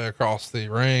all the way across the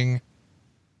ring.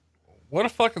 What a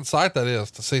fucking sight that is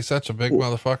to see such a big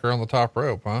motherfucker on the top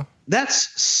rope, huh?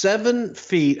 That's 7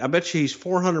 feet. I bet you he's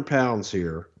 400 pounds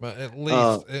here. But at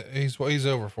least he's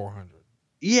over 400.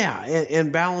 Yeah,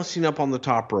 and balancing up on the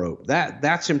top rope.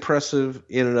 That's impressive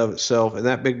in and of itself, and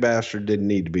that big bastard didn't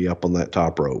need to be up on that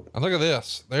top rope. And look at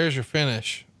this. There's your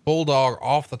finish. Bulldog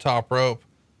off the top rope.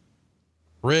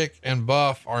 Rick and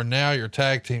Buff are now your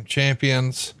tag team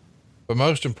champions. But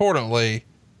most importantly,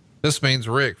 this means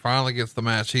Rick finally gets the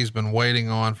match he's been waiting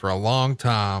on for a long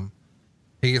time.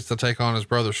 He gets to take on his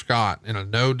brother Scott in a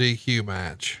no DQ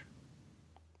match.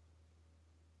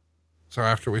 So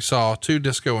after we saw 2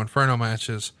 Disco Inferno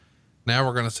matches, now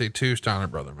we're going to see 2 Steiner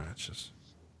brother matches.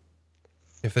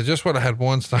 If they just would have had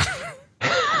one Steiner.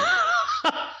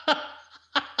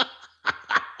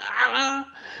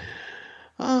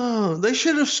 Oh, they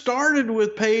should have started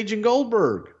with Page and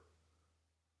Goldberg.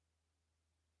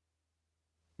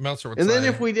 Meltzer would And say, then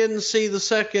if we didn't see the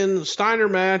second Steiner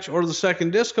match or the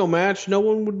second Disco match, no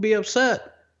one would be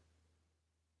upset.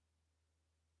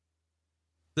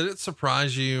 did it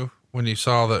surprise you when you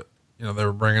saw that, you know, they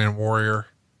were bringing in Warrior,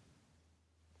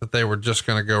 that they were just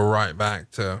going to go right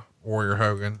back to Warrior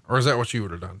Hogan? Or is that what you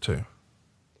would have done too?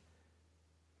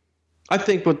 I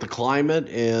think with the climate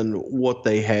and what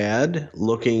they had,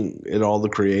 looking at all the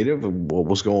creative and what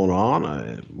was going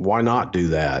on, why not do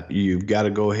that? You've got to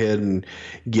go ahead and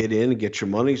get in and get your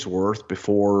money's worth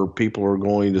before people are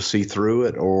going to see through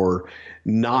it, or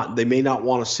not. They may not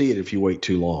want to see it if you wait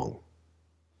too long.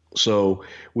 So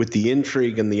with the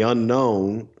intrigue and the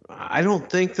unknown, I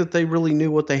don't think that they really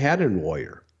knew what they had in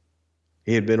Warrior.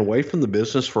 He had been away from the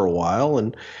business for a while,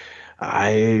 and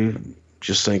I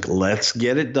just think, let's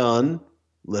get it done.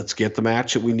 Let's get the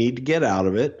match that we need to get out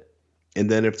of it.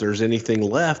 And then if there's anything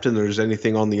left and there's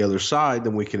anything on the other side,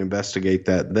 then we can investigate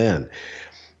that then.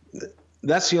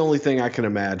 That's the only thing I can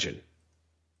imagine.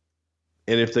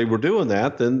 And if they were doing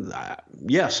that, then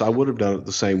yes, I would have done it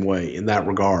the same way in that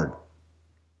regard,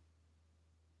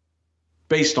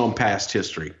 based on past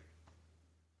history.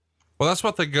 Well, that's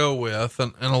what they go with.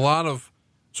 And a lot of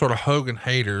sort of Hogan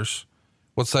haters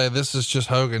would say this is just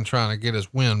Hogan trying to get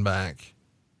his win back.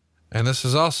 And this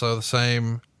is also the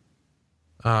same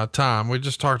time. We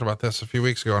just talked about this a few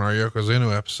weeks ago on our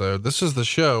Yokozuna episode. This is the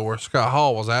show where Scott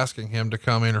Hall was asking him to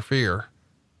come interfere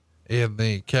in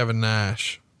the Kevin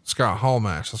Nash Scott Hall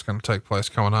match that's going to take place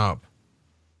coming up.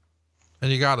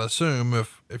 And you got to assume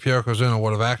if Yokozuna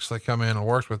would have actually come in and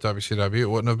worked with WCW, it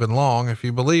wouldn't have been long, if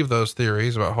you believe those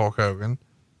theories about Hulk Hogan,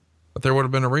 but there would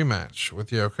have been a rematch with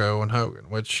Yoko and Hogan,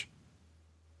 which,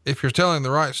 if you're telling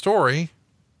the right story,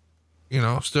 you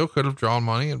know, still could have drawn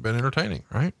money and been entertaining,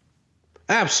 right?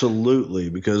 Absolutely.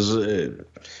 Because,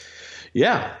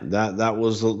 that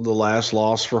was the last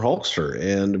loss for Hulkster,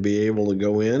 and to be able to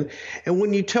go in. And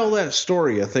when you tell that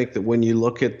story, I think that when you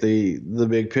look at the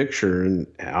big picture and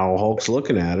how Hulk's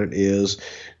looking at it, is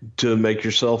to make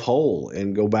yourself whole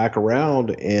and go back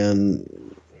around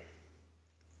and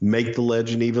make the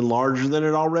legend even larger than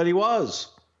it already was.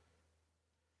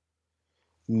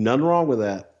 Nothing wrong with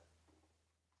that.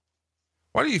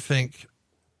 Why do you think,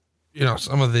 you know,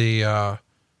 some of the,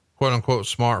 quote unquote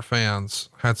smart fans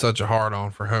had such a hard on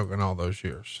for Hogan all those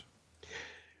years?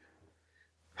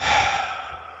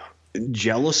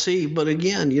 Jealousy. But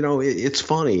again, you know, it's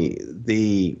funny.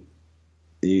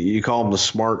 You call them the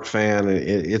smart fan.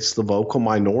 It's the vocal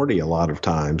minority. A lot of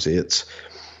times it's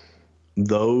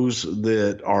those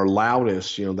that are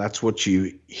loudest, you know, that's what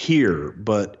you hear,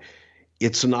 but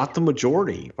it's not the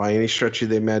majority by any stretch of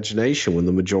the imagination, when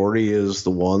the majority is the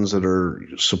ones that are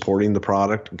supporting the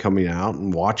product and coming out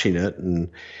and watching it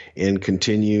and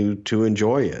continue to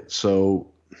enjoy it. So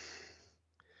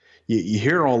you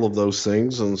hear all of those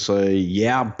things and say,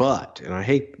 yeah, but, and I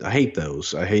hate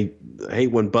those. I hate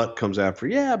when but comes after,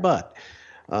 yeah, but,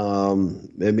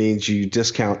 it means you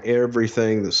discount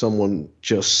everything that someone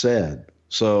just said.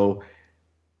 So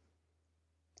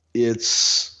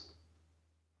it's,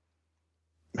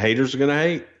 haters are going to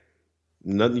hate.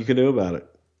 Nothing you can do about it.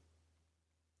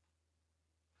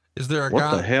 Is there a what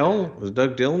guy? The hell? Was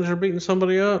Doug Dillinger beating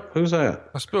somebody up? Who's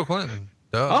that? That's Bill Clinton.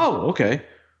 Duh. Oh, okay.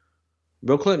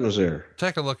 Bill Clinton was there.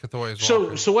 Take a look at the way he's So,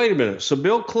 walking. so wait a minute. So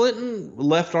Bill Clinton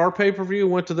left our pay-per-view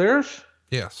and went to theirs?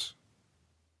 Yes.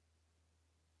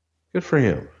 Good for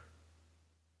him.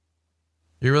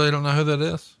 You really don't know who that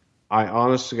is? I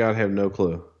honest to God have no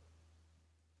clue.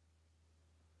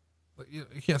 You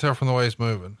can't tell from the way he's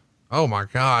moving. Oh my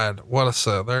God. What a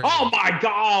set there. Oh my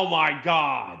God. Oh my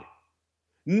God.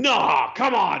 Nah,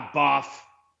 come on, Buff.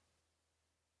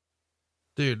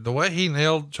 Dude, the way he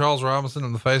nailed Charles Robinson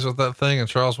in the face with that thing and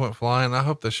Charles went flying. I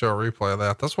hope they show a replay of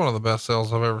that. That's one of the best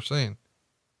sells I've ever seen.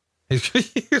 He's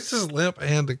his limp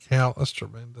and a count. That's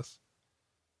tremendous.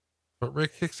 But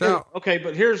Rick kicks out. Okay,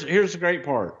 but here's the great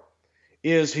part.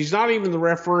 Is he's not even the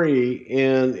referee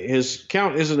and his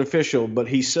count isn't official, but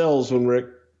he sells when Rick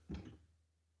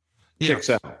kicks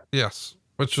out. Yes.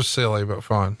 Which was silly, but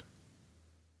fun.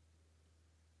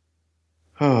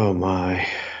 Oh my.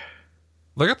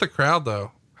 Look at the crowd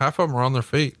though. Half of them are on their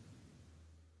feet.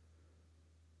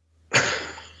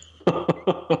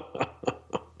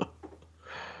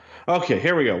 Okay,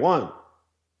 here we go. 1,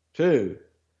 2.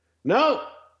 No.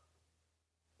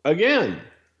 Again,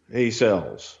 he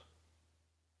sells.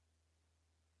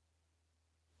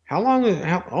 How long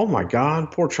oh my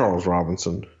God, poor Charles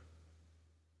Robinson.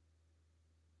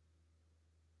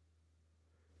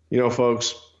 You know,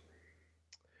 folks,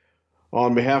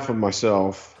 on behalf of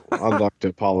myself, I'd like to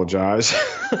apologize.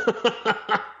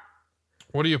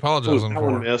 What are you apologizing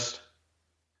for? Missed.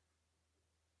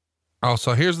 Oh,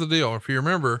 so here's the deal. If you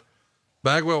remember,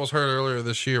 Bagwell was hurt earlier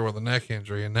this year with a neck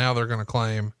injury, and now they're going to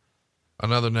claim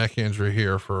another neck injury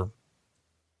here for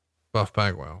Buff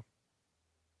Bagwell.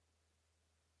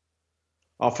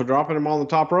 Off for dropping him on the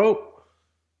top rope?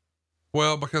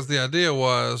 Well, because the idea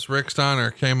was Rick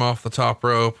Steiner came off the top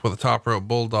rope with a top rope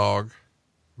bulldog.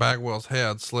 Bagwell's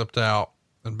head slipped out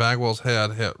and Bagwell's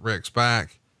head hit Rick's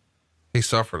back. He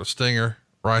suffered a stinger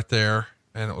right there,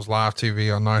 and it was live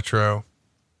TV on Nitro.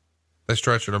 They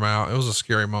stretchered him out. It was a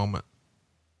scary moment.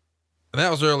 And that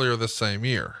was earlier this same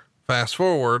year. Fast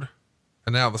forward,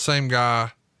 and now the same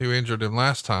guy who injured him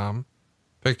last time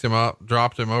picked him up,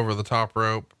 dropped him over the top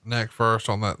rope, neck first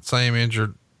on that same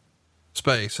injured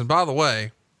space. And by the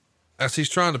way, as he's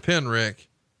trying to pin Rick,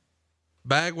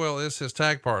 Bagwell is his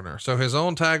tag partner. So his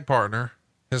own tag partner,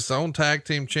 his own tag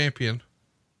team champion,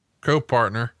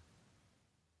 co-partner,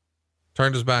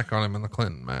 turned his back on him in the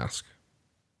Clinton mask.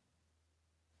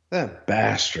 That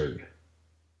bastard.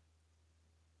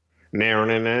 Now.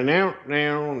 And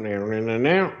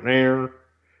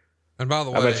by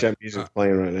the way, I bet you that music's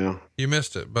playing right now. You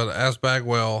missed it, but as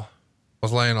Bagwell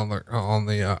was laying on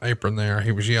the apron there,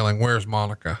 he was yelling, "Where's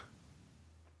Monica?"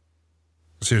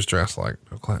 Because he was dressed like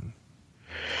Bill Clinton.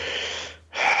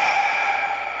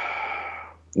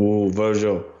 Ooh,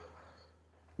 Virgil,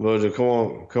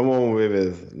 come on,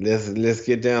 baby. Let's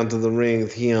get down to the ring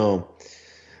with him.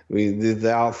 We did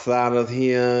the outside of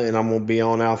here, and I'm gonna be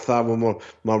on outside with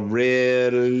my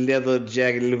red leather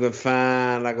jacket, looking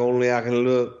fine like only I can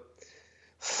look.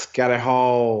 Scotty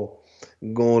Hall,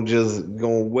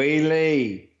 gonna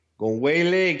waylay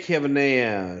Kevin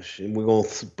Nash, and we're gonna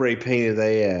spray paint his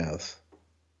ass.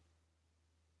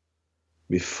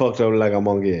 Be fucked up like a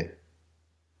monkey.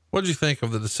 What did you think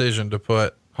of the decision to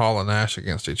put Hall and Nash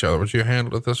against each other? Would you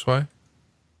handle it this way?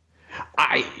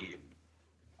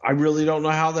 I really don't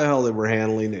know how the hell they were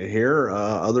handling it here,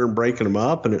 other than breaking them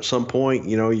up. And at some point,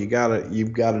 you've got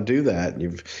to do that.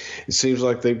 It seems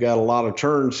like they've got a lot of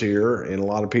turns here and a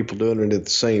lot of people doing it at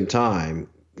the same time,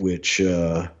 which,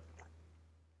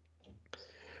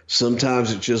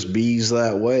 sometimes it just bees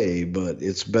that way, but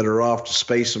it's better off to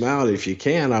space them out if you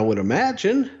can, I would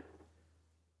imagine.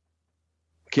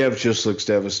 Kev just looks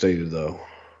devastated though.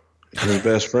 His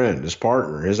best friend, his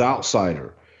partner, his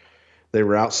outsider. They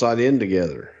were outside in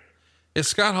together. Is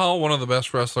Scott Hall one of the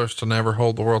best wrestlers to never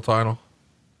hold the world title?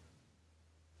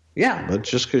 Yeah, but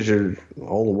just because you're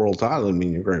hold the world title doesn't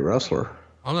mean you're a great wrestler.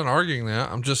 I'm not arguing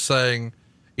that. I'm just saying,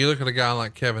 you look at a guy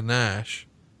like Kevin Nash,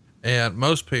 and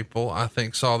most people, I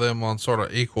think, saw them on sort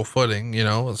of equal footing.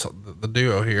 It's the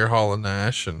duo here, Hall and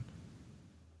Nash,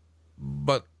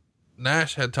 but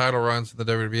Nash had title runs in the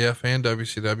WWF and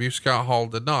WCW. Scott Hall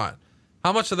did not.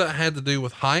 How much of that had to do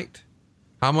with height?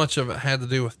 How much of it had to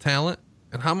do with talent?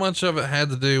 And how much of it had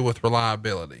to do with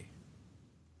reliability?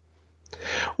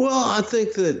 Well, I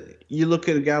think that you look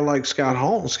at a guy like Scott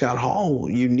Hall,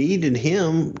 you needed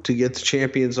him to get the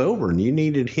champions over, and you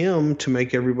needed him to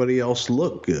make everybody else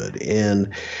look good.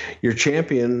 And your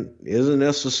champion isn't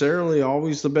necessarily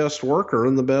always the best worker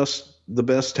and the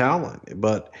best talent,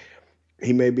 but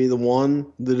he may be the one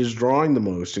that is drawing the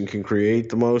most and can create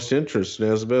the most interest and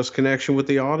has the best connection with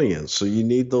the audience. So you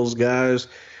need those guys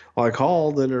like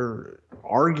Hall that are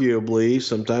arguably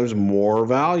sometimes more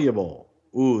valuable.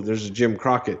 Ooh, there's a Jim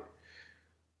Crockett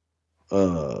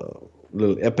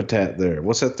little epitaph there.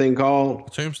 What's that thing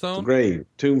called? Tombstone? The grave.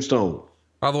 Tombstone.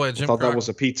 By the way, I thought that was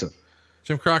a pizza.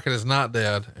 Jim Crockett is not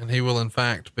dead, and he will in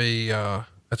fact be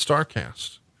at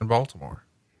StarCast in Baltimore.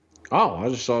 Oh, I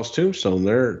just saw his tombstone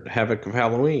there, Havoc of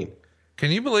Halloween.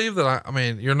 Can you believe that? I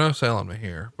mean, you're no selling me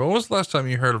here, but when was the last time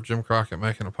you heard of Jim Crockett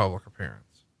making a public appearance?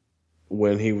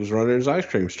 When he was running his ice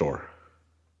cream store.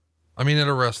 I mean, at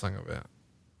a wrestling event.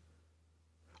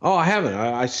 Oh, I haven't.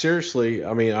 I seriously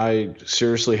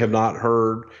have not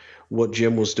heard what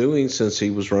Jim was doing since he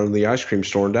was running the ice cream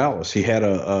store in Dallas. He had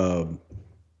an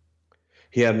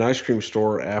ice cream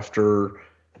store after,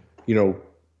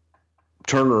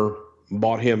 Turner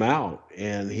bought him out,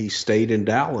 and he stayed in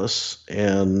Dallas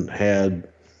and had,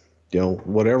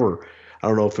 whatever. I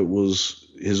don't know if it was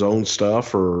his own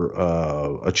stuff or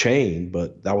a chain,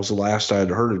 but that was the last I had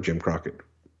heard of Jim Crockett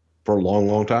for a long,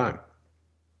 long time.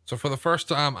 So for the first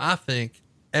time, I think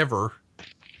ever,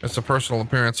 it's a personal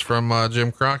appearance from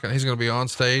Jim Crockett. He's going to be on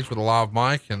stage with a live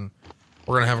mic, and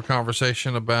we're going to have a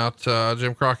conversation about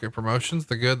Jim Crockett Promotions,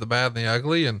 the good, the bad, and the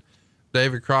ugly. And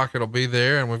David Crockett will be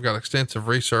there, and we've got extensive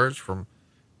research from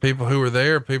people who were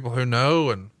there, people who know,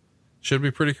 and should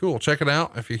be pretty cool. Check it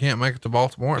out. If you can't make it to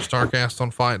Baltimore, at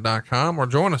StarCastOnFight.com, or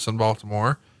join us in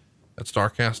Baltimore at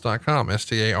StarCast.com,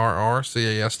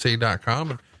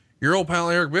 StarRCAST.com. And your old pal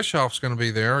Eric Bischoff's going to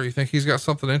be there. You think he's got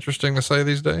something interesting to say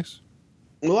these days?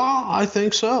 Well, I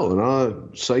think so. And I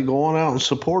say go on out and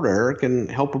support Eric and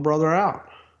help a brother out.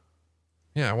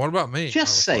 Yeah. What about me?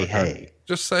 Just say hey.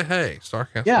 Just say hey.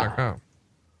 StarCast.com. Yeah.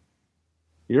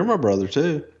 You're my brother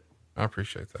too. I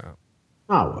appreciate that.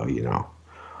 Oh, well,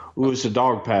 Ooh, it's a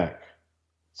dog pack.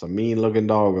 It's a mean looking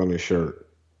dog on his shirt.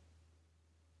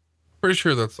 Pretty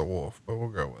sure that's a wolf, but we'll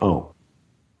go with it. Oh.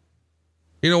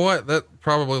 You know what? That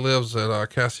probably lives at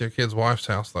Cassio Kid's wife's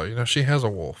house, though. She has a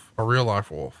wolf, a real life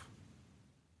wolf.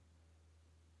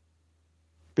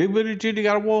 Big Booty Judy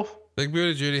got a wolf? Big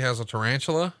Booty Judy has a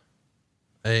tarantula,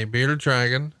 a bearded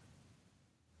dragon,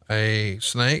 a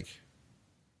snake,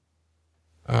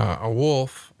 a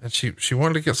wolf, and she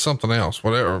wanted to get something else,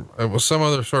 whatever. It was some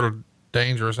other sort of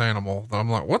dangerous animal. I'm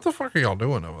like, what the fuck are y'all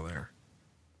doing over there?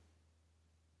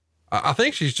 I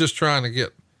think she's just trying to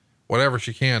get whatever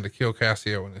she can to kill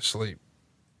Cassio in his sleep.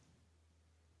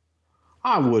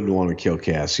 I wouldn't want to kill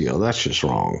Cassio. That's just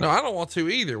wrong. No, I don't want to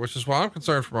either, which is why I'm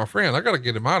concerned for my friend. I got to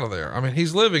get him out of there. I mean,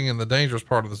 he's living in the dangerous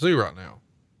part of the zoo right now.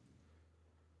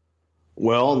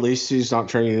 Well, at least he's not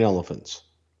training elephants.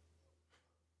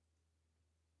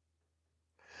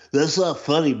 That's not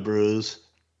funny, Bruce.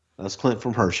 That's Clint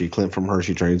from Hershey. Clint from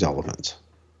Hershey trains elephants.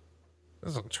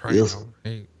 Doesn't train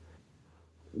him.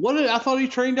 I thought he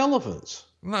trained elephants.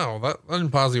 No, that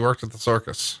implies he worked at the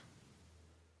circus.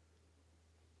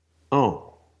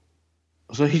 Oh,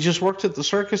 so he just worked at the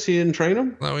circus. He didn't train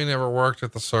him? No, he never worked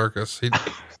at the circus.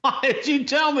 Why did you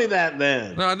tell me that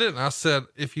then? No, I didn't. I said,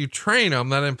 if you train them,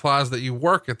 that implies that you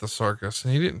work at the circus,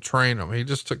 and he didn't train them. He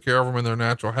just took care of them in their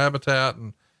natural habitat.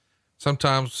 And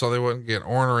sometimes, so they wouldn't get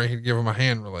ornery, he'd give them a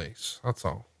hand release. That's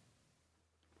all.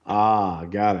 Ah,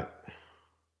 got it.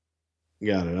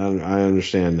 Got it. I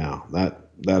understand now.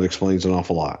 That explains an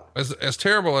awful lot. As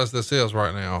terrible as this is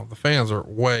right now, the fans are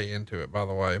way into it, by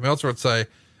the way. Meltzer would say,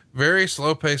 very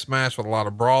slow paced match with a lot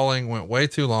of brawling, went way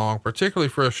too long, particularly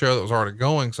for a show that was already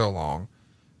going so long.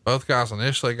 Both guys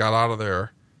initially got out of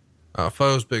their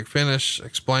foe's big finish,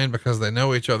 explained because they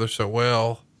know each other so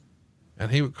well.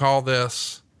 And he would call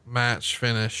this match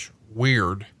finish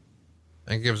weird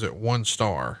and gives it 1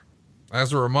 star.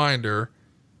 As a reminder,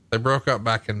 they broke up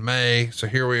back in May. So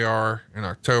here we are in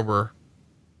October.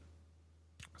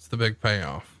 It's the big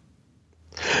payoff.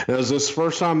 Now, is this the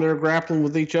first time they're grappling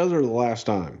with each other or the last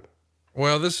time?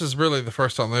 Well, this is really the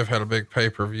first time they've had a big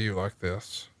pay-per-view like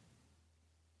this.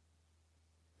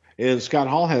 And Scott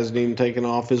Hall hasn't even taken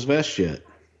off his vest yet.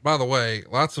 By the way,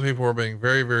 lots of people are being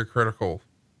very, very critical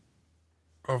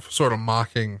of sort of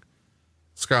mocking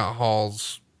Scott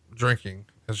Hall's drinking,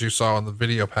 as you saw in the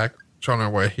video package on our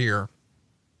way here.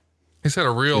 He's had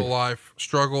a real life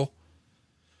struggle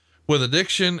with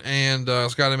addiction, and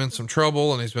it's got him in some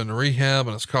trouble, and he's been to rehab,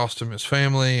 and it's cost him his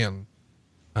family. And,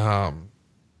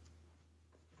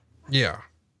 yeah,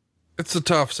 it's a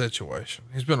tough situation.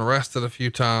 He's been arrested a few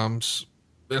times.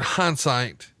 In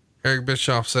hindsight, Eric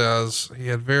Bischoff says he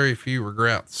had very few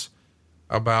regrets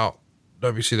about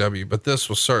WCW, but this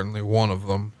was certainly one of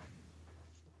them.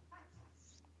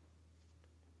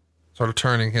 Sort of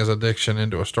turning his addiction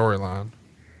into a storyline.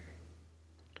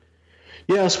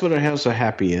 Yes, but it has a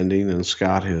happy ending, and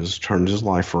Scott has turned his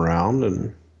life around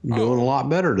and doing a lot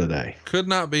better today. Could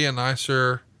not be a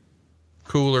nicer,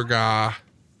 cooler guy.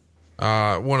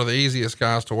 One of the easiest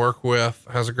guys to work with,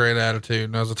 has a great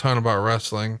attitude, knows a ton about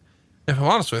wrestling. If I'm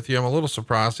honest with you, I'm a little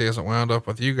surprised he hasn't wound up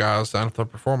with you guys down at the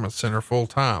Performance Center full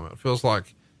time. It feels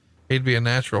like, he'd be a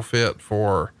natural fit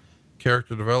for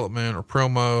character development or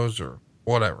promos or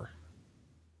whatever.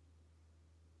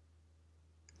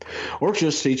 Or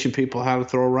just teaching people how to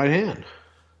throw a right hand.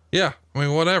 Yeah. I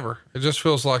mean, whatever. It just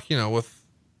feels like, you know,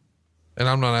 and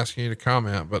I'm not asking you to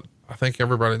comment, but I think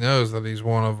everybody knows that he's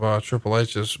one of Triple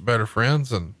H's better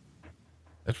friends, and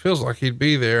it feels like he'd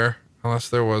be there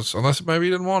unless maybe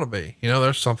he didn't want to be. You know,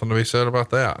 there's something to be said about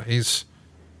that. He's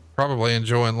probably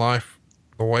enjoying life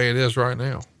the way it is right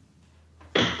now.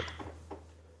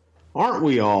 Aren't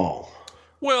we all?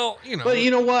 Well, you know. But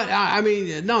you know what? I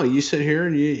mean, no, you sit here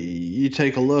and you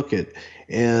take a look at,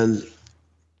 and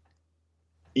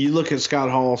you look at Scott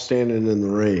Hall standing in the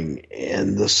ring,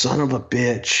 and the son of a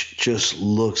bitch just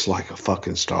looks like a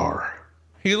fucking star.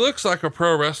 He looks like a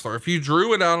pro wrestler. If you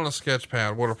drew it out on a sketch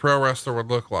pad, what a pro wrestler would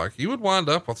look like, you would wind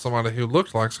up with somebody who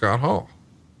looked like Scott Hall.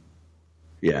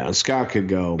 Yeah, and Scott could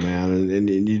go, man.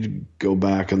 And you go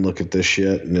back and look at this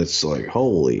shit, and it's like,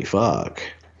 holy fuck.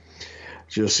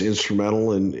 Just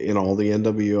instrumental in all the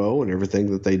NWO and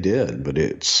everything that they did. But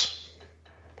it's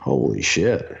holy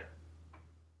shit.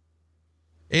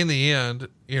 In the end,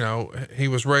 you know, he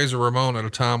was Razor Ramon at a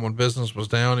time when business was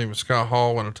down. He was Scott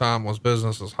Hall when a time was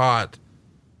business was hot.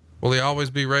 Will he always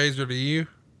be Razor to you?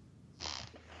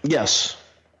 Yes.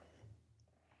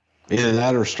 Either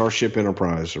that or Starship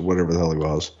Enterprise or whatever the hell he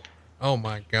was. Oh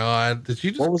my God. Did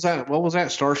you just... What was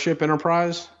that? Starship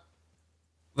Enterprise?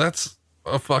 That's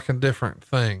a fucking different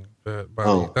thing, buddy.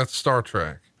 Oh. That's Star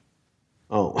Trek.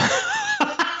 Oh.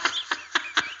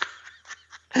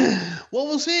 What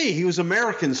was he? He was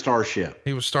American Starship.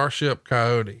 He was Starship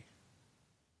Coyote.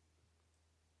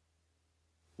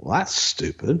 Well, that's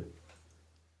stupid.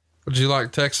 Would you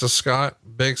like Texas Scott,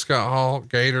 Big Scott Hall,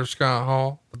 Gator Scott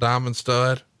Hall, the Diamond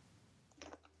Stud?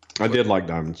 I did like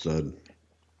Diamond Stud.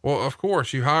 Well, of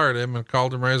course, you hired him and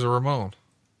called him Razor Ramon.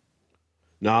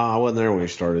 No, I wasn't there when he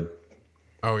started.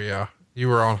 Oh, yeah. You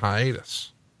were on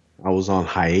hiatus. I was on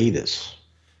hiatus.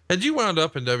 Had you wound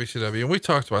up in WCW, and we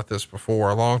talked about this before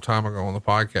a long time ago on the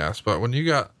podcast, but when you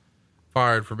got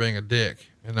fired for being a dick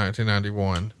in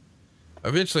 1991,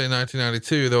 eventually in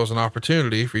 1992, there was an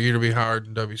opportunity for you to be hired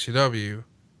in WCW,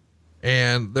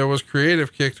 and there was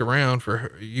creative kicked around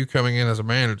for you coming in as a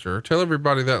manager. Tell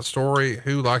everybody that story,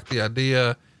 who liked the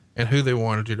idea and who they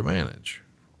wanted you to manage.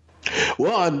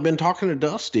 Well, I'd been talking to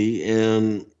Dusty,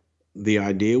 and the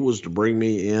idea was to bring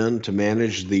me in to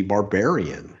manage the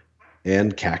Barbarian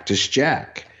and Cactus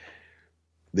Jack.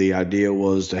 The idea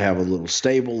was to have a little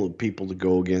stable of people to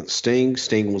go against Sting.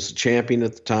 Sting was the champion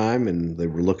at the time, and they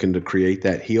were looking to create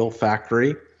that heel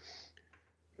factory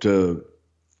to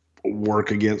work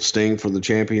against Sting for the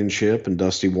championship. And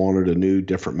Dusty wanted a new,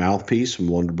 different mouthpiece and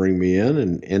wanted to bring me in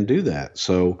and do that.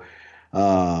 So,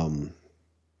 in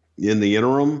the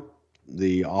interim,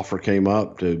 the offer came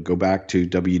up to go back to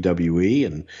WWE,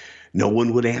 and no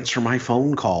one would answer my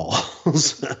phone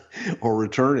calls or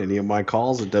return any of my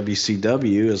calls at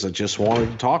WCW, as I just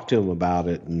wanted to talk to them about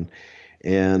it and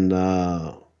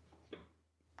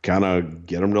kind of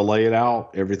get them to lay it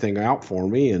out, everything out for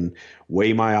me and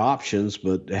weigh my options,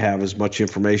 but have as much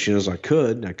information as I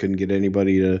could. I couldn't get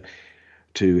anybody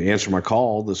to answer my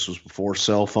call. This was before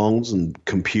cell phones and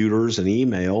computers and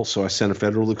email. So I sent a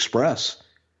Federal Express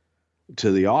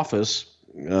to the office.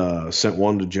 Sent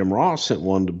one to Jim Ross, sent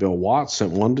one to Bill Watts,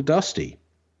 sent one to Dusty,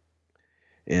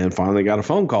 and finally got a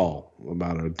phone call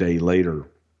about a day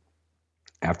later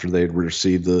after they had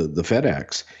received the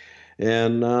FedEx.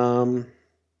 And,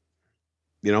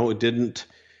 it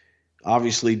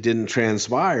obviously didn't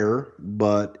transpire,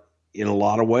 but in a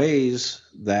lot of ways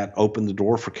that opened the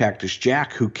door for Cactus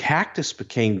Jack, who Cactus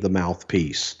became the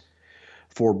mouthpiece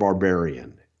for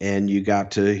Barbarian. And you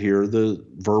got to hear the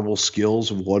verbal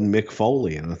skills of one Mick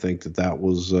Foley. And I think that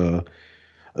was a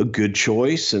good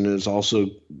choice. And it's also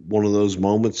one of those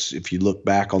moments, if you look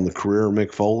back on the career of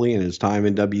Mick Foley and his time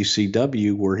in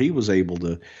WCW, where he was able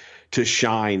to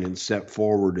shine and step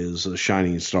forward as a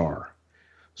shining star.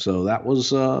 So that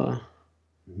was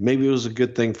maybe it was a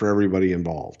good thing for everybody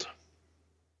involved.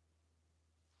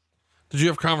 Did you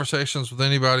have conversations with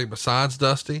anybody besides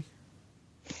Dusty?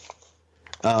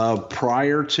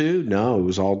 Prior to, no, it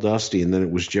was all Dusty. And then it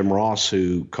was Jim Ross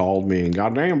who called me and,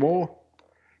 goddamn, boy,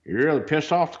 you're really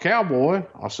pissed off the Cowboy.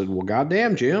 I said, well,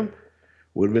 goddamn, Jim,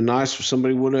 would have been nice if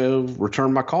somebody would have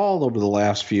returned my call over the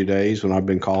last few days when I've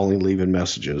been calling, leaving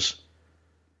messages.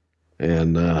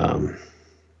 And,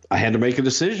 I had to make a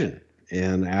decision.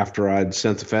 And after I'd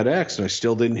sent the FedEx and I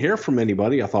still didn't hear from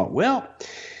anybody, I thought, well,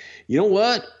 you know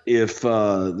what? If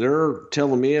they're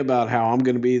telling me about how I'm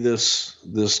going to be this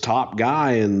top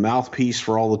guy and mouthpiece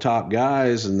for all the top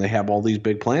guys, and they have all these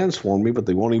big plans for me, but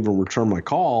they won't even return my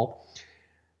call,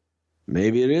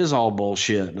 maybe it is all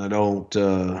bullshit and I don't,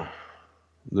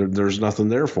 there's nothing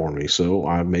there for me. So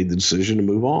I made the decision to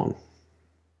move on.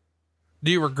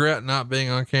 Do you regret not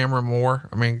being on camera more?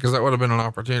 I mean, cause that would have been an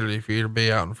opportunity for you to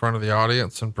be out in front of the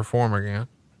audience and perform again.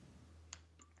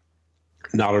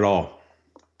 Not at all.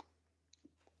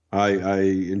 I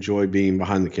enjoy being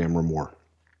behind the camera more.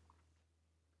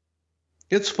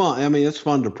 It's fun. I mean, it's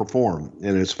fun to perform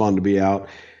and it's fun to be out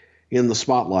in the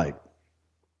spotlight.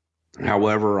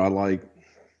 However, I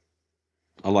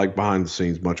like behind the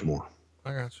scenes much more.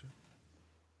 I got you.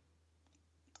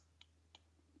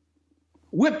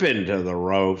 Whip into the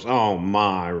ropes. Oh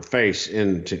my, face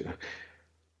into.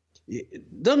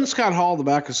 Doesn't Scott Hall, the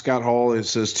back of Scott Hall, it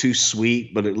says too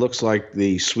sweet, but it looks like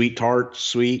the sweet tart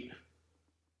sweet.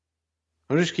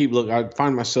 I just keep looking. I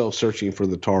find myself searching for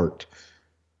the tart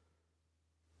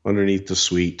underneath the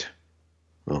sweet.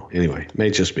 Oh, anyway,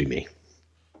 may just be me.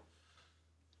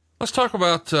 Let's talk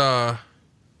about,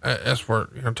 as we're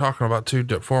talking about two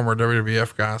former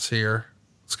WWF guys here,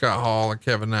 Scott Hall and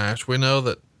Kevin Nash. We know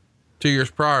that 2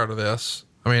 years prior to this,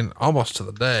 I mean, almost to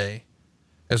the day,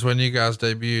 is when you guys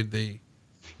debuted the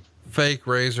fake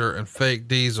Razor and fake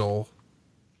Diesel.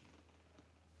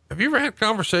 Have you ever had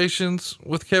conversations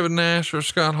with Kevin Nash or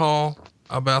Scott Hall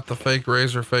about the fake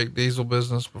Razor, fake Diesel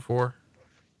business before?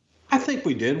 I think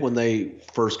we did when they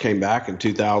first came back in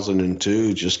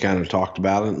 2002, just kind of talked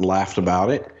about it and laughed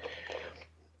about it.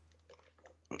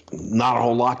 Not a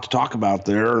whole lot to talk about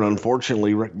there. And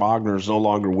unfortunately, Rick Bogner is no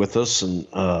longer with us, and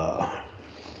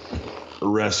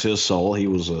rest his soul. He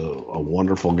was a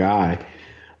wonderful guy.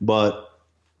 But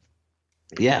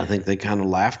yeah, I think they kind of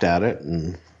laughed at it,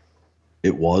 and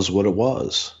it was what it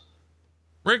was.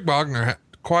 Rick Bogner had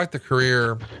quite the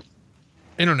career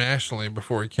internationally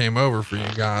before he came over for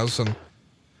you guys. And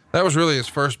that was really his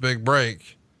first big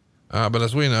break. But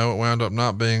as we know, it wound up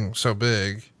not being so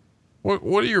big.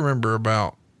 What do you remember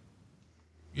about,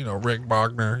 Rick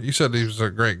Bogner? You said he was a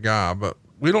great guy, but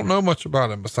we don't know much about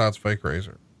him besides fake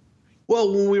Razor.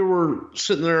 Well, when we were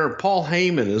sitting there, Paul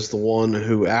Heyman is the one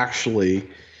who actually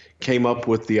came up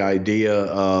with the idea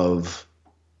of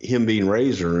him being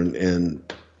Razor.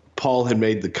 And Paul had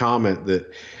made the comment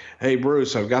that, hey,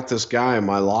 Bruce, I've got this guy in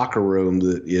my locker room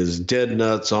that is dead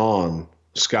nuts on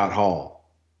Scott Hall.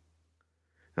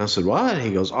 And I said, what?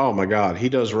 He goes, oh my God, he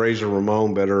does Razor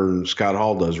Ramon better than Scott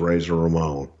Hall does Razor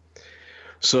Ramon.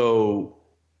 So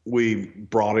we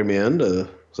brought him in to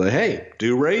say, hey,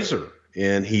 do Razor.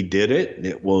 And he did it. And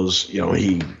it was,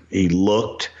 he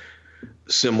looked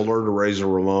similar to Razor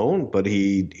Ramon, but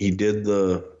he did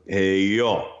the, hey,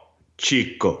 yo,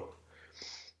 chico.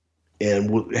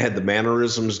 And had the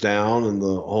mannerisms down and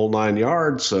the whole 9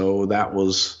 yards. So that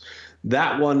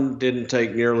one didn't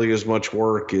take nearly as much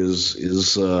work as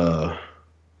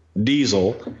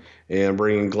Diesel, and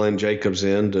bringing Glenn Jacobs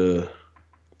in to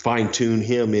fine tune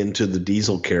him into the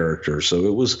Diesel character. So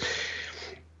it was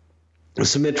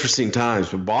some interesting times,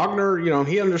 but Bogner,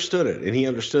 he understood it, and he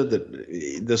understood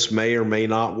that this may or may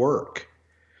not work,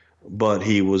 but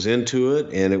he was into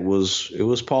it. And it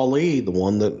was Paul Lee, the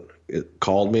one that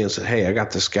called me and said, hey, I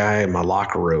got this guy in my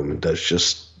locker room and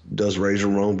does Razor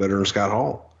Ramon better than Scott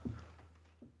Hall.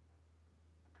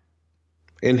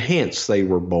 And hence they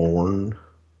were born.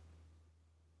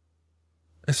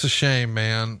 It's a shame,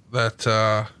 man,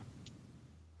 that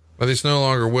he's no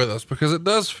longer with us, because it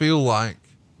does feel like,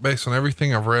 based on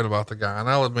everything I've read about the guy, and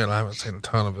I'll admit I haven't seen a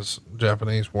ton of his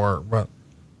Japanese work, but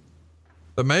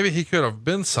that maybe he could have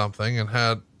been something and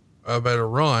had a better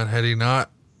run had he not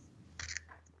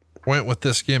went with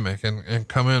this gimmick and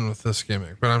come in with this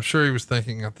gimmick. But I'm sure he was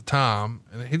thinking at the time,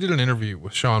 and he did an interview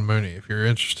with Sean Mooney. If you're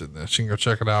interested in this, you can go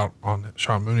check it out on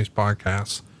Sean Mooney's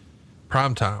podcast,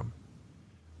 Primetime.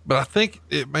 But I think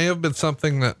it may have been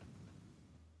something that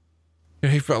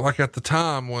he felt like at the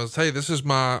time was, hey, this is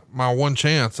my one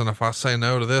chance. And if I say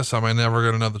no to this, I may never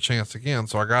get another chance again.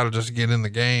 So I got to just get in the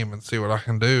game and see what I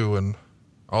can do. And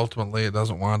ultimately it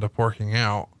doesn't wind up working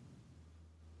out.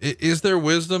 Is there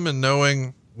wisdom in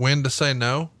knowing when to say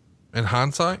no in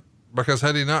hindsight? Because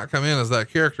had he not come in as that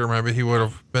character, maybe he would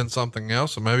have been something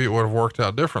else, and maybe it would have worked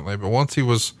out differently. But once he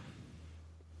was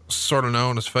sort of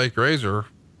known as fake Razor,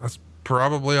 that's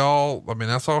probably all. I mean,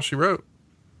 that's all she wrote.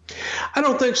 I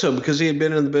don't think so, because he had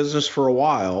been in the business for a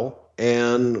while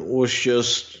and was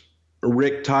just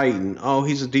Rick Titan. Oh,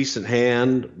 he's a decent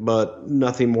hand, but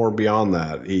nothing more beyond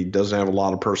that. He doesn't have a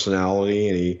lot of personality,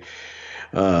 and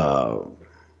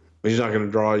he's not going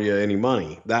to draw you any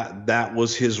money. That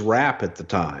was his rap at the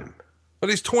time. But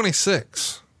he's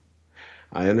 26.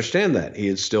 I understand that. He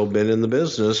had still been in the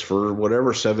business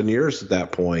for 7 years at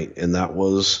that point, and that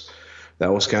was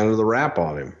kind of the rap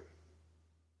on him.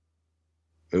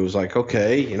 It was like,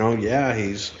 okay, yeah,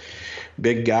 he's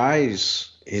big guy.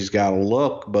 He's got a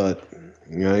look, but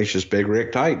he's just Big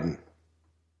Rick Titan.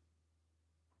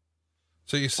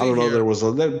 So you see, I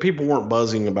don't know. People weren't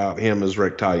buzzing about him as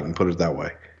Rick Titan. Put it that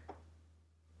way.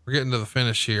 We're getting to the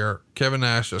finish here. Kevin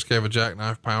Nash just gave a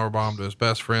jackknife powerbomb to his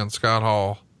best friend, Scott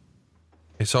Hall.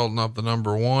 He's holding up the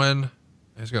number 1.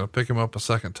 He's going to pick him up a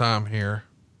second time here.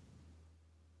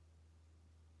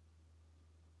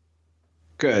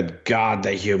 Good God,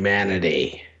 the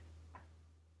humanity.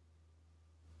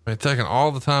 I mean, taking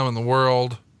all the time in the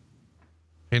world.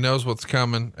 He knows what's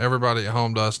coming. Everybody at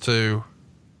home does too.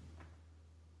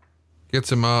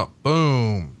 Gets him up.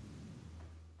 Boom.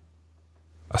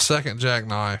 A second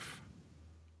jackknife.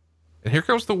 And here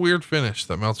comes the weird finish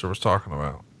that Meltzer was talking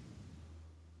about.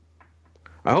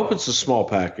 I hope it's a small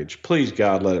package. Please,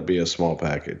 God, let it be a small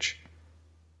package.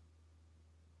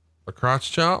 A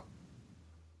crotch chop.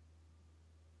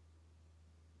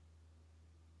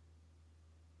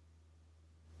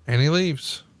 And he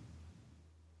leaves.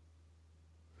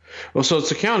 Well, so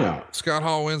it's a count out. Scott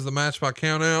Hall wins the match by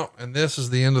count out, and this is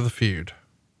the end of the feud.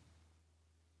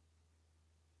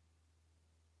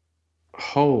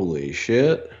 Holy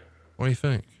shit. What do you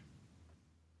think?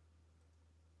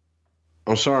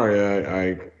 I'm sorry,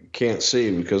 I can't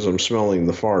see because I'm smelling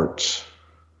the farts.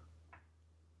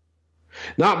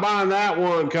 Not buying that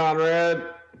one, Conrad.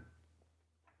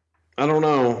 I don't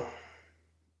know.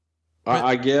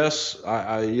 I guess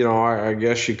I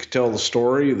guess you could tell the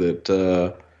story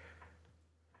that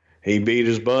he beat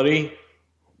his buddy,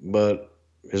 but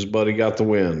his buddy got the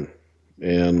win,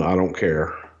 and I don't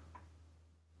care.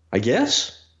 I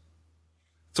guess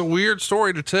it's a weird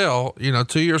story to tell.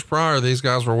 2 years prior, these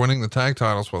guys were winning the tag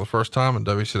titles for the first time in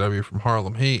WCW from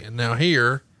Harlem Heat, and now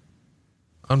here,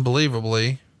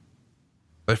 unbelievably,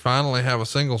 they finally have a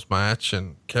singles match,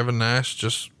 and Kevin Nash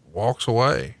just walks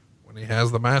away when he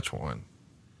has the match won.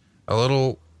 A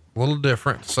little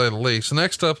different to say the least.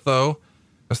 Next up though,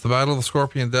 it's the Battle of the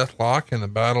Scorpion Deathlock and the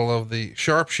Battle of the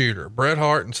Sharpshooter. Bret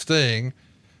Hart and Sting,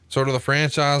 sort of the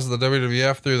franchise of the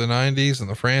WWF through the 90s and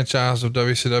the franchise of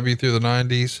WCW through the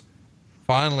 90s,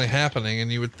 finally happening. And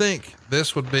you would think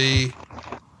this would be,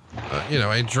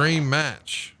 a dream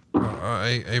match,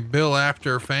 a Bill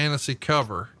Apter fantasy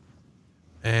cover,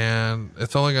 and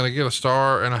it's only going to get a 1.5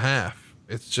 stars.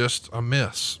 It's just a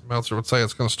miss. Meltzer would say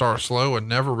it's going to start slow and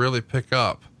never really pick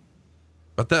up.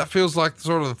 But that feels like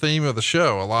sort of the theme of the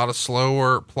show. A lot of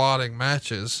slower plodding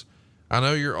matches. I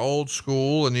know you're old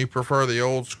school and you prefer the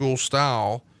old school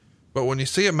style, but when you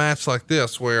see a match like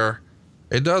this where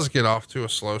it does get off to a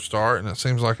slow start and it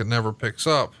seems like it never picks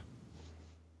up,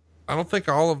 I don't think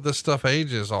all of this stuff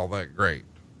ages all that great.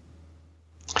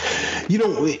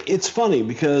 It's funny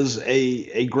because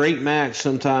a great match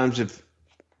sometimes,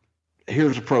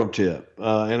 here's a pro tip,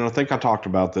 and I think I talked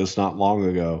about this not long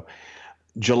ago.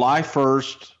 July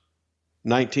 1st,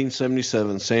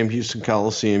 1977, Sam Houston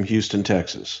Coliseum, Houston,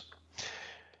 Texas.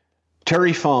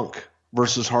 Terry Funk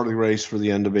versus Harley Race for the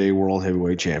NWA World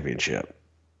Heavyweight Championship.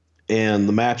 And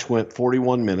the match went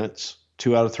 41 minutes,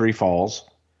 2 out of 3 falls.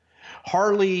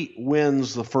 Harley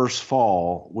wins the first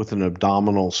fall with an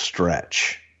abdominal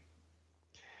stretch.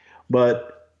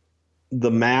 But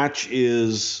the match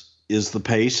is the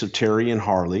pace of Terry and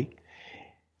Harley.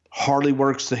 Harley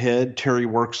works the head, Terry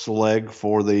works the leg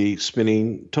for the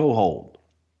spinning toe hold.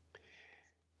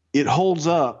 It holds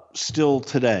up still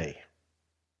today.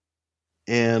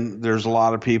 And there's a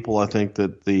lot of people, I think,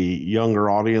 that the younger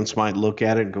audience might look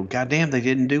at it and go, God damn, they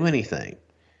didn't do anything.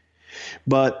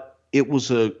 But it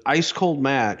was a ice cold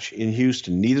match in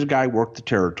Houston. Neither guy worked the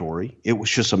territory. It was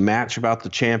just a match about the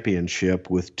championship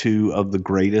with 2 of the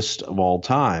greatest of all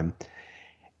time.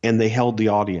 And they held the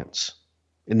audience.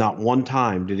 And not one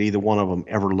time did either one of them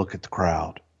ever look at the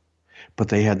crowd. But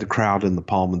they had the crowd in the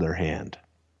palm of their hand.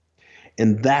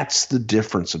 And that's the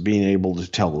difference of being able to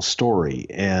tell a story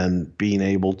and being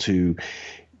able to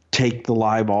take the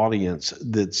live audience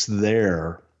that's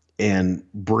there and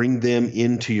bring them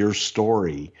into your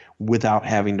story without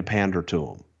having to pander to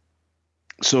them.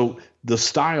 So the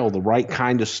style, the right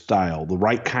kind of style, the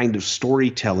right kind of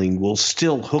storytelling will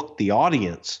still hook the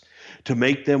audience to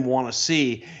make them want to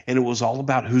see. And it was all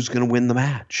about who's going to win the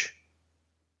match.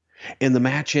 And the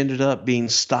match ended up being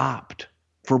stopped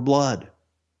for blood.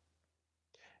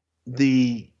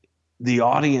 The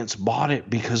audience bought it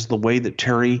because of the way that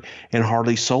Terry and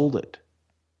Harley sold it.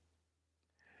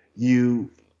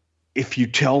 If you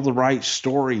tell the right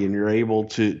story and you're able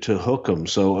to hook them.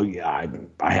 So I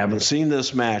haven't seen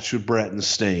this match with Bret and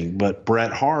Sting, but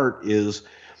Bret Hart is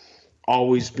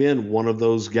always been one of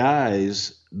those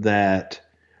guys that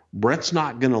Bret's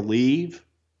not going to leave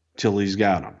till he's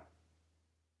got them.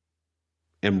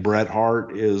 And Bret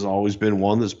Hart has always been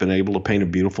one that's been able to paint a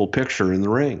beautiful picture in the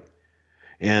ring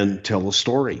and tell a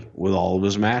story with all of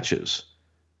his matches.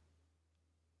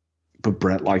 But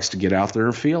Bret likes to get out there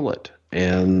and feel it.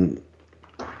 And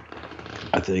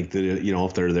I think that,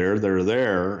 if they're there, they're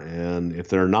there. And if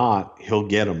they're not, he'll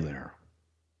get them there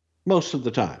most of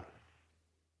the time.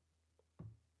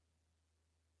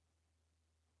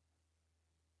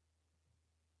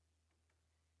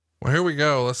 Well, here we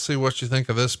go. Let's see what you think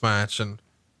of this match. And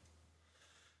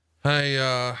hey,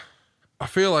 I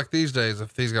feel like these days,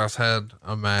 if these guys had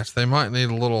a match, they might need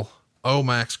a little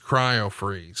Omax cryo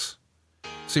freeze.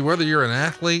 See, whether you're an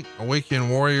athlete, a weekend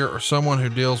warrior, or someone who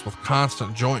deals with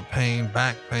constant joint pain,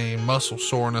 back pain, muscle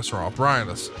soreness, or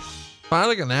arthritis,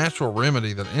 finding a natural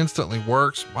remedy that instantly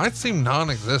works might seem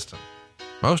non-existent.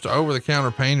 Most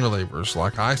over-the-counter pain relievers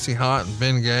like Icy Hot and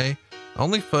Bengay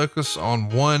only focus on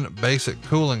one basic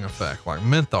cooling effect like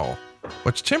menthol,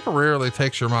 which temporarily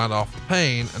takes your mind off the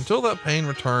pain until that pain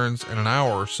returns in an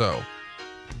hour or so.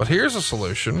 But here's a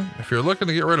solution. If you're looking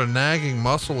to get rid of nagging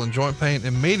muscle and joint pain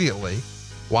immediately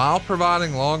while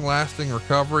providing long-lasting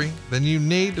recovery, then you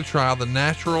need to try the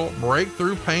natural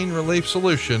breakthrough pain relief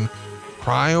solution,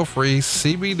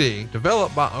 CryoFreeze CBD,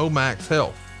 developed by Omax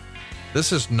Health.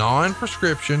 This is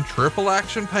non-prescription triple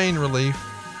action pain relief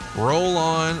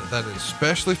roll-on that is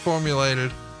specially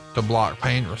formulated to block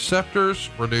pain receptors,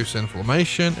 reduce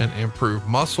inflammation, and improve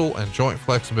muscle and joint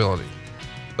flexibility.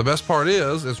 The best part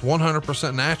is it's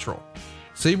 100% natural.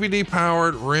 CBD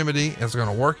powered remedy is going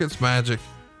to work its magic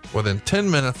within 10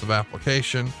 minutes of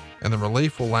application, and the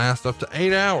relief will last up to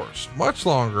 8 hours, much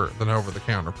longer than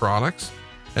over-the-counter products.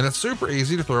 And it's super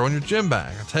easy to throw in your gym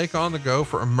bag and take on the go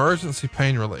for emergency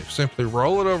pain relief. Simply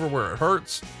roll it over where it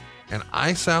hurts and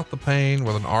ice out the pain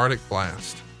with an Arctic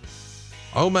blast.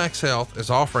 Omax Health is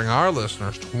offering our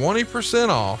listeners 20%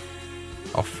 off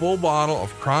a full bottle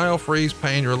of CryoFreeze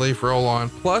pain relief roll-on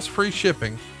plus free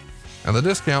shipping, and the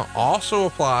discount also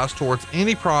applies towards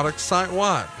any product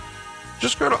site-wide.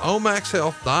 Just go to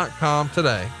omaxhealth.com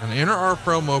today and enter our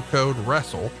promo code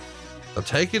WRESTLE to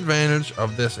take advantage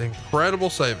of this incredible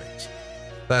savings.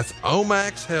 That's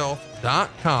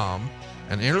omaxhealth.com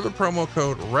and enter the promo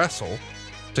code WRESTLE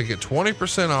to get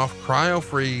 20% off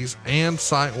CryoFreeze and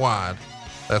site-wide.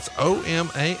 That's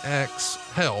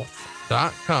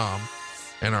omaxhealth.com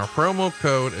and our promo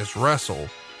code is WRESTLE.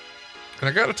 And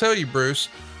I got to tell you, Bruce,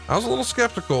 I was a little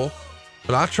skeptical,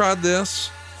 but I tried this.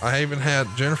 I even had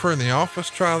Jennifer in the office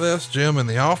try this, Jim in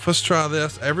the office try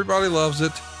this. Everybody loves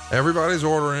it. Everybody's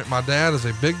ordering it. My dad is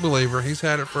a big believer. He's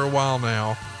had it for a while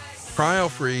now.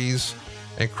 CryoFreeze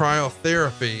and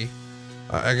cryotherapy,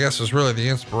 I guess, is really the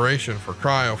inspiration for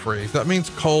CryoFreeze. That means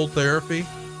cold therapy.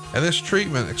 And this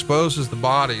treatment exposes the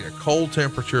body to cold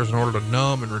temperatures in order to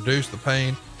numb and reduce the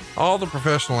pain. All the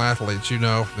professional athletes, from the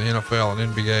NFL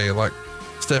and NBA, like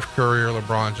Steph Curry or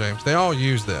LeBron James, they all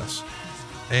use this.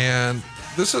 And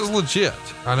this is legit.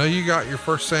 I know you got your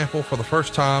first sample for the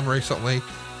first time recently.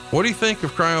 What do you think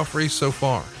of CryoFreeze so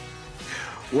far?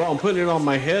 Well, I'm putting it on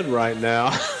my head right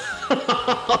now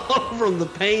from the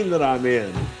pain that I'm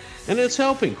in. And it's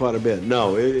helping quite a bit.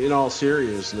 No, in all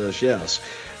seriousness, yes.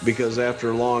 Because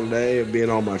after a long day of being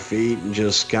on my feet and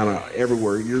just kind of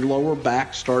everywhere, your lower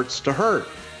back starts to hurt.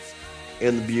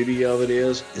 And the beauty of it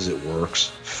is it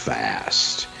works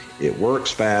fast. It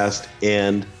works fast.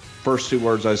 And first two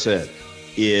words I said,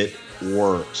 it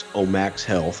works.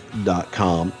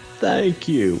 omaxhealth.com. Thank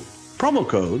you. Promo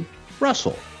code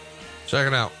WRESTLE. Check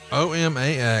it out.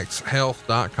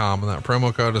 omaxhealth.com. And that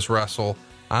promo code is WRESTLE.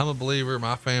 I'm a believer.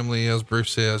 My family is.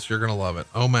 Bruce is. You're going to love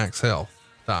it.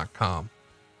 omaxhealth.com.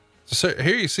 So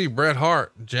here you see Bret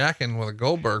Hart jacking with a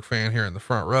Goldberg fan here in the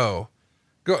front row.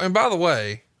 And by the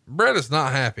way, Bret is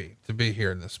not happy to be here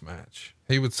in this match.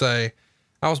 He would say,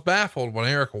 I was baffled when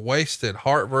Eric wasted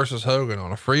Hart versus Hogan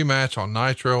on a free match on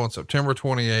Nitro on September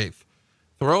 28th,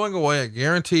 throwing away a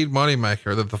guaranteed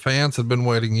moneymaker that the fans had been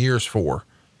waiting years for.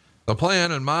 The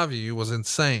plan, in my view, was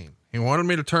insane. He wanted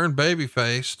me to turn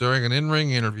babyface during an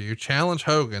in-ring interview, challenge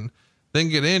Hogan, then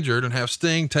get injured and have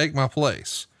Sting take my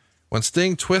place. When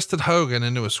Sting twisted Hogan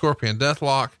into a Scorpion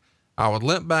Deathlock, I would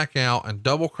limp back out and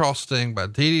double cross Sting by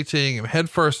DDTing him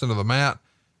headfirst into the mat,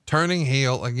 turning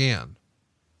heel again.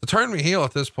 To turn me heel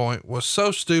at this point was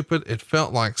so stupid it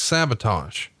felt like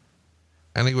sabotage.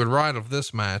 And he would write of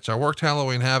this match, I worked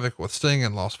Halloween Havoc with Sting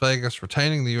in Las Vegas,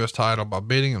 retaining the U.S. title by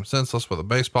beating him senseless with a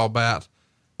baseball bat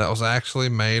that was actually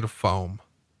made of foam.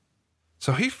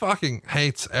 So he fucking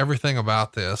hates everything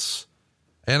about this.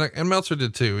 And Meltzer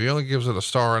did too. He only gives it 1.5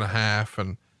 stars.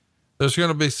 And there's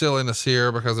going to be silliness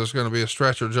here because there's going to be a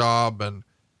stretcher job. And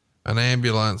an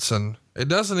ambulance, and it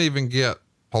doesn't even get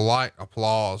polite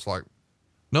applause. Like,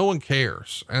 no one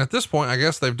cares. And at this point, I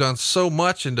guess they've done so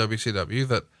much in WCW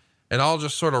that it all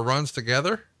just sort of runs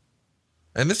together.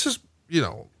 And this is, you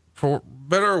know, for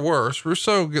better or worse,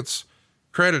 Russo gets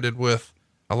credited with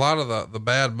a lot of the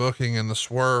bad booking and the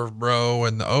swerve, bro,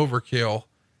 and the overkill.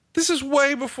 This is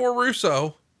way before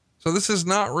Russo. So this is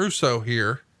not Russo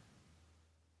here.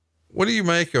 What do you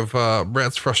make of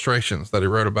Bret's frustrations that he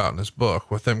wrote about in his book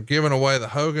with them giving away the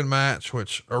Hogan match,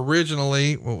 which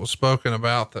originally was spoken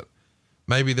about that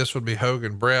maybe this would be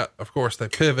Hogan Bret. Of course they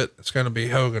pivot. It's going to be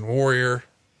Hogan Warrior.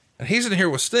 And he's in here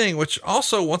with Sting, which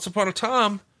also once upon a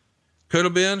time could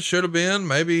have been, should have been,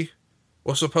 maybe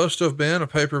was supposed to have been a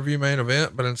pay-per-view main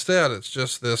event, but instead it's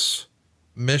just this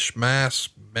mishmash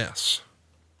mess.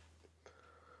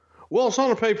 Well, it's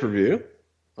on a pay-per-view.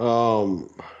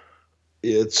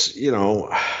 It's, you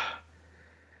know,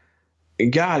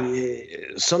 God,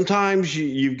 sometimes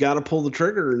you've got to pull the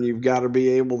trigger and you've got to be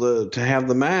able to have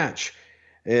the match.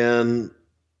 And,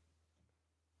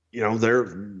 you know,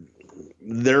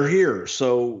 they're here.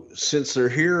 So since they're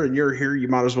here and you're here, you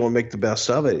might as well make the best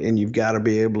of it. And you've got to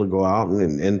be able to go out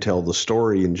and tell the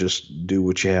story and just do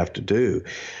what you have to do.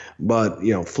 But,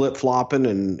 you know, flip-flopping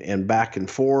and back and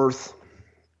forth,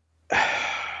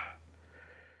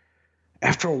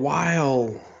 after a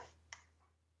while,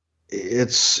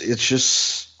 it's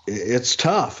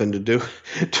tough. And to do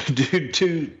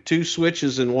two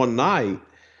switches in one night,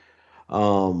 I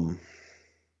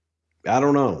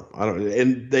don't know.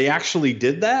 And they actually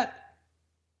did that.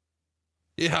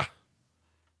 Yeah.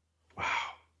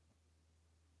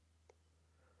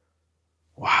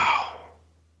 Wow.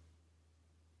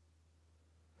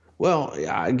 Well,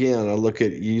 again,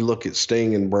 you look at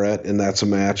Sting and Bret, and that's a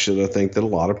match that I think that a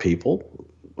lot of people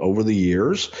over the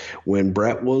years, when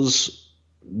Bret was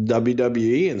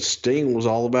WWE and Sting was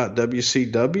all about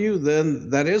WCW, then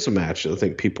that is a match that I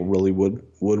think people really would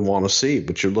want to see.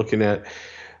 But you're looking at,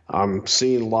 I'm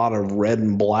seeing a lot of red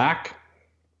and black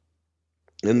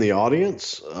in the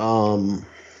audience.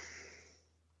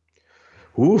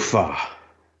 Woofa.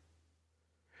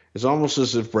 It's almost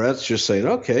as if Bret's just saying,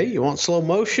 okay, you want slow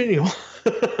motion? You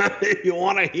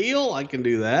want a heel? I can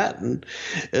do that. And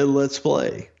let's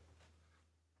play.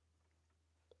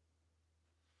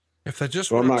 If they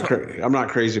just, well, I'm not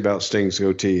crazy about Sting's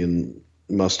goatee and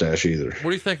mustache either. What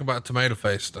do you think about Tomato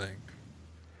Face Sting?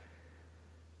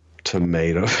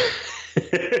 Tomato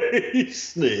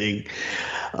Sting.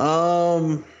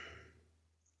 I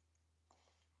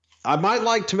might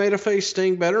like Tomato Face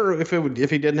Sting better if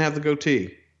he didn't have the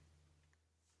goatee.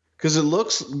 Because it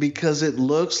looks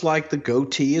like the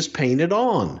goatee is painted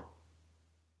on.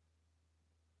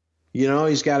 You know,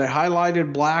 he's got it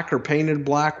highlighted black or painted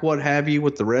black, what have you,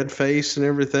 with the red face and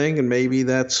everything. And maybe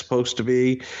that's supposed to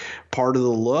be part of the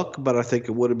look, but I think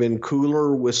it would have been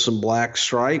cooler with some black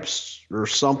stripes or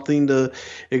something to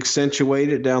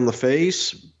accentuate it down the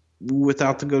face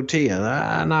without the goatee.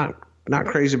 I'm not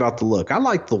crazy about the look. I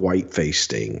like the white face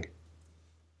Sting.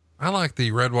 I like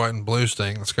the red, white, and blue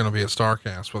Sting that's going to be at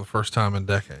StarCast for the first time in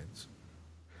decades.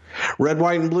 Red,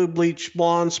 white, and blue bleach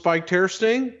blonde spiked hair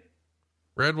Sting?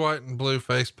 Red, white, and blue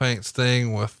face paint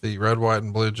Sting with the red, white,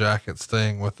 and blue jacket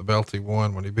Sting with the belt he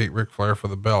won when he beat Ric Flair for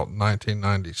the belt in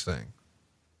 1990 Sting.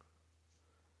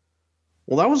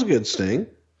 Well, that was a good Sting.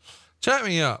 Chat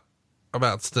me up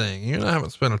about Sting. You and I haven't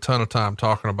spent a ton of time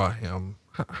talking about him.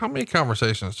 How many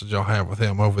conversations did y'all have with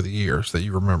him over the years that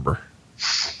you remember?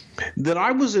 That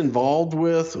I was involved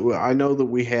with, I know that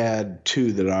we had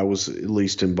two that I was at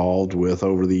least involved with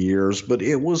over the years, but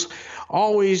it was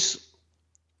always,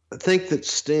 I think that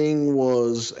Sting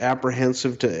was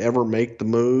apprehensive to ever make the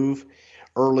move.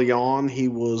 Early on, he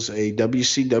was a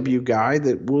WCW guy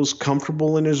that was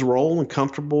comfortable in his role and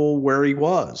comfortable where he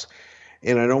was.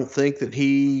 And I don't think that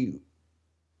he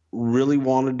really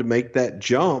wanted to make that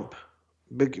jump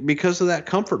because of that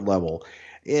comfort level.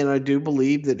 And I do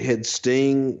believe that had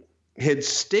Sting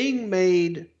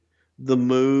made the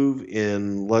move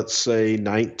in, let's say,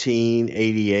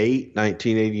 1988,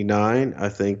 1989, I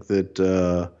think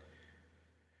that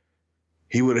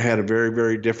he would have had a very,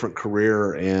 very different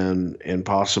career and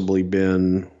possibly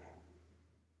been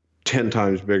 10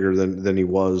 times bigger than he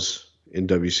was in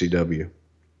WCW.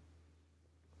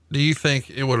 Do you think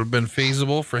it would have been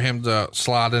feasible for him to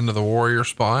slide into the Warrior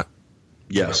spot?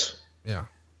 Yes. Yeah.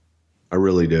 I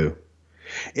really do.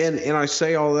 And I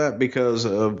say all that because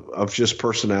of just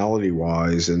personality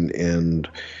wise and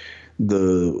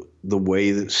the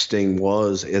way that Sting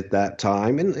was at that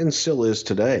time and still is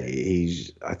today.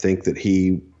 I think that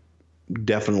he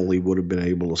definitely would have been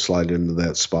able to slide into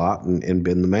that spot and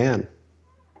been the man.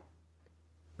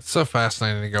 It's so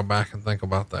fascinating to go back and think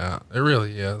about that. It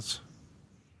really is.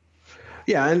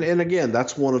 Yeah, and again,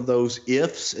 that's one of those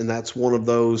ifs, and that's one of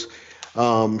those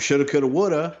shoulda, coulda,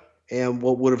 woulda, and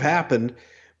what would have happened.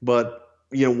 But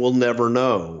we'll never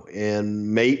know.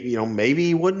 And maybe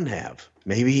he wouldn't have.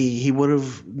 Maybe he would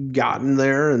have gotten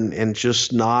there and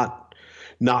just not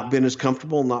been as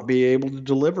comfortable, not be able to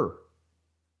deliver.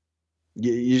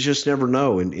 You just never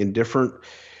know. In different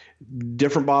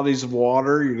bodies of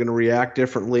water, you're going to react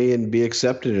differently and be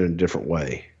accepted in a different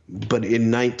way. But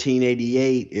in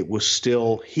 1988,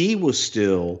 he was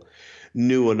still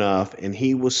new enough, and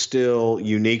he was still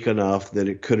unique enough that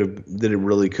it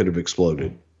really could have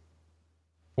exploded.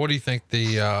 What do you think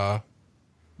the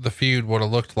feud would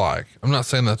have looked like? I'm not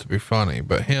saying that to be funny,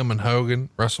 but him and Hogan,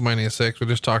 WrestleMania 6, we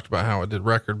just talked about how it did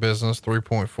record business,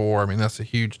 3.4. I mean, that's a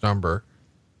huge number.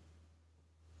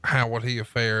 How would he have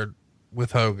fared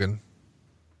with Hogan?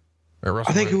 I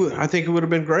think it would have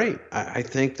been great. I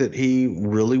think that he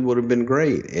really would have been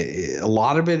great. A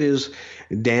lot of it is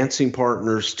dancing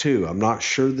partners too. I'm not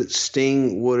sure that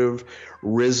Sting would have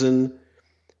risen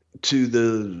to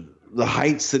the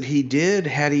heights that he did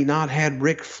had he not had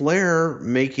Ric Flair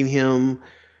making him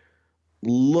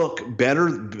look better,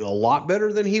 a lot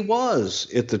better than he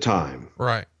was at the time.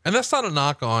 Right. And that's not a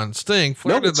knock on Sting.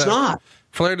 No, it's not.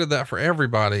 Flair did that for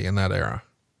everybody in that era.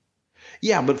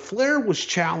 Yeah, but Flair was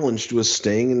challenged with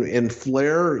Sting, and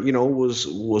Flair,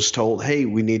 was told, "Hey,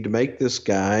 we need to make this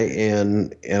guy,"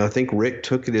 and I think Rick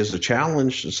took it as a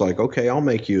challenge. It's like, okay, I'll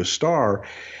make you a star,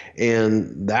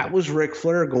 and that was Ric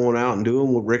Flair going out and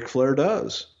doing what Ric Flair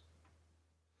does,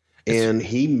 and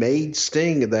he made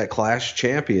Sting that Clash of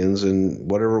Champions in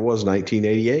whatever it was,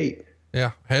 1988.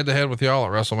 Yeah, head to head with y'all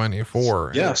at WrestleMania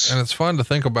 4. Yes, and it's fun to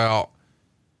think about,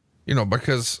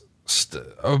 because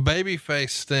a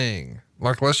babyface Sting.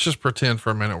 Like, let's just pretend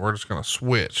for a minute we're just going to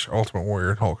switch Ultimate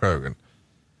Warrior and Hulk Hogan.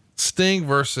 Sting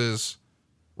versus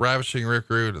Ravishing Rick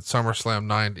Rude at SummerSlam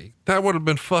 90. That would have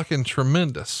been fucking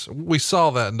tremendous. We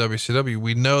saw that in WCW.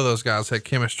 We know those guys had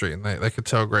chemistry and they could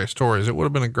tell great stories. It would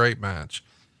have been a great match.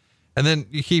 And then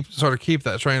you keep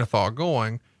that train of thought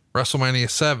going. WrestleMania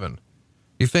 7.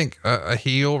 You think a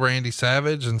heel Randy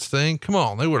Savage and Sting? Come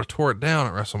on, they would have tore it down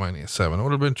at WrestleMania 7. It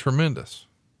would have been tremendous.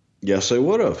 Yes, they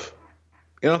would have.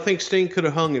 And I think Sting could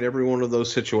have hung at every one of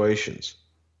those situations.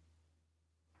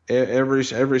 Every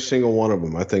single one of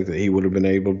them. I think that he would have been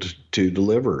able to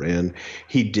deliver, and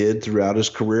he did throughout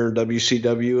his career in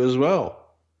WCW as well.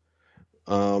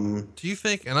 Do you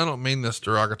think, and I don't mean this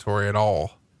derogatory at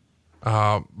all,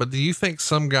 but do you think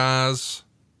some guys,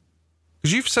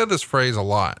 because you've said this phrase a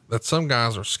lot, that some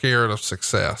guys are scared of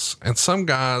success, and some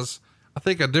guys, I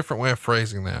think a different way of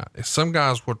phrasing that is some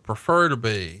guys would prefer to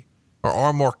be, or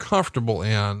are more comfortable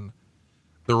in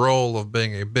the role of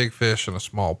being a big fish in a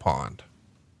small pond.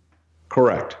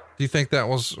 Correct. Do you think that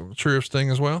was true of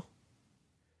Sting as well?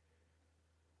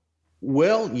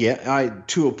 Well, yeah,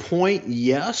 to a point,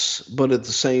 yes, but at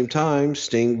the same time,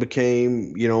 Sting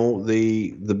became,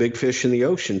 the big fish in the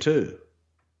ocean too.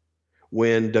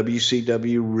 When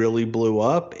WCW really blew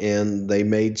up and they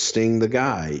made Sting the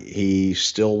guy, he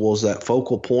still was that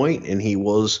focal point, and he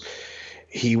was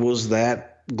that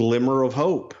glimmer of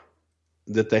hope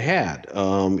that they had.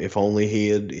 If only he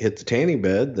had hit the tanning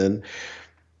bed, then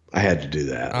I had to do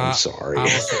that. I'm sorry.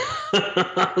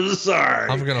 I'm sorry.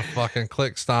 I'm going to fucking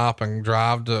click stop and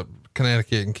drive to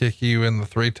Connecticut and kick you in the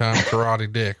 3-time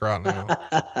karate dick right now.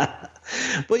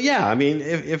 But yeah, I mean,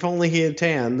 if only he had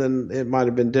tanned, then it might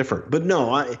have been different. But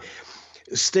no,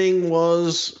 Sting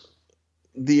was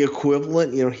the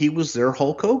equivalent. He was their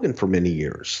Hulk Hogan for many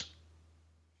years.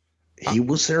 He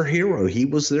was their hero. He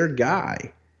was their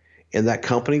guy. And that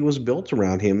company was built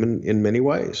around him in many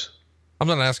ways. I'm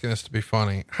not asking this to be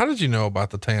funny. How did you know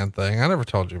about the tan thing? I never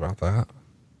told you about that.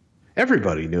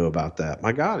 Everybody knew about that.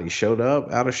 My God, he showed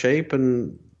up out of shape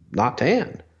and not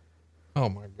tan. Oh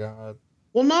my God.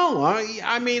 Well, no,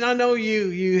 I mean, I know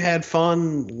you had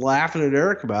fun laughing at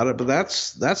Eric about it, but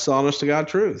that's the honest to God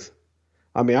truth.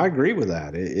 I mean, I agree with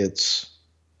that. It's.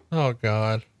 Oh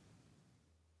God.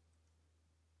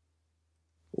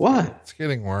 What? It's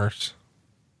getting worse.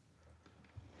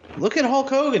 Look at Hulk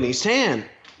Hogan. He's tan.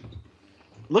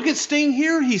 Look at Sting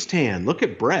here. He's tan. Look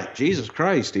at Brett. Jesus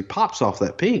Christ. He pops off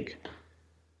that pink.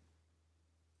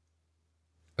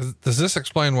 Does this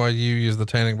explain why you use the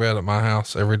tanning bed at my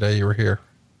house every day you were here?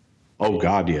 Oh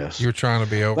God, yes. You're trying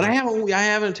to be over. But I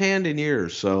haven't tanned in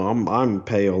years, so I'm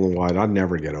pale and white. I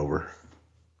never get over.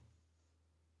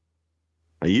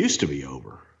 I used to be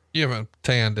over. You haven't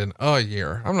tanned in a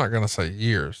year. I'm not going to say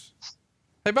years.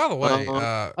 Hey, by the way,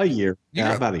 a year.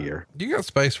 Yeah, about a year. You got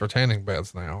space for tanning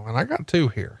beds now, and I got 2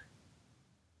 here.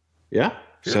 Yeah.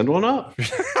 Send one up.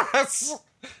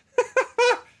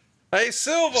 Hey,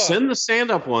 Silva. Send the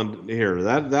stand-up one here.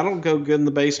 That'll go good in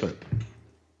the basement.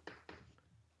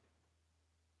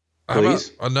 How about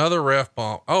Please. another ref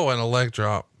bump? Oh, and a leg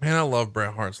drop. Man, I love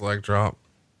Bret Hart's leg drop.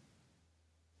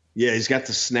 Yeah, he's got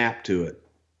the snap to it.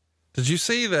 Did you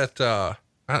see that? And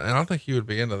I don't think you would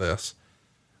be into this.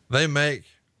 They make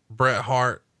Bret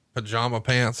Hart pajama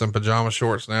pants and pajama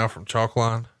shorts now from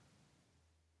Chalkline.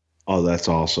 Oh, that's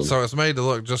awesome. So it's made to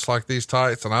look just like these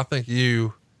tights. And I think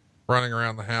you running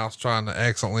around the house trying to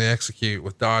excellently execute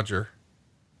with Dodger.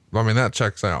 I mean, that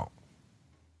checks out.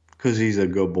 Because he's a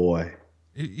good boy.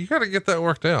 You got to get that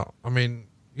worked out. I mean,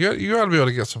 you got to be able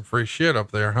to get some free shit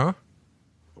up there, huh?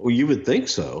 Well, you would think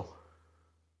so.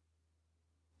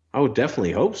 I would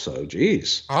definitely hope so.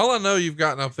 Jeez. All I know you've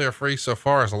gotten up there free so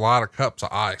far is a lot of cups of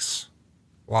ice.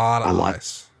 A lot of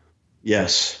ice.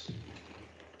 Yes.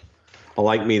 I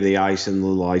like me the ice and the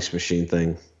little ice machine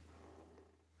thing.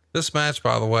 This match,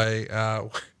 by the way,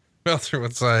 Meltzer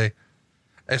would say,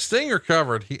 as Sting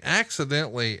recovered, he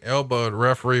accidentally elbowed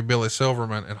referee Billy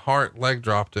Silverman and Hart leg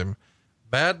dropped him.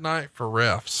 Bad night for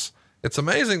refs. It's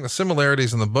amazing the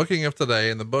similarities in the booking of today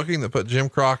and the booking that put Jim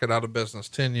Crockett out of business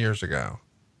 10 years ago.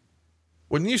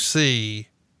 When you see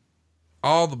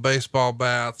all the baseball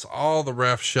bats, all the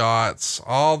ref shots,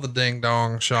 all the ding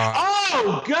dong shots.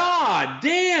 Oh, God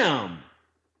damn.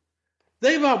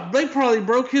 They probably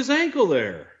broke his ankle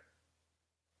there.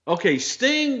 Okay,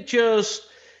 Sting just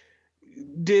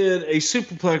did a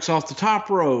superplex off the top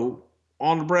rope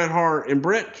on Bret Hart, and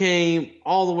Bret came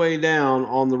all the way down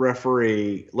on the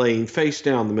referee, laying face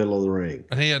down the middle of the ring.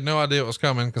 And he had no idea it was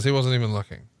coming because he wasn't even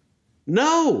looking.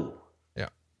 No. Yeah.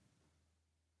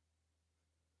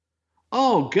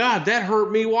 Oh, God, that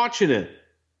hurt me watching it.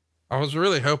 I was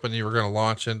really hoping you were going to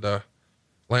launch into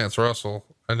Lance Russell.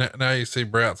 And now you see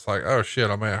Bret's like, oh shit,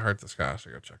 I may have hurt this guy. I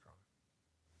should go check on him.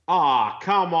 Ah,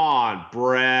 come on,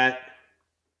 Bret.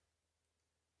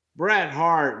 Bret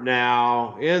Hart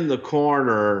now in the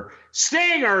corner.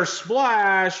 Stinger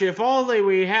splash. If only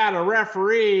we had a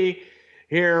referee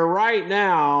here right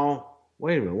now.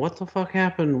 Wait a minute. What the fuck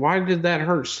happened? Why did that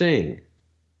hurt Sting?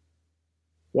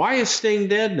 Why is Sting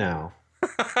dead now?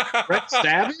 Bret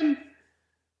stabbed him?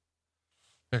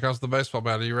 Here comes the baseball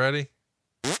bat. Are you ready?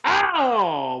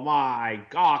 Oh my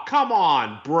God. Come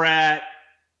on, Bret.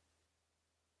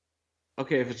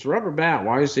 Okay, if it's a rubber bat,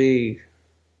 why is he...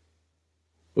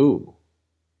 Ooh.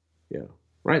 Yeah.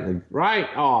 Right.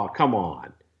 Oh, come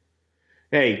on.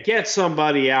 Hey, get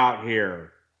somebody out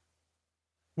here.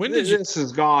 This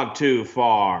has gone too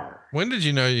far. When did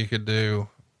you know you could do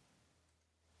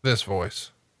this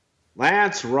voice?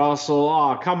 Lance Russell.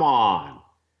 Oh, come on.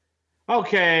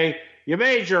 Okay. You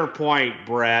made your point,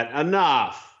 Bret.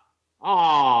 Enough.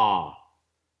 Oh,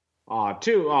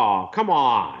 come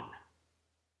on.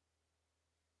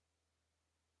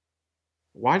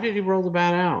 Why did he roll the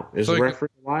bat out? Is the referee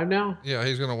alive now? Yeah,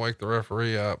 he's going to wake the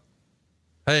referee up.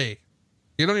 Hey,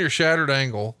 get on your shattered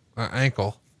ankle and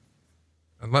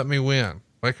let me win.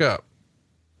 Wake up.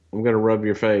 I'm going to rub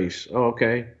your face. Oh,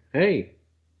 okay. Hey,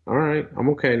 all right. I'm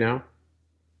okay now.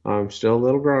 I'm still a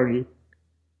little groggy.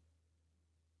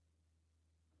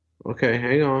 Okay,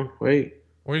 hang on. Wait.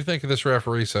 What do you think of this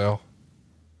referee, Sal?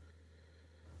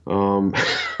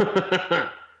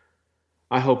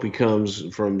 I hope he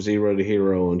comes from zero to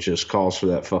hero and just calls for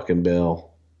that fucking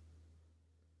bell.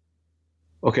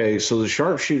 Okay, so the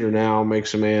sharpshooter now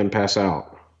makes a man pass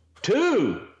out.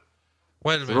 2.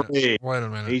 Wait a minute. 3. Wait a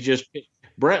minute. He just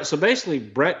Bret. So basically,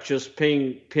 Bret just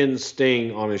pinned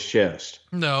Sting on his chest.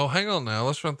 No, hang on now.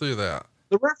 Let's run through that.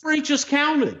 The referee just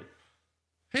counted.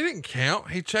 He didn't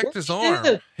count. He checked his He arm.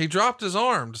 did. He dropped his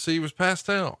arm to see he was passed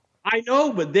out. I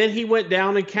know, but then he went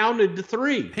down and counted to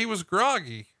 3. He was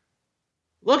groggy.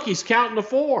 Look, he's counting to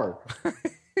 4.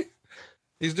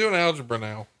 He's doing algebra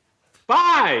now. 5.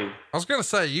 I was going to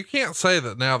say, you can't say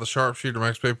that now the sharpshooter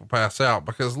makes people pass out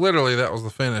because literally that was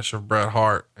the finish of Bret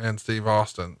Hart and Steve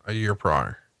Austin a year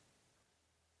prior.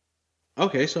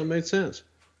 Okay, so it made sense.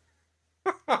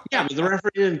 Yeah, but the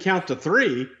referee didn't count to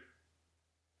 3.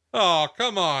 Oh,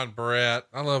 come on, Bret.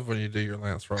 I love when you do your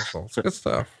Lance Russell. It's good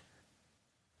stuff.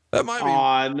 That might be.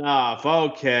 Oh, enough.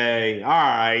 Okay. All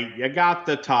right. You got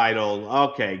the title.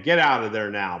 Okay. Get out of there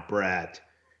now, Bret.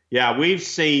 Yeah, we've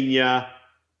seen you.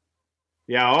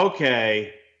 Yeah,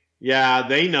 okay. Yeah,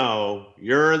 they know.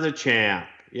 You're the champ.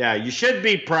 Yeah, you should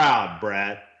be proud,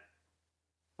 Bret.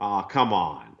 Oh, come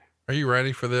on. Are you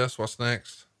ready for this? What's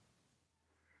next?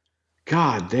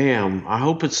 God damn. I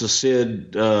hope it's a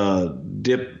Sid him.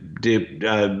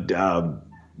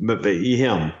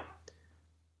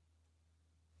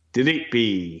 Did it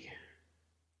be?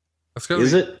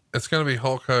 Is it? It's going to be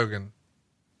Hulk Hogan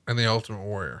and the Ultimate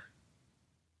Warrior.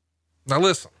 Now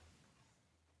listen,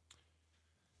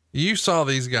 you saw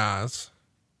these guys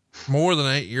more than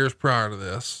 8 years prior to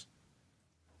this,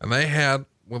 and they had,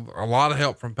 with a lot of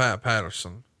help from Pat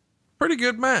Patterson, pretty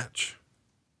good match.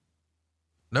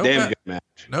 Good match.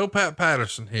 No Pat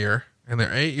Patterson here, and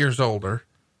they're 8 years older.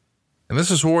 And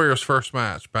this is Warrior's first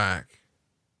match back.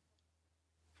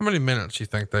 How many minutes do you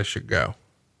think they should go?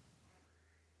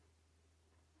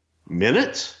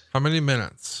 Minutes? How many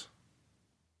minutes?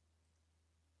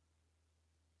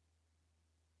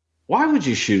 Why would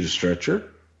you shoot a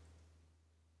stretcher?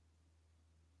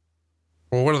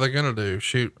 Well, what are they going to do?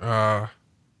 Shoot, here's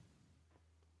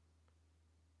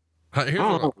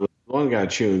One guy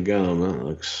chewing gum. That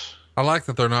looks. I like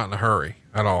that they're not in a hurry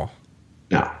at all.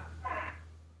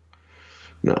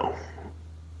 No.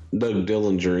 Doug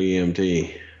Dillinger,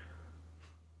 EMT.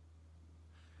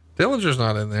 Dillinger's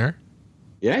not in there.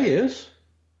 Yeah, he is.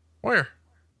 Where?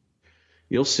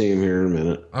 You'll see him here in a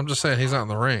minute. I'm just saying he's not in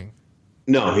the ring.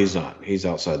 No, he's not. He's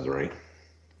outside the ring.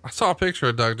 I saw a picture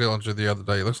of Doug Dillinger the other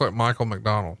day. He looks like Michael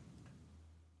McDonald.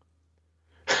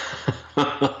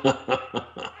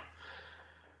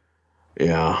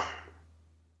 Yeah.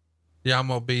 Yeah, I'm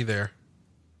going to be there.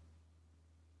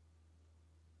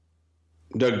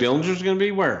 Doug Dillinger's going to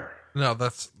be where? No,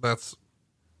 that's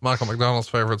Michael McDonald's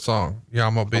favorite song. Yeah,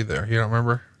 I'm going to be there. You don't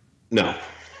remember? No.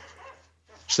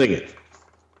 Sing it.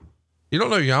 You don't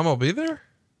know Yeah, I'm going to be there?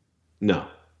 No.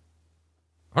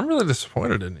 I'm really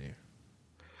disappointed in you.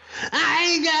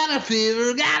 I ain't got a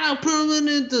fever, got a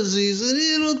permanent disease, and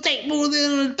it'll take more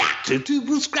than a doctor to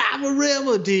prescribe a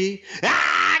remedy.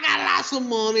 I got lots of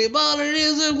money, but it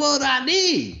isn't what I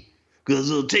need. 'Cause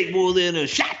it'll take more than a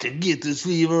shot to get this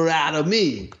fever out of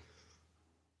me.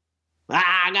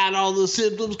 I got all the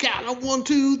symptoms, count on 1,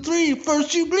 2, 3.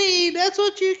 First you bleed, that's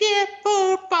what you get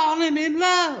for falling in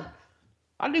love.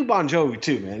 I do Bon Jovi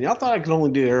too, man. Y'all thought I could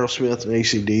only do Aerosmith and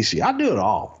AC/DC. I do it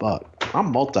all, but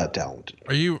I'm multi-talented.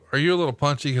 Are you a little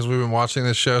punchy because we've been watching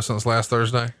this show since last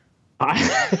Thursday?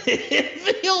 It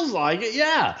feels like it,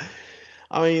 yeah.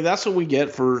 I mean, that's what we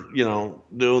get for,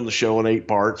 doing the show in 8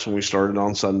 parts when we started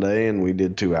on Sunday, and we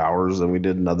did 2 hours, and we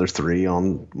did another 3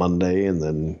 on Monday, and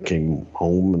then came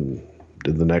home and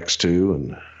did the next 2,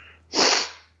 and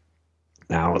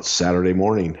now it's Saturday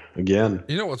morning again.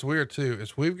 You know what's weird too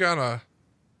is we've got to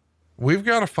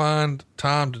find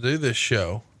time to do this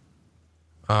show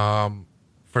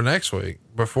for next week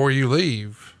before you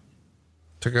leave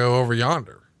to go over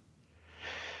yonder.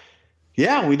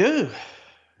 Yeah, we do.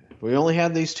 We only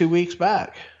had these 2 weeks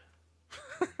back.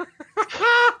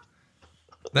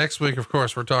 Next week, of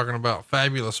course, we're talking about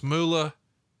Fabulous Moolah.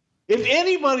 If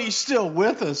anybody's still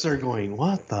with us, they're going,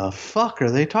 what the fuck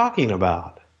are they talking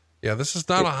about? Yeah, this is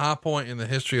not a high point in the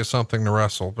history of Something to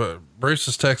Wrestle, but Bruce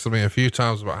has texted me a few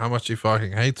times about how much he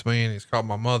fucking hates me, and he's called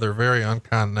my mother very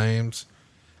unkind names.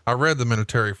 I read them in a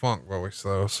Terry Funk voice,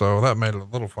 though, so that made it a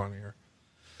little funnier.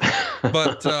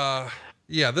 But,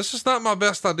 yeah, this is not my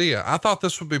best idea. I thought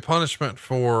this would be punishment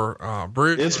for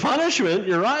Bruce. It's punishment.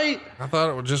 You're right. I thought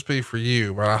it would just be for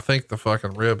you, but I think the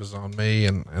fucking rib is on me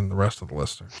and the rest of the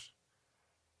listeners.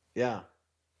 Yeah.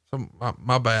 So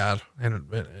my bad. And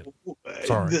admit it.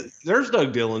 Sorry. There's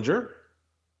Doug Dillinger.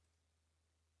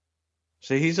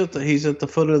 See, he's at the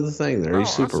foot of the thing there. He's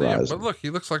supervising. But look, he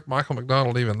looks like Michael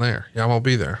McDonald even there. Yeah, I'm gonna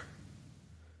be there.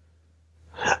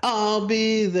 I'll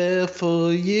be there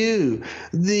for you.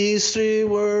 These 3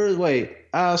 words. Wait,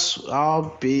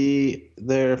 I'll be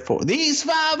there for these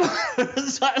 5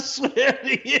 words. I swear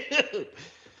to you.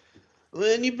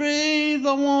 When you breathe,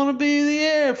 I want to be the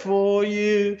air for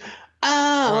you.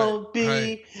 I'll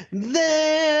be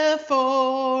there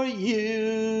for you.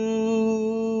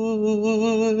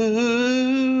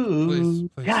 Please,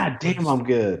 God damn, I'm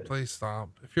good. Please stop.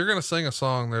 If you're going to sing a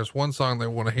song, there's one song they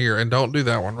want to hear, and don't do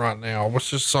that one right now. Let's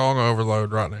just song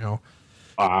overload right now.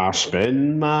 I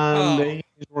spend my days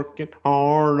working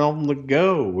hard on the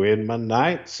go, and my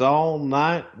nights all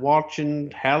night watching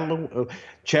Halloween.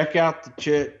 Check out the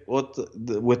chick with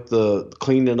the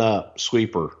cleaning up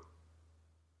sweeper.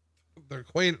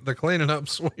 The cleaning up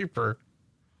sweeper.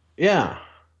 Yeah.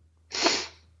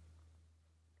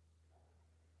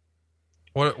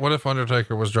 What if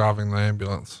Undertaker was driving the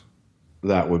ambulance?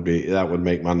 That would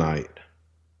make my night.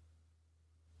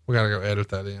 We got to go edit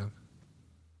that in.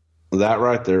 That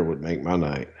right there would make my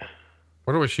night.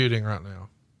 What are we shooting right now?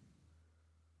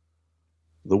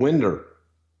 The Winder.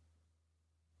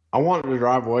 I wanted to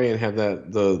drive away and have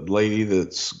the lady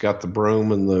that's got the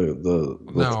broom and the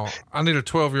No, I need a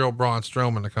 12-year-old Braun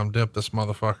Strowman to come dip this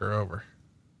motherfucker over.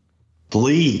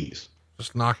 Please.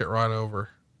 Just knock it right over.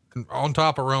 on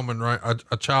top of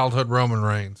a childhood Roman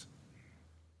Reigns.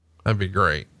 That'd be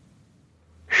great.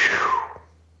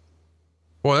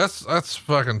 Well, that's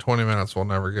fucking 20 minutes we'll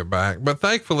never get back. But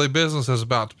thankfully, business is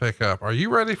about to pick up. Are you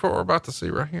ready for what we're about to see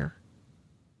right here?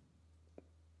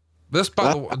 This,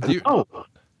 by the way,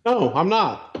 no, I'm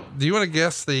not. Do you want to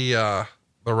guess the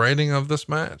rating of this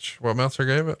match? What Meltzer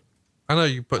gave it? I know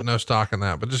you put no stock in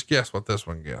that, but just guess what this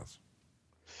one gets.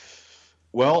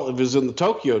 Well, if it was in the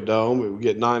Tokyo Dome, it would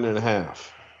get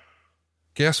 9.5.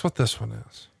 Guess what this one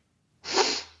is?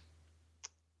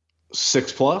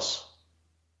 6+.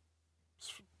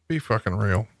 Be fucking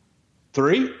real.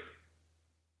 3.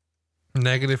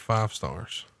 -5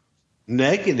 stars.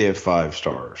 -5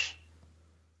 stars.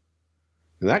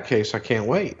 In that case, I can't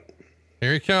wait.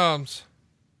 Here he comes.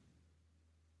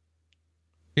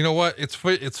 You know what? It's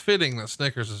fitting that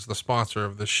Snickers is the sponsor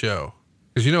of this show,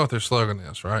 because you know what their slogan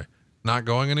is, right? Not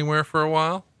going anywhere for a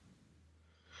while.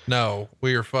 No,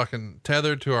 we are fucking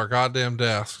tethered to our goddamn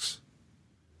desks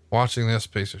watching this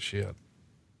piece of shit.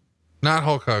 Not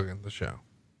Hulk Hogan, the show.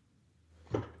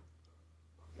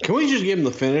 Can we just give him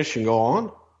the finish and go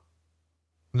on?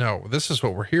 No, this is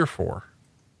what we're here for.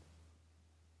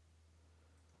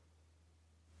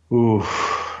 Ooh.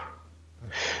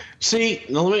 See,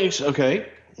 now let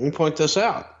me point this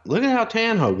out. Look at how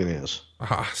tan Hogan is.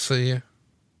 See you.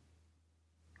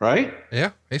 Right?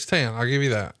 Yeah, he's tan. I'll give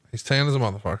you that. He's tan as a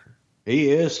motherfucker.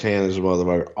 He is tan as a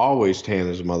motherfucker. Always tan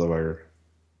as a motherfucker.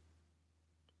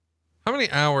 How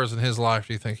many hours in his life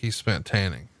do you think he spent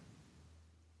tanning?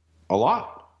 A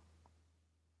lot.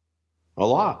 A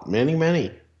lot. Many,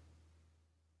 many.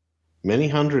 Many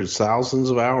hundreds, thousands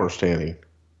of hours tanning.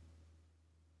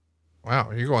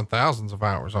 Wow, you're going thousands of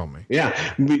hours on me.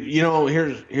 Yeah. But, you know,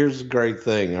 here's the great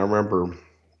thing. I remember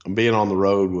being on the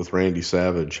road with Randy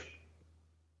Savage.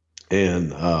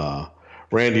 And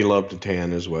Randy loved to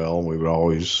tan as well. And we would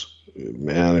always,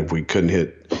 man, if we couldn't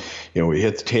hit, we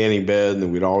hit the tanning bed, and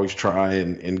then we'd always try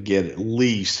and get at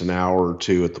least an hour or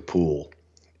two at the pool.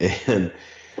 And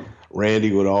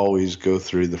Randy would always go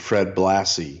through the Fred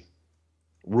Blassie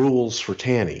rules for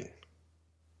tanning.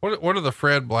 What are the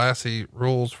Fred Blassie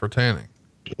rules for tanning?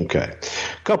 Okay.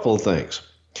 A couple of things.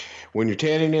 When you're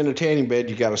tanning in a tanning bed,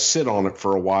 you got to sit on it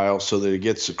for a while so that it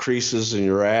gets the creases in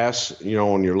your ass,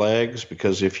 on your legs.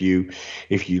 Because if you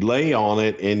lay on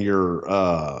it and you'll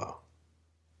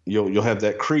have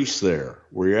that crease there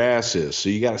where your ass is. So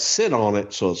you got to sit on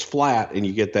it so it's flat and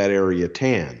you get that area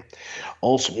tan.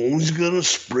 Also, always gotta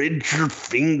spread your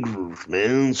fingers,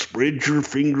 man. Spread your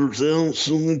fingers out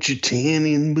so that you tan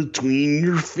in between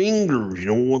your fingers. You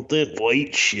don't want that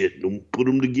white shit. Don't put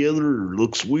them together. It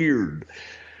looks weird.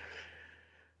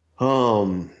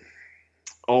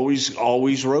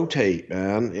 Always rotate,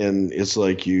 man. And it's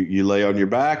like you lay on your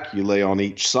back, you lay on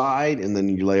each side, and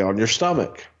then you lay on your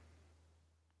stomach.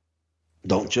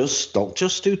 Don't just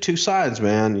do two sides,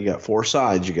 man. You got 4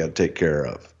 sides you got to take care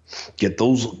of. Get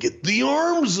the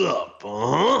arms up.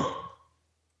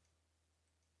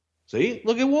 See,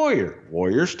 look at Warrior.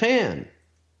 Warrior's tan.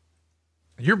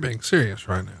 You're being serious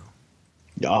right now.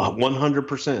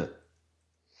 100%.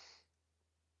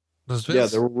 Yeah,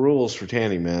 there were rules for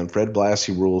tanning, man. Fred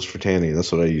Blassie rules for tanning.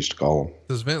 That's what I used to call them.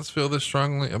 Does Vince feel this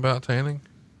strongly about tanning?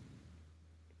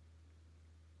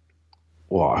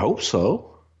 Well, I hope so.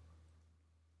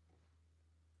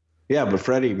 Yeah, but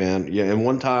Freddie, man, and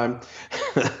one time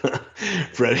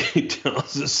Freddie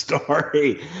tells a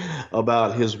story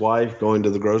about his wife going to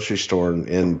the grocery store,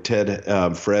 and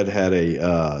Fred had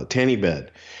a tanning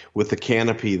bed with a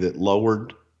canopy that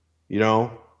lowered,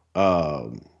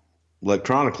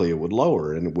 electronically it would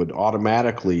lower, and it would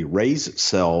automatically raise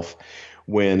itself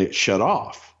when it shut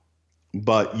off,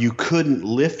 but you couldn't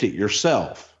lift it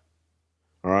yourself.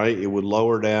 All right. It would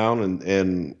lower down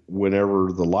and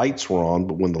whenever the lights were on,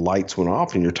 but when the lights went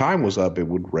off and your time was up, it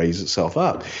would raise itself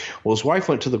up. Well, his wife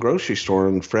went to the grocery store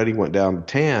and Freddie went down to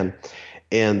tan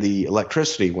and the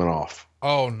electricity went off.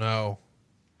 Oh no.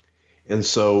 And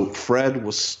so Fred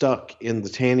was stuck in the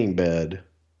tanning bed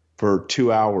for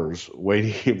 2 hours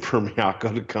waiting for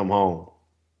Miyako to come home.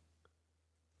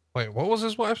 Wait, what was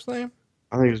his wife's name?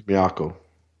 I think it was Miyako.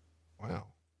 Wow.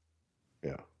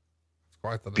 Yeah.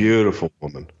 Quite the beautiful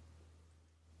woman.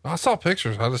 I saw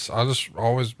pictures. I just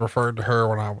always referred to her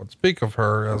when I would speak of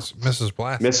her as Mrs.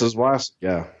 Blassie. Mrs. Blassie,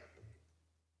 yeah.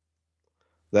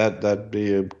 That'd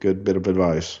be a good bit of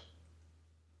advice.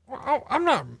 Well, I'm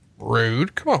not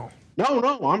rude. Come on.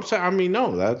 No, I'm saying.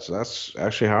 No. That's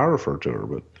actually how I refer to her.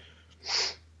 But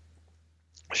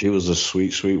she was a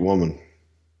sweet, sweet woman.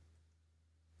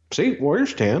 See,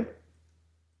 Warriors tan.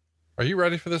 Are you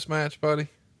ready for this match, buddy?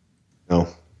 No.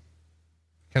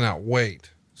 Cannot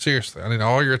wait Seriously, I need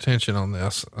all your attention on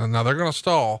this. And now they're going to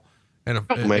stall. And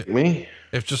Don't make me.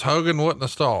 if just Hogan wouldn't have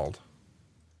stalled.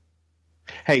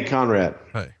 Hey, Conrad,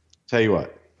 Hey, tell you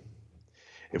what.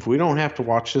 If we don't have to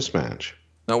watch this match,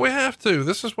 no, we have to.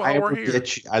 This is why we're here.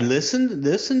 I listen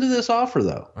to this offer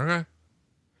though. Okay.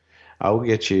 I will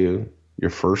get you your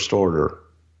first order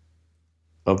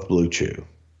of Blue Chew,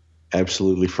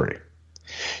 absolutely free.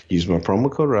 Use my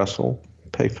promo code Russell,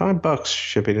 pay $5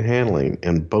 shipping and handling,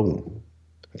 and boom.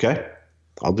 Okay,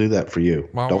 I'll do that for you.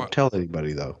 Don't tell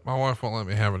anybody though. My wife won't let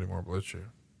me have any more Blue Chew.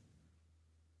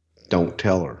 Don't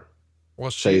tell her.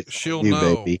 Well, Say she'll you,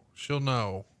 know. baby. She'll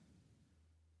know.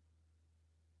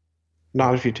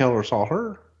 Not if you tell her it's all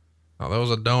her. Oh, there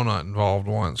was a donut involved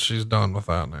once. She's done with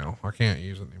that now. I can't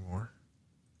use it anymore.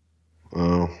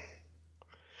 Oh,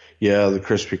 yeah, the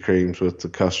Krispy Kremes with the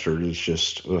custard is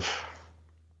just. Ugh.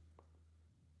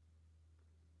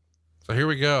 So here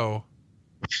we go.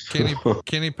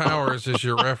 Kenny Powers is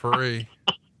your referee.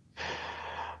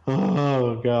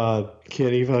 Oh God,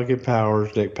 Kenny fucking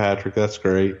Powers, Nick Patrick, that's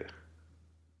great.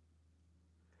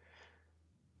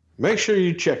 Make sure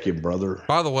you check him, brother.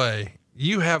 By the way,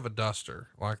 you have a duster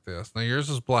like this. Now yours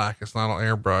is black. It's not all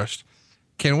airbrushed.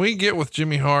 Can we get with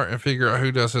Jimmy Hart and figure out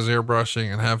who does his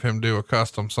airbrushing and have him do a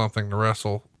custom something to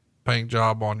wrestle paint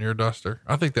job on your duster?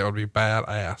 I think that would be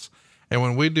badass. And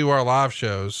when we do our live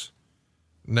shows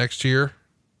next year,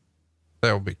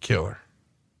 that would be killer.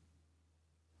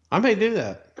 I may do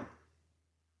that.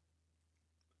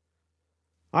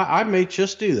 I may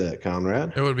just do that,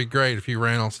 Conrad. It would be great if you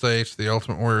ran on stage to the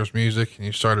Ultimate Warriors music and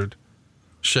you started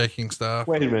shaking stuff.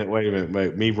 Wait a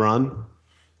minute. Me run?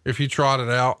 If you trotted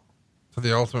out to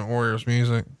the Ultimate Warriors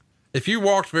music, if you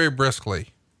walked very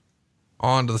briskly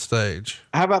onto the stage.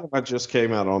 How about if I just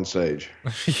came out on stage?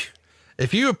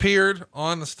 If you appeared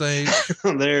on the stage.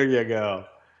 There you go.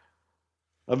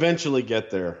 Eventually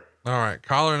get there. All right.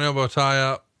 Collar and elbow tie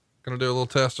up. Gonna do a little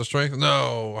test of strength.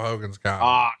 No, Hogan's got it.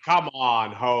 Ah, come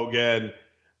on, Hogan.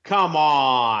 Come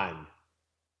on.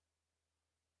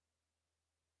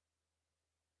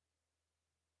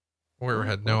 Warrior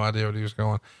had no idea what he was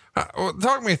going. Well,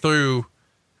 talk me through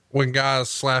when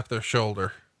guys slap their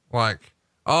shoulder. Like,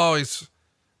 oh,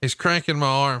 he's cranking my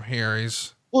arm here.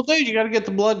 Well, dude, you got to get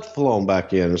the blood flowing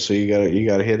back in. So you got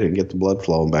to hit it and get the blood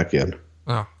flowing back in.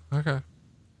 Oh, okay.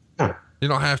 Huh. You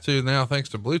don't have to now, thanks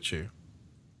to Blue Chew.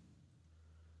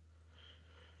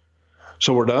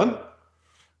 So we're done?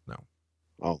 No.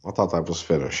 Oh, I thought that was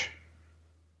finished.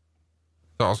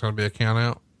 Thought it was going to be a count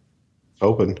out.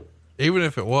 Open. Even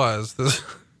if it was,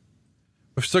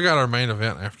 we've still got our main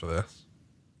event after this.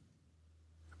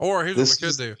 Or here's what we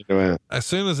could do. As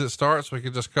soon as it starts, we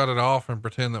could just cut it off and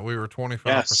pretend that we were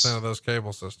 25% of those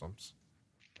cable systems.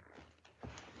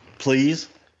 Please.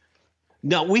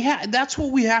 No, that's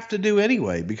what we have to do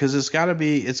anyway, because it's got to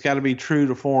be true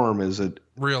to form as it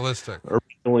realistic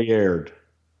originally aired.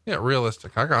 Yeah,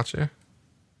 realistic. I got you.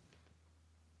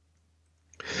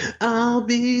 I'll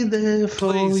be there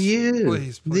for you.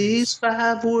 Please. These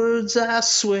 5 words I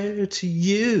swear to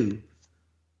you.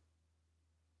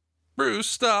 Bruce,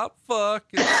 stop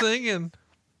fucking singing.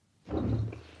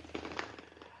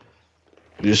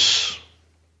 Just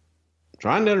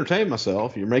trying to entertain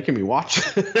myself. You're making me watch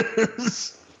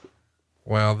this.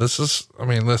 Well,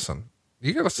 listen,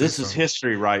 you gotta see this is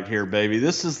history right here, baby.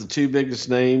 This is the 2 biggest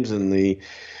names in the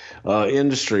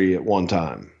industry at one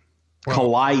time.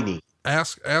 Colliding.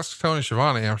 Ask Tony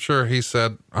Schiavone. I'm sure he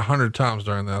said 100 times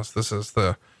during this is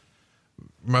the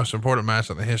most important match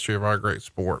in the history of our great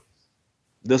sport.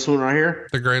 This one right here?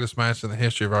 The greatest match in the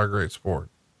history of our great sport.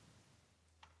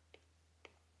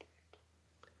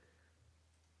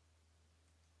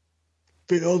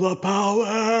 Feel the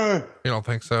power. You don't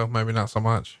think so? Maybe not so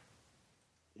much.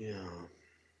 Yeah,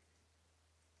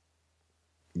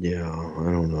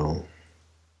 I don't know.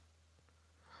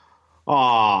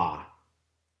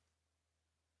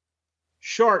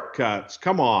 Shortcuts.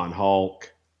 Come on,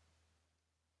 Hulk.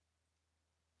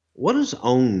 What does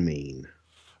OWN mean?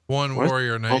 One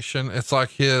Warrior Nation. It's like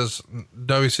his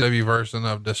WCW version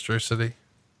of Districity.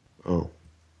 Oh.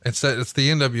 It's the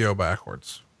NWO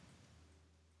backwards.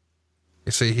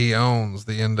 You see, he owns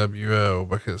the NWO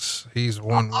because he's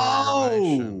One Warrior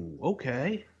Nation. Oh,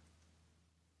 okay.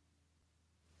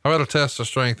 How about a test of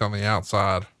strength on the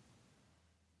outside?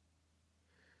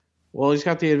 Well, he's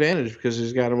got the advantage because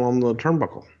he's got him on the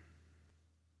turnbuckle.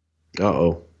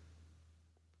 Uh-oh.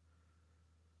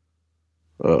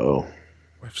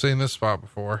 We've seen this spot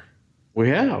before. We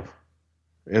have.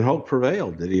 And Hulk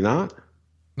prevailed, did he not?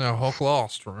 No, Hulk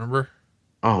lost, remember?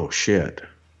 Oh, shit.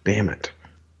 Damn it.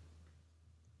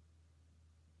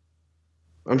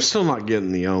 I'm still not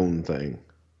getting the OWN thing.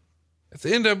 It's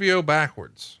NWO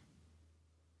backwards.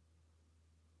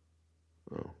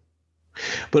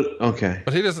 But okay.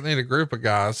 But he doesn't need a group of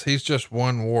guys. He's just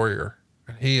one warrior,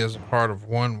 and he is a part of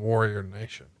one warrior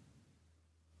nation.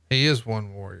 He is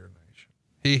one warrior nation.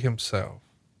 He himself.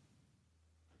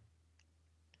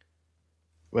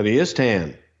 But he is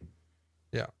tan.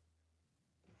 Yeah.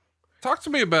 Talk to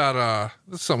me about,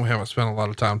 this is something we haven't spent a lot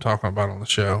of time talking about on the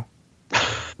show.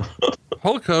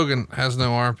 Hulk Hogan has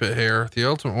no armpit hair. The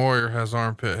Ultimate Warrior has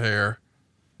armpit hair.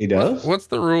 He does? What's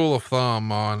the rule of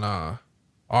thumb on,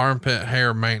 armpit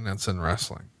hair maintenance in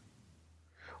wrestling?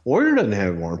 Warrior doesn't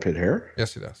have armpit hair.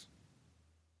 Yes, he does.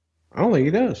 I don't think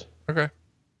he does. Okay.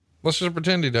 Let's just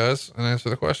pretend he does and answer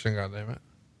the question. God damn it.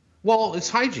 Well, it's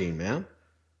hygiene, man.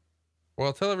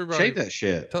 Well, tell everybody. Shave that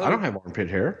shit. I don't have armpit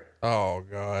hair. Oh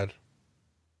God.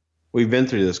 We've been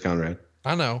through this, Conrad.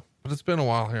 I know, but it's been a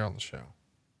while here on the show.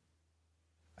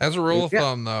 As a rule of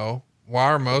thumb though, why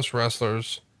are most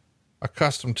wrestlers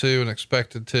accustomed to and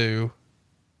expected to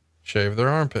shave their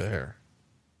armpit hair?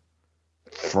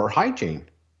 For hygiene.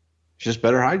 It's just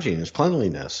better hygiene. It's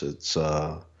cleanliness. It's,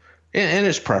 and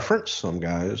it's preference. Some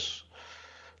guys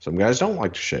don't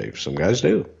like to shave. Some guys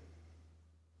do.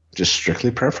 Just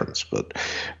strictly preference. But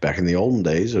back in the olden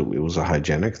days, it was a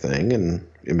hygienic thing, and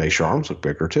it makes your arms look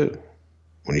bigger too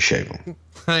when you shave them.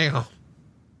 Hang on.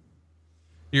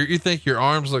 You think your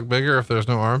arms look bigger if there's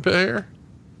no armpit hair?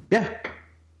 Yeah.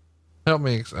 Help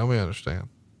me understand.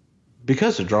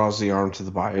 Because it draws the arm to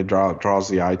it draws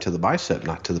the eye to the bicep,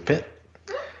 not to the pit.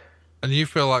 And you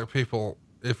feel like people,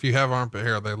 if you have armpit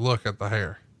hair, they look at the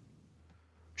hair.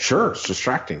 Sure, it's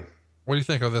distracting. What do you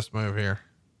think of this move here?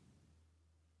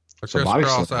 A It's a body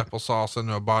crisscross slam. applesauce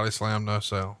into a body slam, no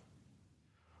sell.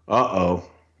 Uh-oh.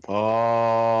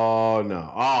 Oh,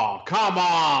 no. Oh, come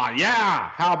on. Yeah.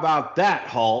 How about that,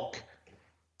 Hulk?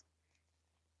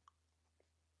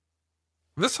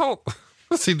 This whole,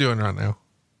 what's he doing right now?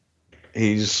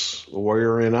 He's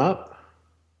warrioring up.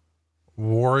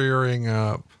 Warrioring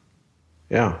up.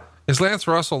 Yeah. Is Lance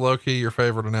Russell low-key your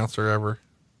favorite announcer ever?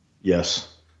 Yes.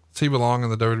 Does he belong in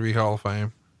the WWE Hall of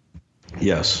Fame?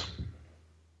 Yes.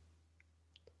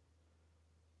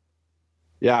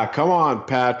 Yeah, come on,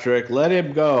 Patrick. Let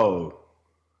him go.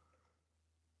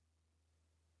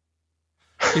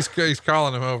 He's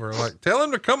calling him over. Like, tell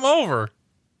him to come over.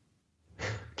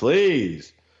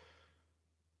 Please.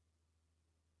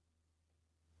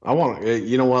 I want to,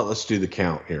 you know what? Let's do the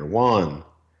count here. 1,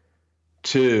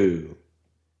 2,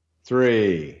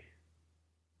 3,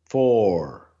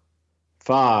 4,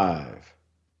 5,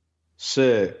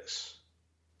 6,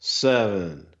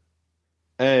 7,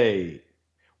 8.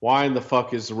 Why in the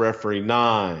fuck is the referee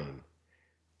 9,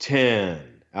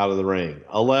 10 out of the ring,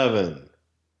 11,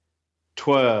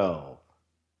 12,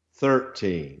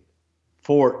 13,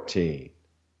 14,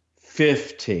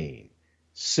 15,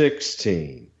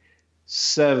 16,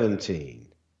 17,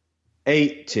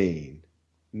 18,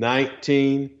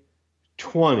 19,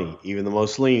 20. Even the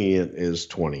most lenient is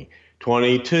 20,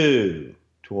 22,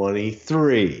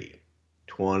 23,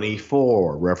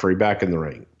 24. Referee back in the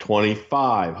ring.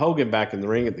 25. Hogan back in the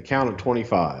ring at the count of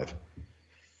 25.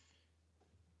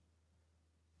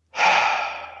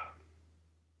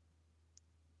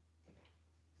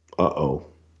 Uh-oh.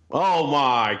 Oh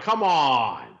my, come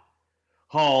on.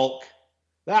 Hulk.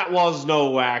 That was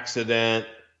no accident.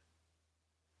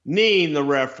 Kneeing the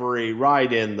referee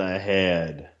right in the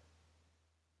head.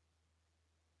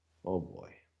 Oh boy.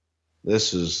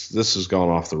 This has gone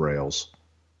off the rails.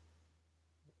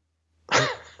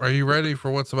 Are you ready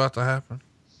for what's about to happen?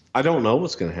 I don't know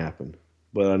what's going to happen,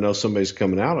 but I know somebody's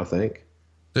coming out, I think.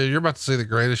 Dude, you're about to see the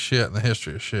greatest shit in the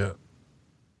history of shit.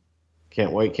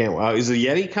 Can't wait. Is the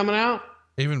Yeti coming out?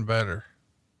 Even better.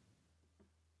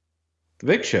 The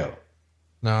Big Show.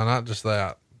 No, not just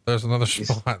that. There's another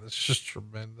spot that's just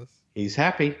tremendous. He's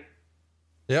happy.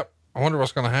 Yep. I wonder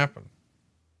what's going to happen.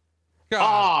 God.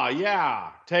 Ah, yeah.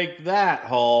 Take that,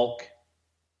 Hulk.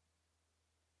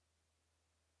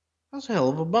 That's a hell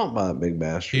of a bump by that big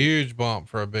bastard. Huge bump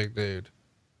for a big dude.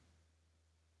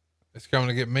 It's coming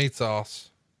to get meat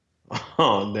sauce.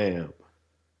 Oh, damn.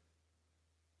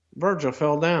 Virgil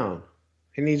fell down.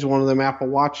 He needs one of them Apple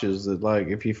Watches that, like,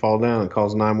 if you fall down, it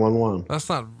calls 911. That's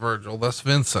not Virgil. That's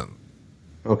Vincent.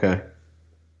 Okay.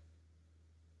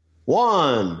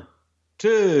 1,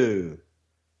 2,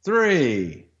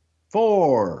 3,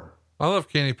 4. I love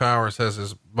Kenny Powers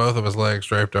has both of his legs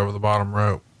draped over the bottom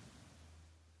rope.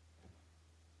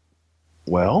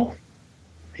 Well,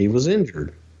 he was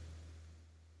injured.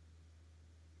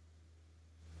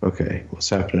 Okay, what's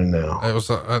happening now? It was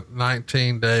a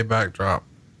 19-day backdrop.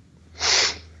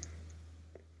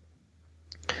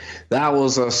 That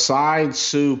was a side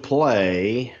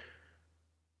suplex.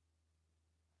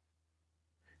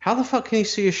 How the fuck can you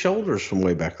see his shoulders from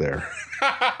way back there?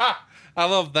 I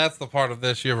love that's the part of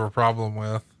this you have a problem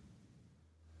with.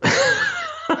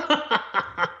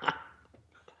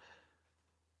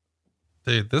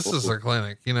 Dude, this is a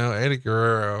clinic. You know, Eddie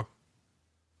Guerrero,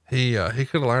 he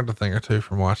could have learned a thing or two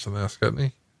from watching this, couldn't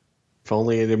he? If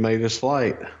only it had made his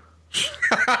flight.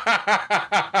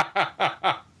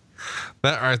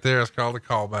 That right there is called a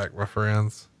callback, my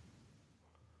friends.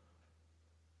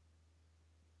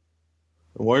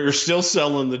 Warrior's still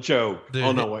selling the choke. Dude,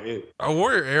 oh no, wait. A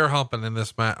Warrior air humping in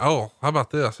this match. Oh, how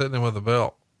about this? Hitting him with a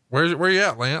belt. Where you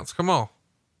at, Lance? Come on.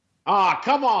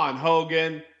 Come on,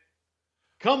 Hogan.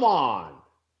 Come on.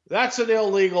 That's an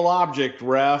illegal object,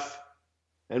 ref.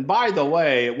 And by the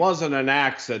way, it wasn't an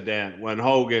accident when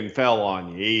Hogan fell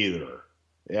on you either.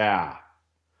 Yeah.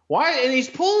 Why? And he's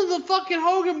pulling the fucking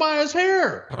Hogan by his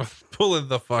hair. Pulling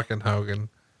the fucking Hogan.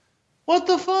 What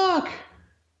the fuck?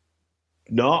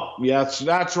 No, yes,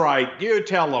 that's right. You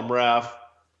tell him, ref.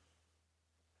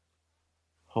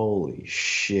 Holy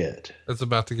shit. It's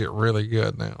about to get really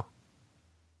good now.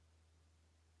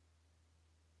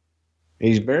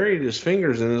 He's buried his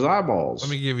fingers in his eyeballs.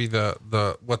 Let me give you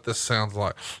the what this sounds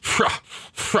like. That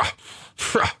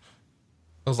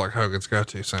was like Hogan's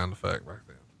go-to sound effect back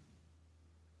then.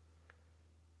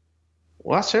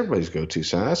 Well, that's everybody's go-to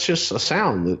sound. That's just a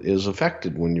sound that is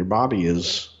affected when your body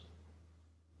is.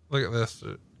 Look at this,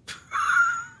 dude.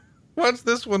 What's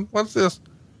this one? What's this?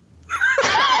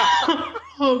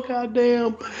 Oh,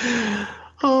 goddamn.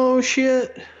 Oh,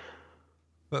 shit.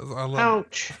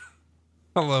 Ouch.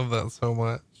 I love that so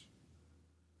much.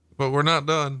 But we're not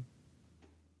done.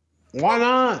 Why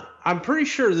not? I'm pretty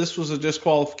sure this was a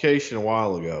disqualification a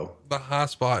while ago. The high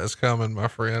spot is coming, my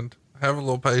friend. Have a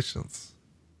little patience.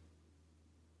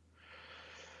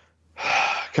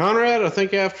 Conrad, I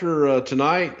think after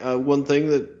tonight, one thing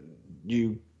that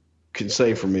you can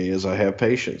say for me is I have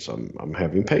patience. I'm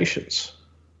having patience.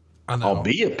 I know.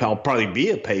 I'll probably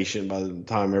be a patient by the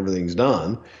time everything's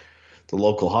done. The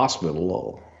local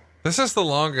hospital. This is the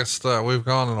longest we've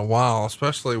gone in a while,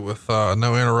 especially with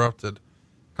no interrupted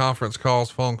conference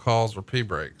calls, phone calls, or pee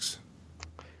breaks.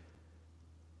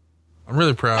 I'm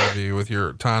really proud of you with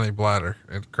your tiny bladder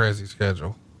and crazy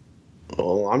schedule.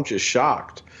 Well, I'm just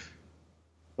shocked.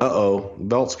 Uh-oh, the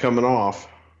belt's coming off.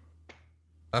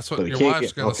 That's what your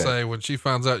wife's going to say when she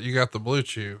finds out you got the Blue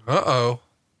Chew. Uh-oh.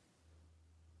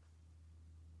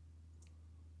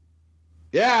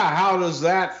 Yeah, how does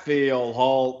that feel,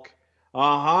 Hulk?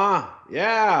 Uh-huh,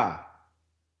 yeah.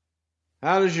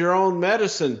 How does your own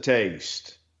medicine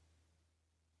taste?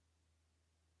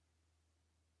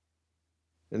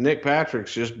 And Nick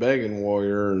Patrick's just begging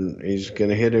Warrior, and he's going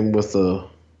to hit him with a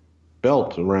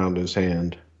belt around his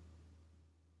hand.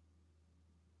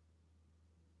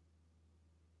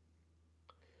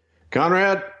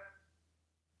 Conrad?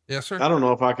 Yes, sir. I don't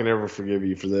know if I can ever forgive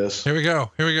you for this. Here we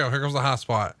go. Here comes the hot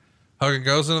spot. Hogan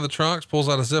goes into the trunks, pulls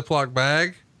out a Ziploc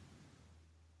bag.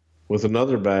 With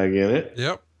another bag in it.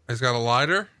 Yep. He's got a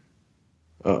lighter.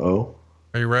 Uh-oh.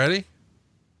 Are you ready?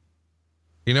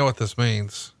 You know what this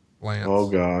means, Lance. Oh,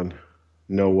 God.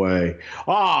 No way.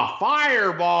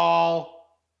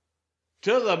 Fireball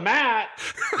to the mat.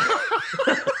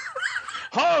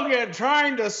 Hogan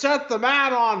trying to set the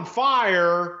mat on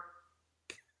fire.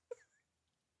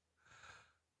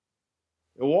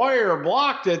 The Warrior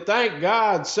blocked it, thank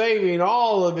God, saving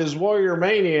all of his Warrior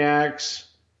maniacs.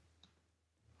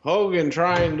 Hogan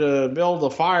trying to build a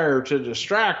fire to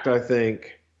distract, I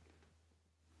think.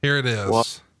 Here it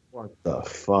is. What the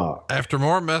fuck? After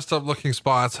more messed up looking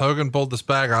spots, Hogan pulled this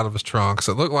bag out of his trunks.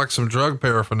 It looked like some drug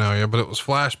paraphernalia, but it was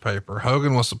flash paper.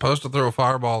 Hogan was supposed to throw a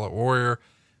fireball at Warrior,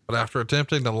 but after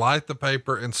attempting to light the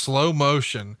paper in slow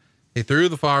motion, he threw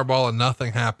the fireball and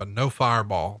nothing happened. No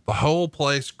fireball. The whole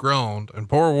place groaned, and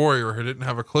poor Warrior, who didn't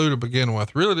have a clue to begin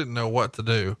with, really didn't know what to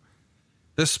do.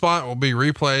 This spot will be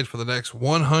replayed for the next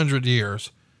 100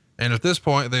 years. And at this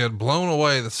point, they had blown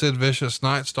away the Sid Vicious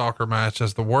Night Stalker match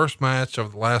as the worst match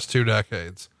of the last 2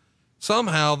 decades.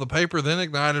 Somehow the paper then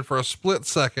ignited for a split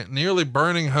second, nearly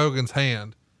burning Hogan's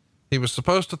hand. He was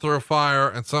supposed to throw fire,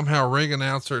 and somehow ring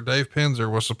announcer Dave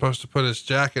Penzer was supposed to put his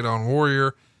jacket on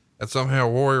Warrior, and somehow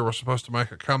Warrior was supposed to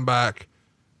make a comeback.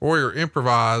 Warrior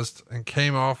improvised and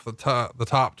came off the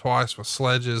top twice with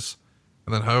sledges,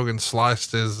 and then Hogan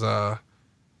sliced his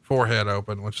forehead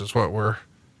open, which is what we're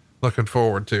looking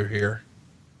forward to here.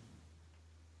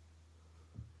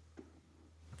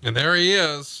 And there he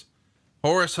is,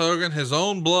 Horace Hogan, his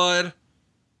own blood,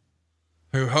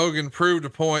 who Hogan proved a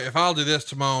point. If I'll do this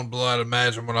to my own blood,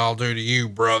 imagine what I'll do to you,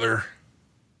 brother.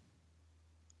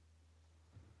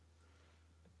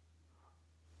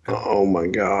 Oh my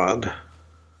God.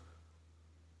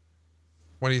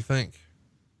 What do you think?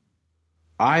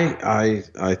 I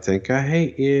think I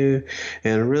hate you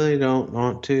and I really don't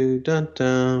want to dun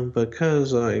dun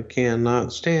because I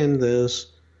cannot stand this.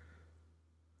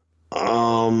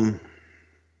 By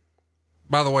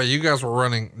the way, you guys were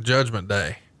running Judgment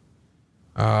Day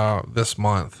this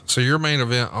month. So your main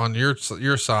event on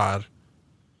your side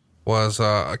was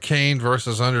Kane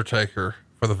versus Undertaker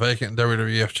for the vacant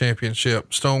WWF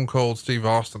Championship. Stone Cold Steve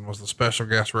Austin was the special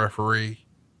guest referee.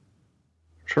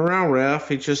 Turn around, ref.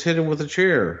 He just hit him with a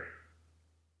chair.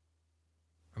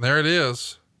 And there it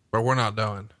is, but we're not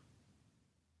done.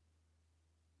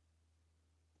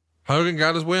 Hogan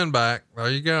got his win back. There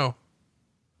you go.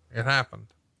 It happened.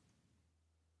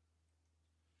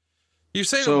 You've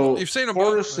seen him.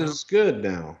 Horace is good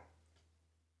now.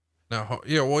 No,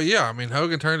 yeah, well, yeah. I mean,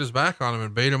 Hogan turned his back on him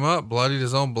and beat him up, bloodied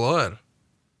his own blood.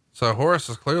 So Horace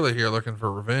is clearly here looking for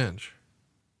revenge.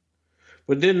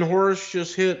 But didn't Horace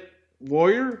just hit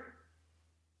Warrior?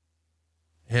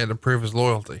 He had to prove his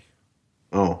loyalty.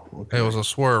 Oh, okay. It was a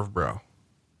swerve, bro.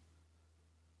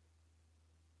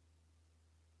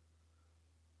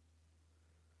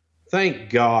 Thank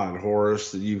God,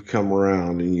 Horace, that you've come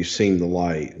around and you've seen the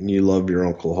light and you love your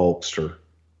Uncle Hulkster.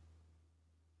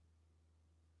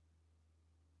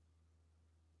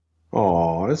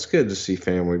 Oh, it's good to see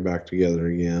family back together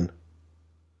again.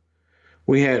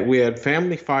 We had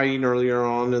family fighting earlier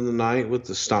on in the night with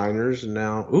the Steiners, and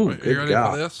now, Wait, good you ready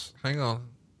God. for this? Hang on.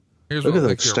 Here's Look what at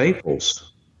I the think you're-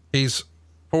 staples. He's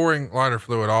pouring lighter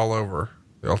fluid all over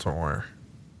the Ultimate Warrior.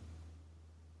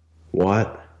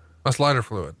 What? That's lighter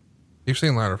fluid. You've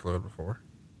seen lighter fluid before.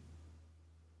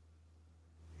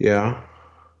 Yeah.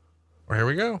 Well, here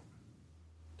we go.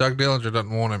 Doug Dillinger doesn't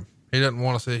want him. He doesn't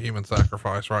want to see a human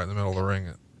sacrifice right in the middle of the ring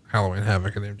at Halloween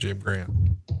Havoc and MGM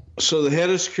Grand. So the head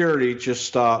of security just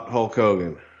stopped Hulk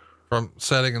Hogan. From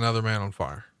setting another man on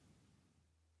fire.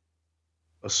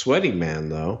 A sweaty man,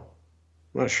 though.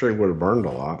 I'm not sure he would have burned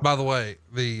a lot. By the way,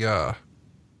 Have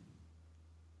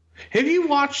you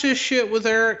watched this shit with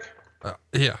Eric?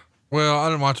 yeah. Well, I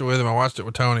didn't watch it with him. I watched it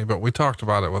with Tony, but we talked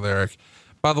about it with Eric.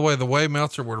 By the way, the way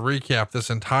Meltzer would recap this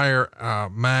entire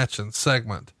match and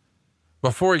segment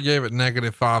before he gave it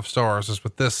 -5 stars is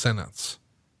with this sentence.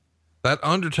 That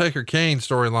Undertaker Kane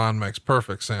storyline makes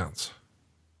perfect sense.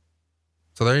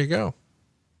 So there you go.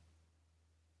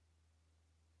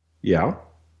 Yeah.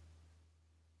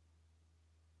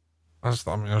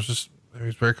 It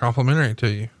was very complimentary to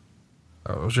you.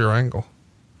 That was your angle.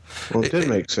 Well, it did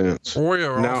make sense.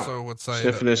 Warrior Now, also would say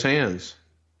sniffing his hands.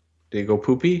 Did he go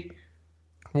poopy?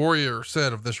 Warrior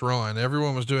said of this run,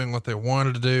 everyone was doing what they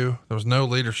wanted to do. There was no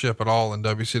leadership at all in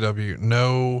WCW,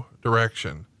 no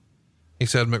direction. He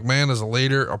said McMahon is a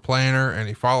leader, a planner, and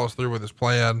he follows through with his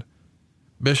plan.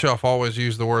 Bischoff always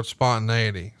used the word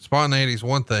spontaneity. Spontaneity is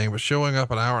one thing, but showing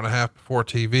up an hour and a half before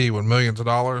TV when millions of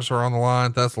dollars are on the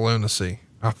line, that's lunacy.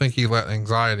 I think he let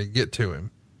anxiety get to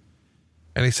him.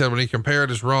 And he said when he compared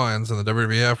his runs in the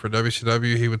WWF or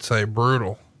WCW, he would say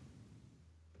brutal.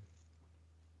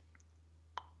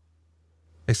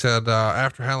 He said,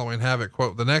 after Halloween Havoc,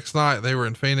 quote, the next night they were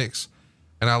in Phoenix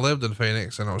and I lived in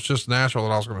Phoenix and it was just natural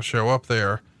that I was going to show up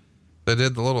there. They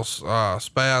did the little,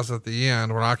 spaz at the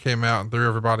end when I came out and threw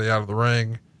everybody out of the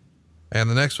ring. And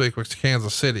the next week was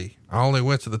Kansas City. I only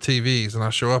went to the TVs and I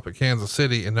show up at Kansas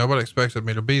City and nobody expected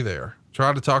me to be there.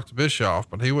 Tried to talk to Bischoff,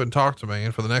 but he wouldn't talk to me.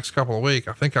 And for the next couple of weeks,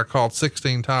 I think I called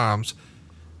 16 times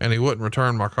and he wouldn't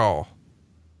return my call.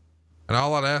 And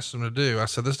all I'd asked him to do, I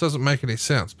said, this doesn't make any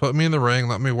sense. Put me in the ring.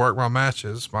 Let me work my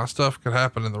matches. My stuff could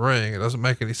happen in the ring. It doesn't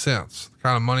make any sense. The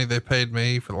kind of money they paid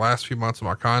me for the last few months of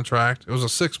my contract, it was a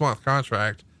 6-month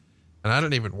contract and I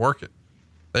didn't even work it.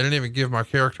 They didn't even give my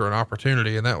character an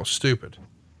opportunity. And that was stupid.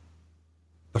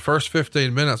 The first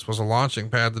 15 minutes was a launching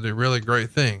pad to do really great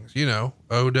things. You know,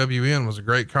 OWN was a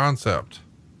great concept.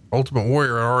 Ultimate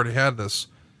Warrior already had this,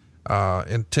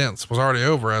 was already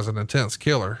over as an intense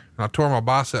killer. And I tore my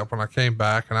bicep when I came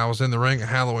back and I was in the ring at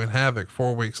Halloween Havoc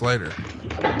 4 weeks later.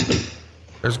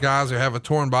 There's guys who have a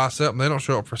torn bicep and they don't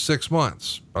show up for 6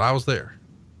 months, but I was there.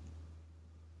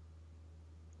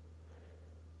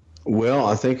 Well,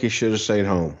 I think he should have stayed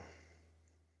home.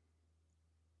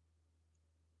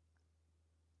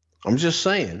 I'm just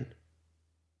saying.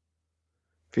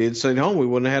 If he had stayed home, we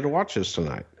wouldn't have had to watch this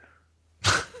tonight.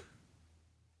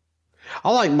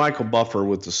 I like Michael Buffer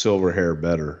with the silver hair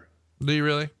better. Do you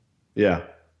really? Yeah.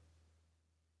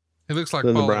 He looks like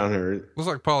Than the brown hair. Looks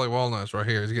like Paulie Walnuts right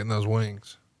here. He's getting those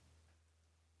wings.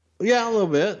 Yeah, a little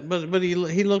bit, but he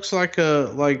looks like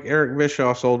Eric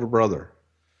Bischoff's older brother.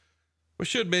 We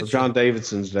should Or mention John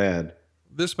Davidson's dad.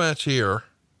 this match here.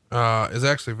 is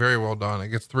actually very well done. It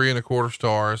gets 3.25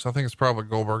 stars. I think it's probably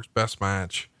Goldberg's best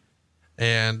match.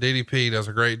 And DDP does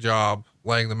a great job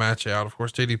laying the match out. Of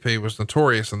course, DDP was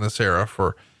notorious in this era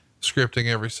for scripting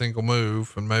every single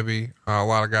move. And maybe a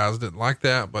lot of guys didn't like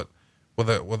that, but with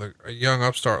a young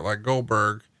upstart like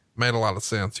Goldberg, made a lot of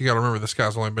sense. You got to remember this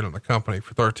guy's only been in the company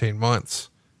for 13 months,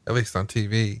 at least on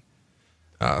TV.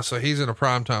 So he's in a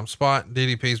primetime spot.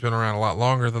 DDP's been around a lot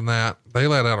longer than that. They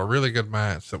laid out a really good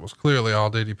match that was clearly all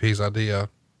DDP's idea.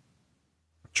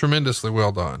 Tremendously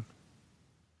well done.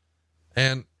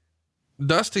 And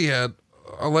Dusty had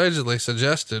allegedly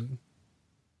suggested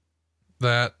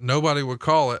that nobody would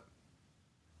call it,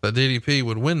 that DDP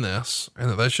would win this, and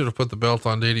that they should have put the belt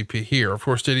on DDP here. Of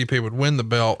course, DDP would win the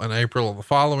belt in April of the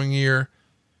following year,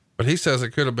 but he says it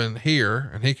could have been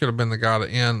here, and he could have been the guy to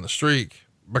end the streak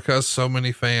because so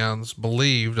many fans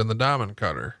believed in the Diamond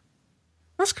Cutter.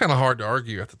 That's kind of hard to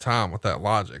argue at the time with that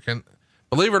logic. And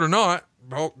believe it or not,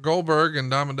 Goldberg and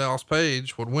Diamond Dallas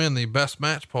Page would win the best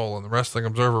match poll in the Wrestling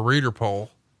Observer reader poll.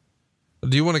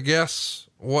 Do you want to guess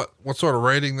what sort of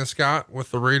rating this got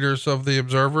with the readers of the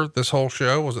Observer? This whole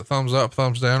show, was it thumbs up,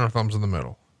 thumbs down, or thumbs in the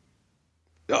middle?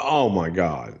 Oh my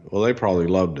God. Well, they probably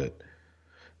loved it.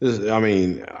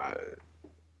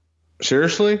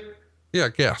 Seriously? Yeah.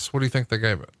 Guess. What do you think they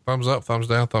gave it? Thumbs up, thumbs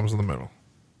down, thumbs in the middle.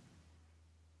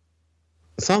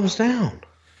 Thumbs down.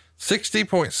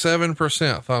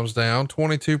 60.7% thumbs down,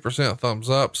 22% thumbs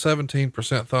up,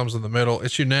 17% thumbs in the middle.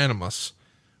 It's unanimous.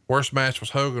 Worst match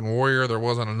was Hogan Warrior. There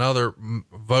wasn't another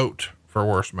vote for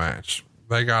worst match.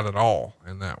 They got it all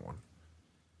in that one.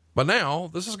 But now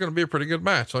this is going to be a pretty good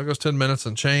match. So it goes 10 minutes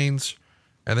and change.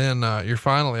 And then you're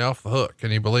finally off the hook.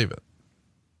 Can you believe it?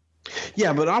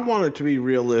 Yeah, but I want it to be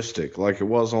realistic, like it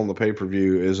was on the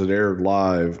pay-per-view as it aired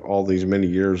live all these many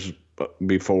years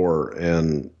before.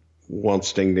 And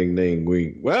once ding, ding, ding,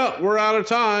 we're out of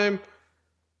time.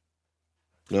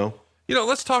 No.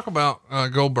 Let's talk about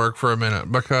Goldberg for a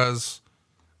minute, because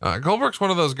Goldberg's one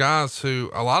of those guys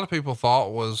who a lot of people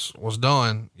thought was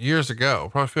done years ago,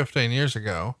 probably 15 years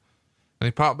ago. And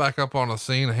he popped back up on the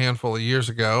scene a handful of years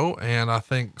ago. And I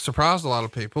think surprised a lot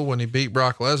of people when he beat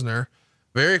Brock Lesnar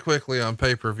very quickly on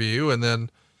pay-per-view, and then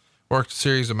worked a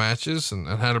series of matches and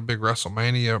had a big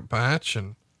WrestleMania match.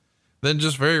 And then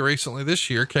just very recently this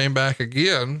year came back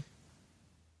again.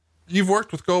 You've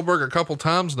worked with Goldberg a couple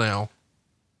times now.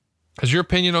 Has your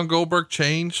opinion on Goldberg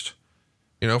changed,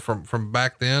 from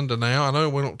back then to now? I know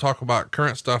we don't talk about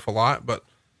current stuff a lot, but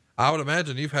I would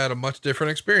imagine you've had a much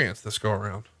different experience this go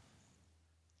around.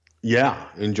 Yeah.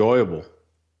 Enjoyable.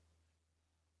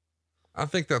 I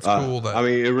think that's cool.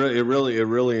 It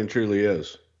really and truly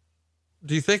is.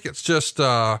 Do you think it's just,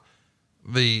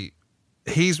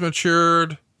 he's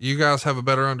matured? You guys have a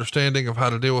better understanding of how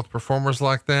to deal with performers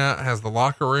like that? Has the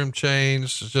locker room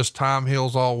changed? It's just time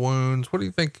heals all wounds. What do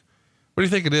you think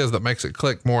it is that makes it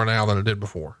click more now than it did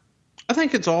before? I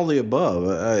think it's all the above.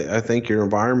 I think your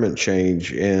environment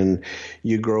change, and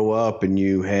you grow up and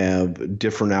you have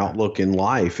different outlook in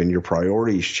life, and your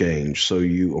priorities change. So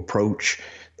you approach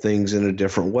things in a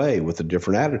different way with a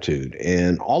different attitude.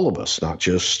 And all of us, not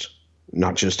just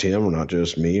him or not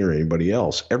just me or anybody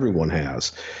else, everyone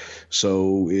has.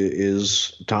 So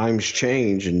times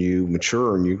change and you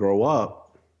mature and you grow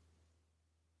up,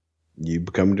 you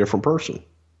become a different person.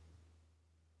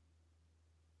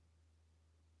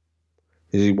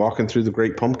 Is he walking through the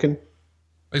Great Pumpkin?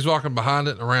 He's walking behind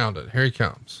it and around it. Here he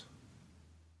comes.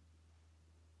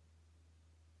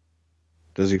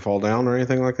 Does he fall down or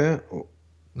anything like that?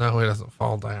 No, he doesn't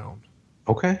fall down.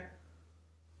 Okay.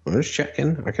 I'm just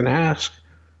checking. I can ask.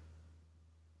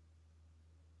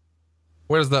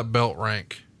 Where does that belt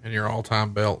rank in your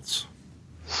all-time belts?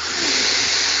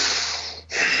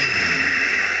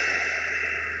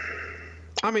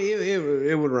 I mean,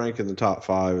 it would rank in the top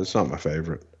 5. It's not my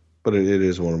favorite, but it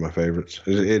is one of my favorites.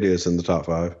 It is in the top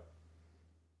 5.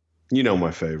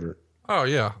 My favorite. Oh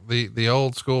yeah. The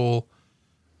old school,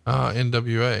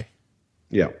 NWA.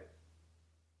 Yeah.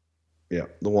 Yeah.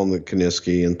 The one that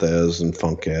Kiniski and Thez and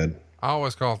Funk had. I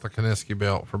always call it the Kiniski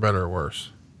belt, for better or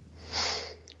worse.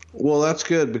 Well, that's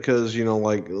good because,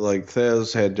 like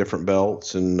Thez had different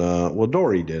belts and,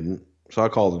 Dory didn't. So I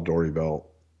call it the Dory belt.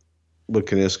 But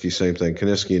Kiniski, same thing.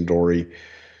 Kiniski and Dory.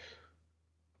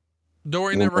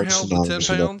 Dory never held the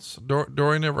 10 pounds?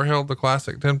 Dory never held the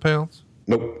classic 10 pounds?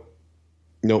 Nope.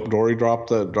 Dory dropped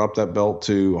that belt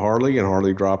to Harley, and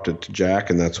Harley dropped it to Jack,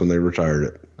 and that's when they retired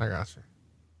it. I got you.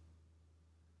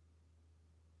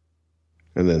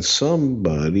 And then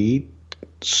somebody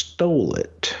stole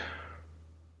it.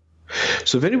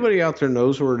 So if anybody out there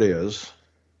knows where it is,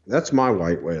 that's my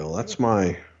white whale. That's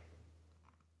my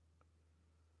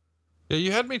Yeah,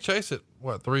 you had me chase it,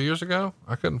 3 years ago?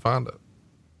 I couldn't find it.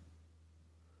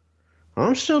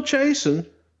 I'm still chasing.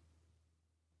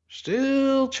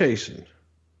 Still chasing.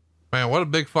 Man, what a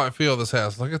big fight field this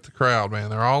has. Look at the crowd, man.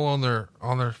 They're all on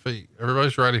their feet.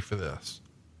 Everybody's ready for this.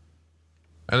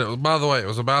 And it was, by the way, it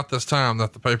was about this time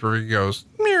that the pay-per-view goes,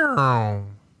 meow,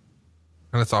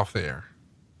 and it's off the air.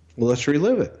 Well, let's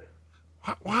relive it.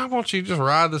 Why won't you just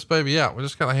ride this baby out? We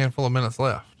just got a handful of minutes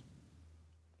left.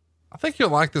 I think you'll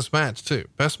like this match too.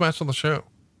 Best match on the show.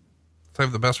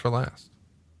 Save the best for last.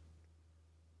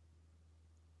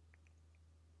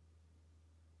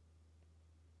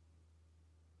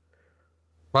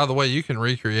 By the way, you can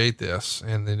recreate this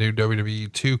in the new WWE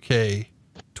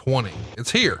 2K20.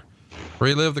 It's here.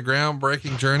 Relive the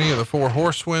groundbreaking journey of the four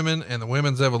horsewomen and the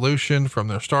women's evolution from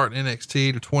their start in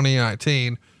NXT to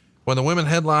 2019, when the women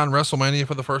headlined WrestleMania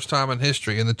for the first time in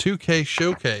history. In the 2K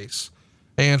showcase,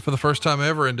 and for the first time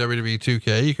ever in WWE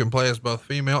 2K, you can play as both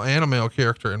female and a male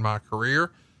character in My Career.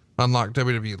 Unlock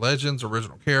WWE Legends,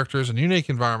 original characters, and unique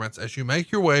environments as you make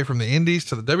your way from the indies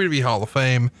to the WWE Hall of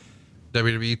Fame.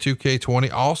 WWE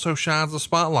 2K20 also shines the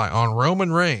spotlight on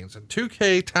Roman Reigns and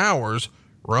 2K Towers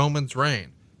Roman's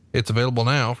Reign. It's available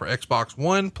now for Xbox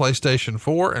One, PlayStation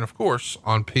 4, and of course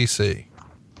on PC.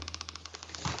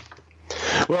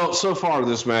 Well, so far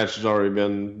this match has already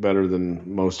been better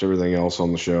than most everything else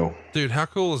on the show. Dude, how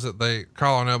cool is it? They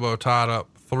collar and elbow tied up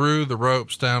through the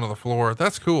ropes down to the floor.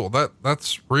 That's cool.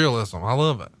 That's realism. I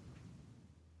love it.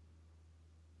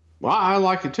 Well, I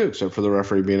like it too, except for the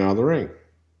referee being out of the ring.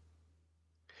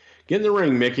 Get in the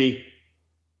ring, Mickey.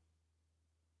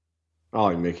 I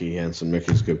like Mickey Henson.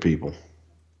 Mickey's good people.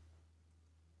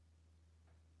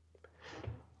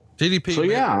 DDP. So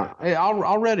yeah,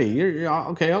 already you're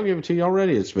okay. I'll give it to you.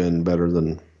 Already, it's been better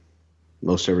than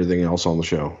most everything else on the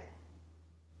show.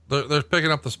 They're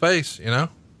picking up the space, you know.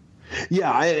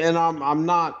 Yeah, I'm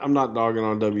not dogging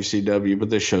on WCW,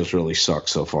 but this show's really sucked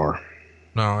so far.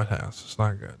 No, it has. It's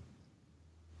not good.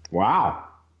 Wow,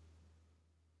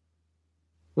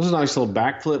 this is a nice little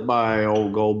backflip by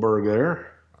old Goldberg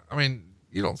there. I mean,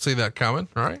 you don't see that coming,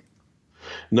 right?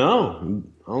 No,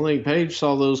 I don't think Paige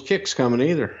saw those kicks coming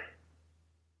either.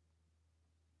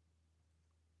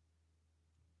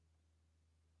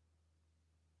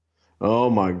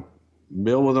 Oh my,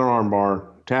 Bill with an armbar.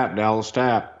 Tap, Dallas,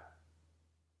 tap.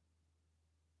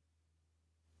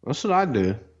 That's what I'd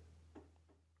do.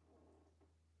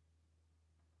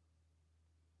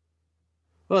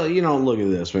 Well, you know, look at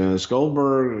this, man. It's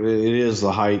Goldberg. It is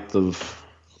the height of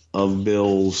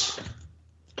Bill's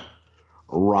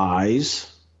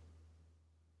rise.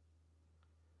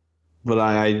 But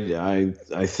I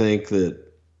think that,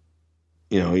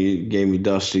 you know, you gave me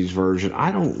Dusty's version.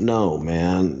 I don't know,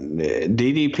 man.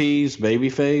 DDP's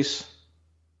babyface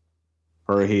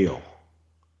or a heel?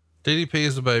 DDP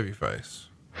is the babyface.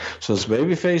 So it's a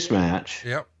babyface match.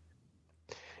 Yep.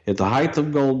 At the height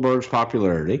of Goldberg's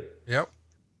popularity. Yep.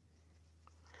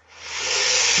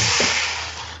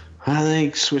 I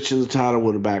think switching the title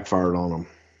would have backfired on him.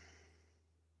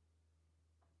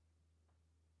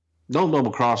 Don't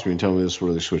double cross me and tell me this is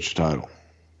where they switched the title.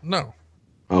 No.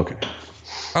 Okay.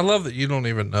 I love that you don't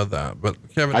even know that, but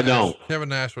Kevin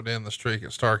Nash would end the streak at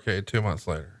Starrcade 2 months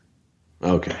later.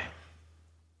 Okay.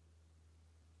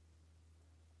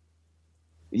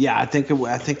 Yeah, I think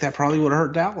that probably would have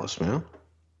hurt Dallas, man.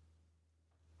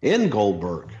 And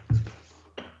Goldberg.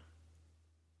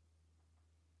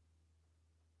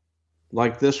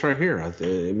 Like this right here.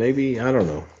 Maybe, I don't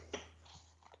know.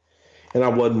 And I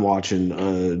wasn't watching,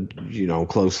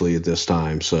 closely at this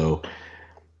time, so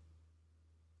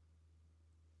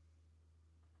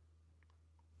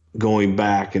going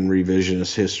back and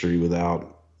revisionist history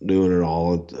without doing it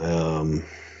all.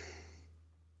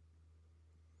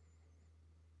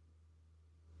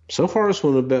 So far, it's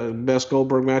one of the best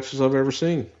Goldberg matches I've ever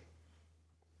seen.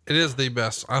 It is the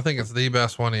best. I think it's the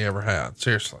best one he ever had.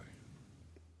 Seriously.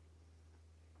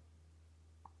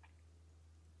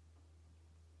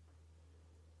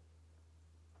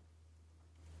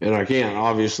 And I can't,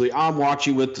 obviously, I'm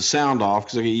watching with the sound off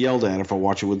because I get yelled at if I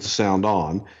watch it with the sound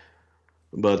on.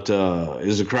 But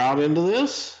is the crowd into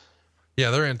this?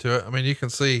 Yeah, they're into it. I mean, you can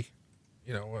see,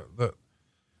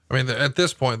 at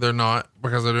this point they're not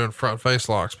because they're doing front face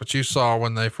locks, but you saw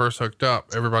when they first hooked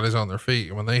up, everybody's on their feet.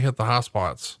 And when they hit the hot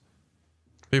spots,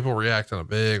 people react in a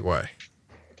big way.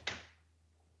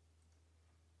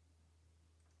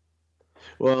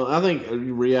 Well, I think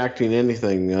reacting to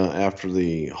anything after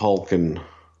the Hulk and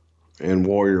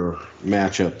Warrior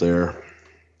matchup there.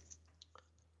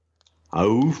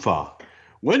 Oofa.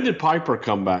 When did Piper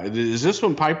come back? Is this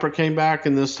when Piper came back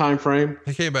in this time frame?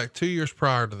 He came back 2 years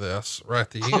prior to this, right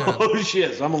at the end. Oh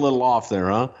shit! So I'm a little off there,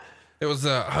 huh? It was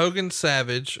Hogan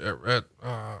Savage at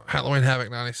Halloween Havoc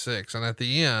 96. And at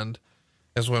the end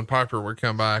is when Piper would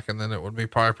come back, and then it would be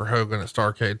Piper Hogan at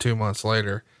Starrcade 2 months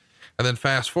later. And then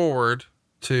fast forward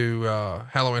to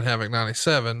Halloween Havoc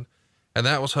 97. And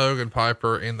that was Hogan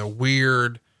Piper in the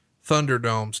weird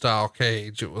Thunderdome style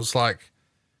cage. It was like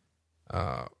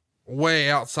way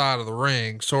outside of the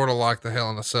ring, sort of like the Hell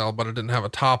in a Cell, but it didn't have a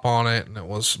top on it. And it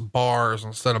was bars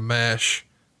instead of mesh.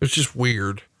 It was just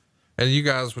weird. And you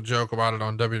guys would joke about it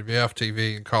on WWF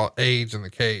TV and call it AIDS in the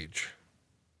Cage.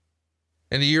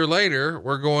 And a year later,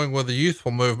 we're going with the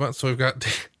youthful movement. So we've got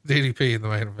DDP in the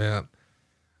main event,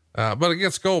 but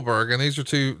against Goldberg. And these are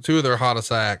two of their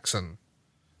hottest acts. And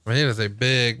I mean, it is a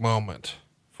big moment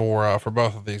for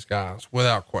both of these guys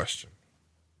without question.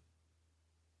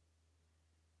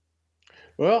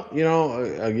 Well, you know,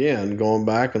 again, going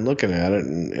back and looking at it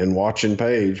and watching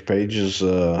Paige is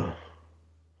doing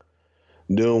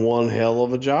one hell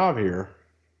of a job here.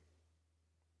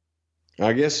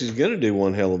 I guess he's going to do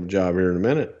one hell of a job here in a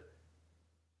minute.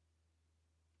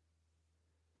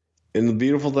 And the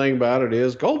beautiful thing about it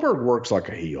is Goldberg works like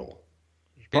a heel.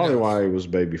 It's probably why he was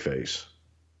babyface.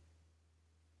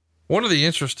 One of the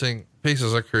interesting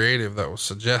pieces of creative that was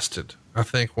suggested, I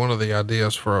think one of the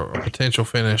ideas for a potential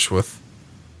finish with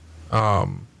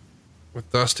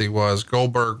Dusty was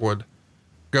Goldberg would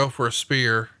go for a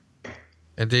spear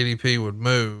and DDP would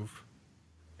move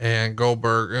and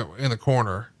Goldberg in the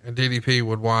corner, and DDP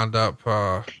would wind up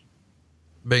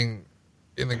being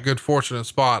in the good fortunate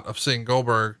spot of seeing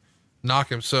Goldberg knock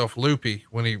himself loopy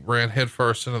when he ran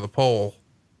headfirst into the pole,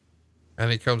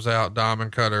 and he comes out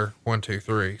diamond cutter 1, 2,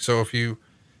 3. So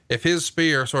if his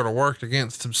spear sort of worked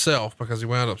against himself because he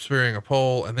wound up spearing a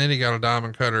pole and then he got a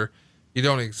diamond cutter, you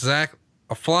don't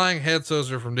a flying head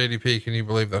scissor from DDP. Can you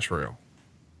believe that's real?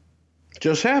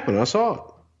 Just happened. I saw it.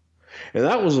 And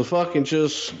that was a fucking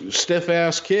just stiff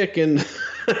ass kick into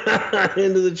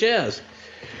the chest.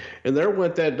 And there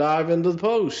went that dive into the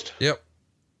post. Yep.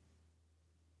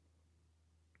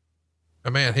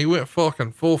 And man, he went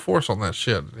fucking full force on that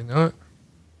shit. Did you know it?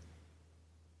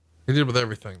 He did with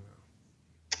everything.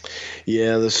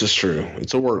 Yeah, this is true.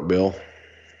 It's a work, Bill.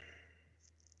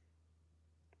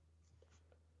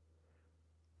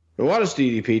 But why does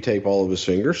DDP tape all of his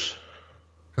fingers?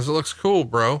 Because it looks cool,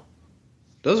 bro.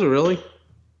 Does it really?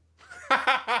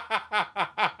 I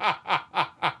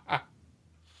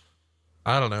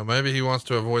don't know. Maybe he wants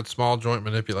to avoid small joint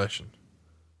manipulation.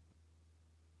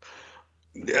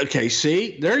 Okay,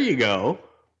 see? There you go.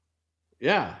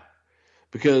 Yeah.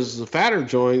 Because the fatter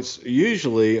joints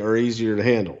usually are easier to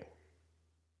handle.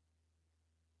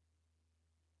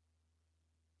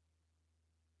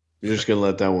 You're just going to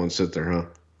let that one sit there, huh?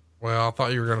 Well, I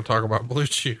thought you were going to talk about Blue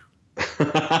Chew.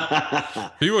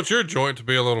 You want your joint to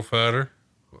be a little fatter,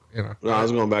 you know. No, I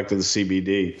was going back to the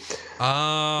CBD.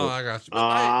 Oh, I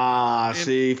got you.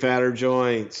 See, fatter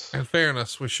joints. In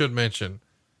fairness, we should mention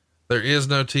there is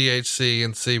no THC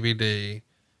in CBD.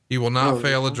 You will not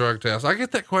fail a drug test. I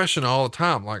get that question all the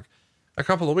time. Like a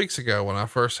couple of weeks ago when I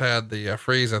first had the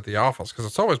freeze at the office, because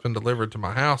it's always been delivered to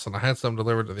my house, and I had some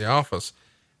delivered to the office.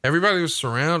 Everybody was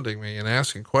surrounding me and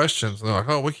asking questions. And they're like,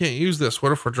 "Oh, we can't use this.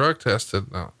 What if we're drug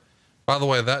tested?" No. By the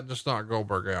way, that just knocked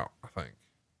Goldberg out, I think.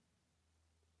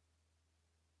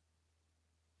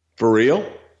 For real?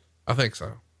 I think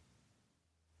so.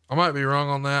 I might be wrong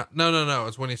on that. No.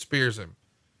 It's when he spears him.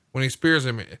 When he spears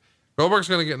him, Goldberg's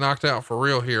going to get knocked out for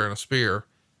real here in a spear.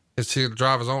 It's to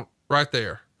drive his own right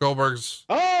there. Goldberg's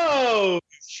loopy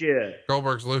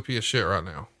as shit right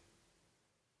now.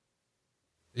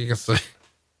 You can see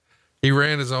he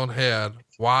ran his own head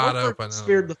wide open.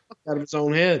 Speared the fuck out of his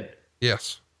own head.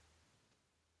 Yes.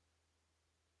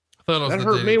 I thought it was that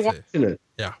hurt DDT. me watching it.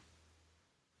 Yeah.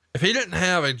 If he didn't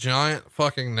have a giant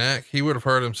fucking neck, he would have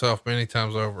hurt himself many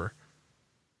times over.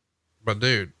 But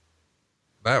dude,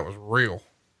 that was real.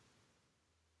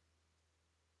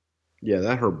 Yeah,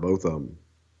 that hurt both of them.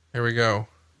 Here we go.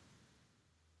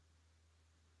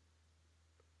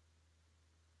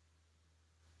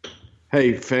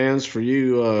 Hey, fans, for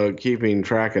you keeping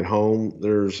track at home,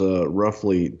 there's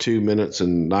roughly 2 minutes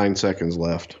and 9 seconds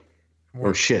left.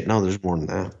 Or shit, no, there's more than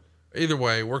that. Either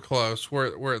way, we're close.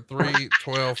 We're at 3,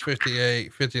 12,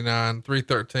 58, 59,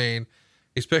 313.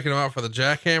 He's picking him up for the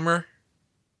jackhammer.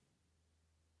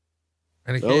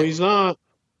 And he's not.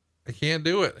 He can't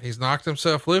do it. He's knocked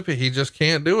himself loopy. He just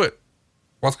can't do it.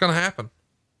 What's going to happen?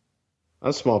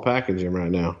 That's small packaging right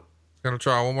now. Going to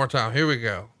try one more time. Here we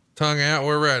go. Tongue out.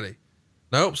 We're ready.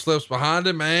 Nope, slips behind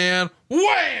him and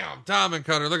wham! Diamond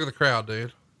cutter. Look at the crowd,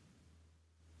 dude.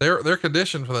 They're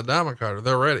conditioned for the diamond cutter.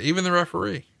 They're ready. Even the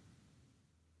referee.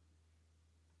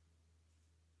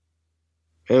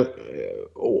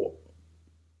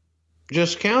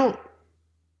 Just count.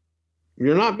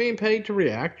 You're not being paid to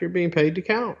react. You're being paid to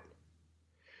count.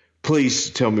 Please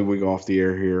tell me we go off the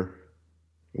air here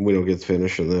and we don't get the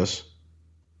finish of this.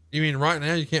 You mean right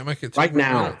now you can't make it 2 right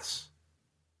now? Minutes?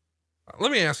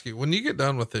 Let me ask you, when you get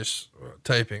done with this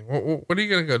taping, what are you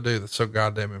going to go do that's so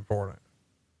goddamn important?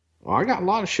 Well, I got a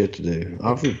lot of shit to do.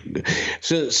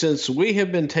 Since we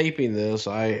have been taping this,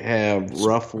 I have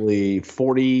roughly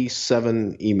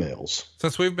 47 emails.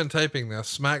 Since we've been taping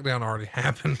this, SmackDown already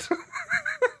happened.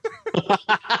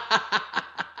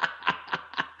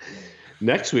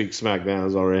 Next week's SmackDown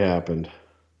has already happened.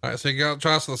 All right, so you got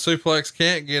tries to the suplex,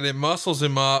 can't get him, muscles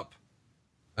him up.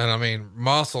 And I mean,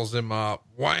 muscles him up.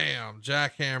 Wham!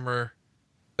 Jackhammer.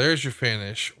 There's your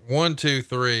finish. 1, 2,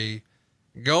 3.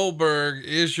 Goldberg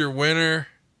is your winner.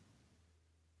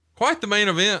 Quite the main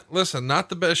event. Listen, not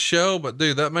the best show, but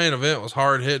dude, that main event was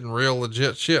hard hitting, real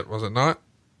legit shit, was it not?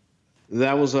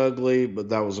 That was ugly, but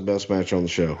that was the best match on the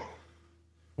show.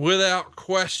 Without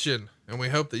question. And we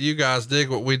hope that you guys dig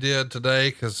what we did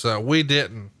today, because we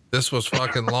didn't. This was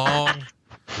fucking long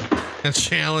and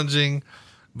challenging,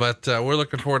 but we're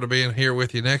looking forward to being here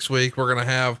with you next week. We're going to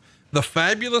have the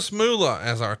Fabulous Moolah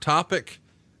as our topic.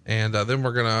 And then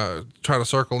we're going to try to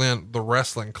circle in the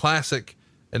Wrestling Classic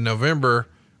in November.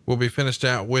 We'll be finished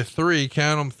out with 3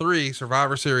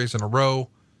 Survivor Series in a row.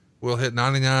 We'll hit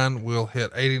 99. We'll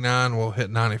hit 89. We'll hit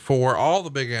 94, all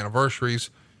the big anniversaries.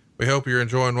 We hope you're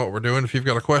enjoying what we're doing. If you've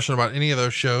got a question about any of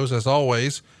those shows, as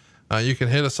always, you can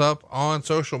hit us up on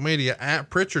social media at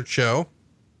Pritchard Show.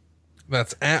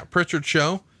 That's at Pritchard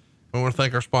Show. We want to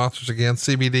thank our sponsors again,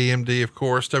 CBDMD, of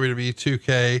course, WWE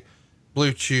 2K,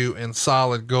 Blue Chew, and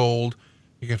Solid Gold.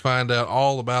 You can find out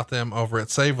all about them over at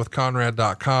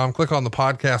savewithconrad.com. Click on the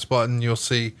podcast button. You'll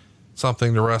see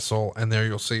Something to Wrestle, and there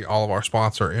you'll see all of our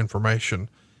sponsor information.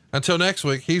 Until next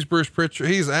week, he's Bruce Pritchard.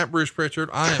 He's at Bruce Pritchard.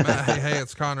 I am at Hey,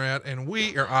 it's Conrad, and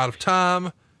we are out of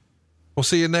time. We'll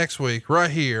see you next week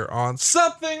right here on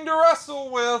Something to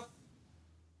Wrestle with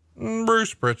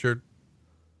Bruce Pritchard.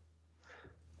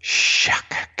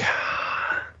 Shaka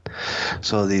Khan.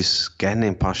 Så de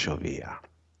scanning Pashovia.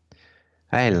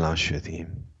 I lunch with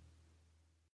him.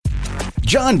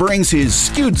 John brings his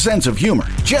skewed sense of humor.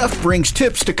 Jeff brings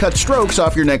tips to cut strokes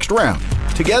off your next round.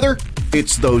 Together,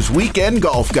 it's those weekend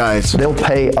golf guys. They'll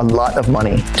pay a lot of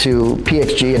money to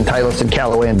PXG and Titleist and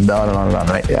Callaway and on and on and on,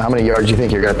 right? How many yards do you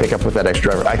think you're going to pick up with that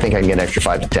extra driver? I think I can get an extra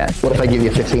 5 to 10. What if I give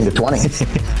you 15 to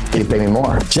 20? You pay me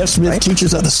more. Jeff Smith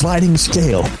teaches on a sliding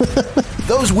scale.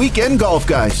 Those Weekend Golf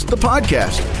Guys, the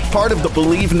podcast, part of the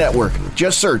Believe Network.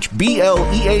 Just search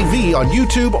BLEAV on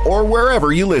YouTube or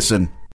wherever you listen.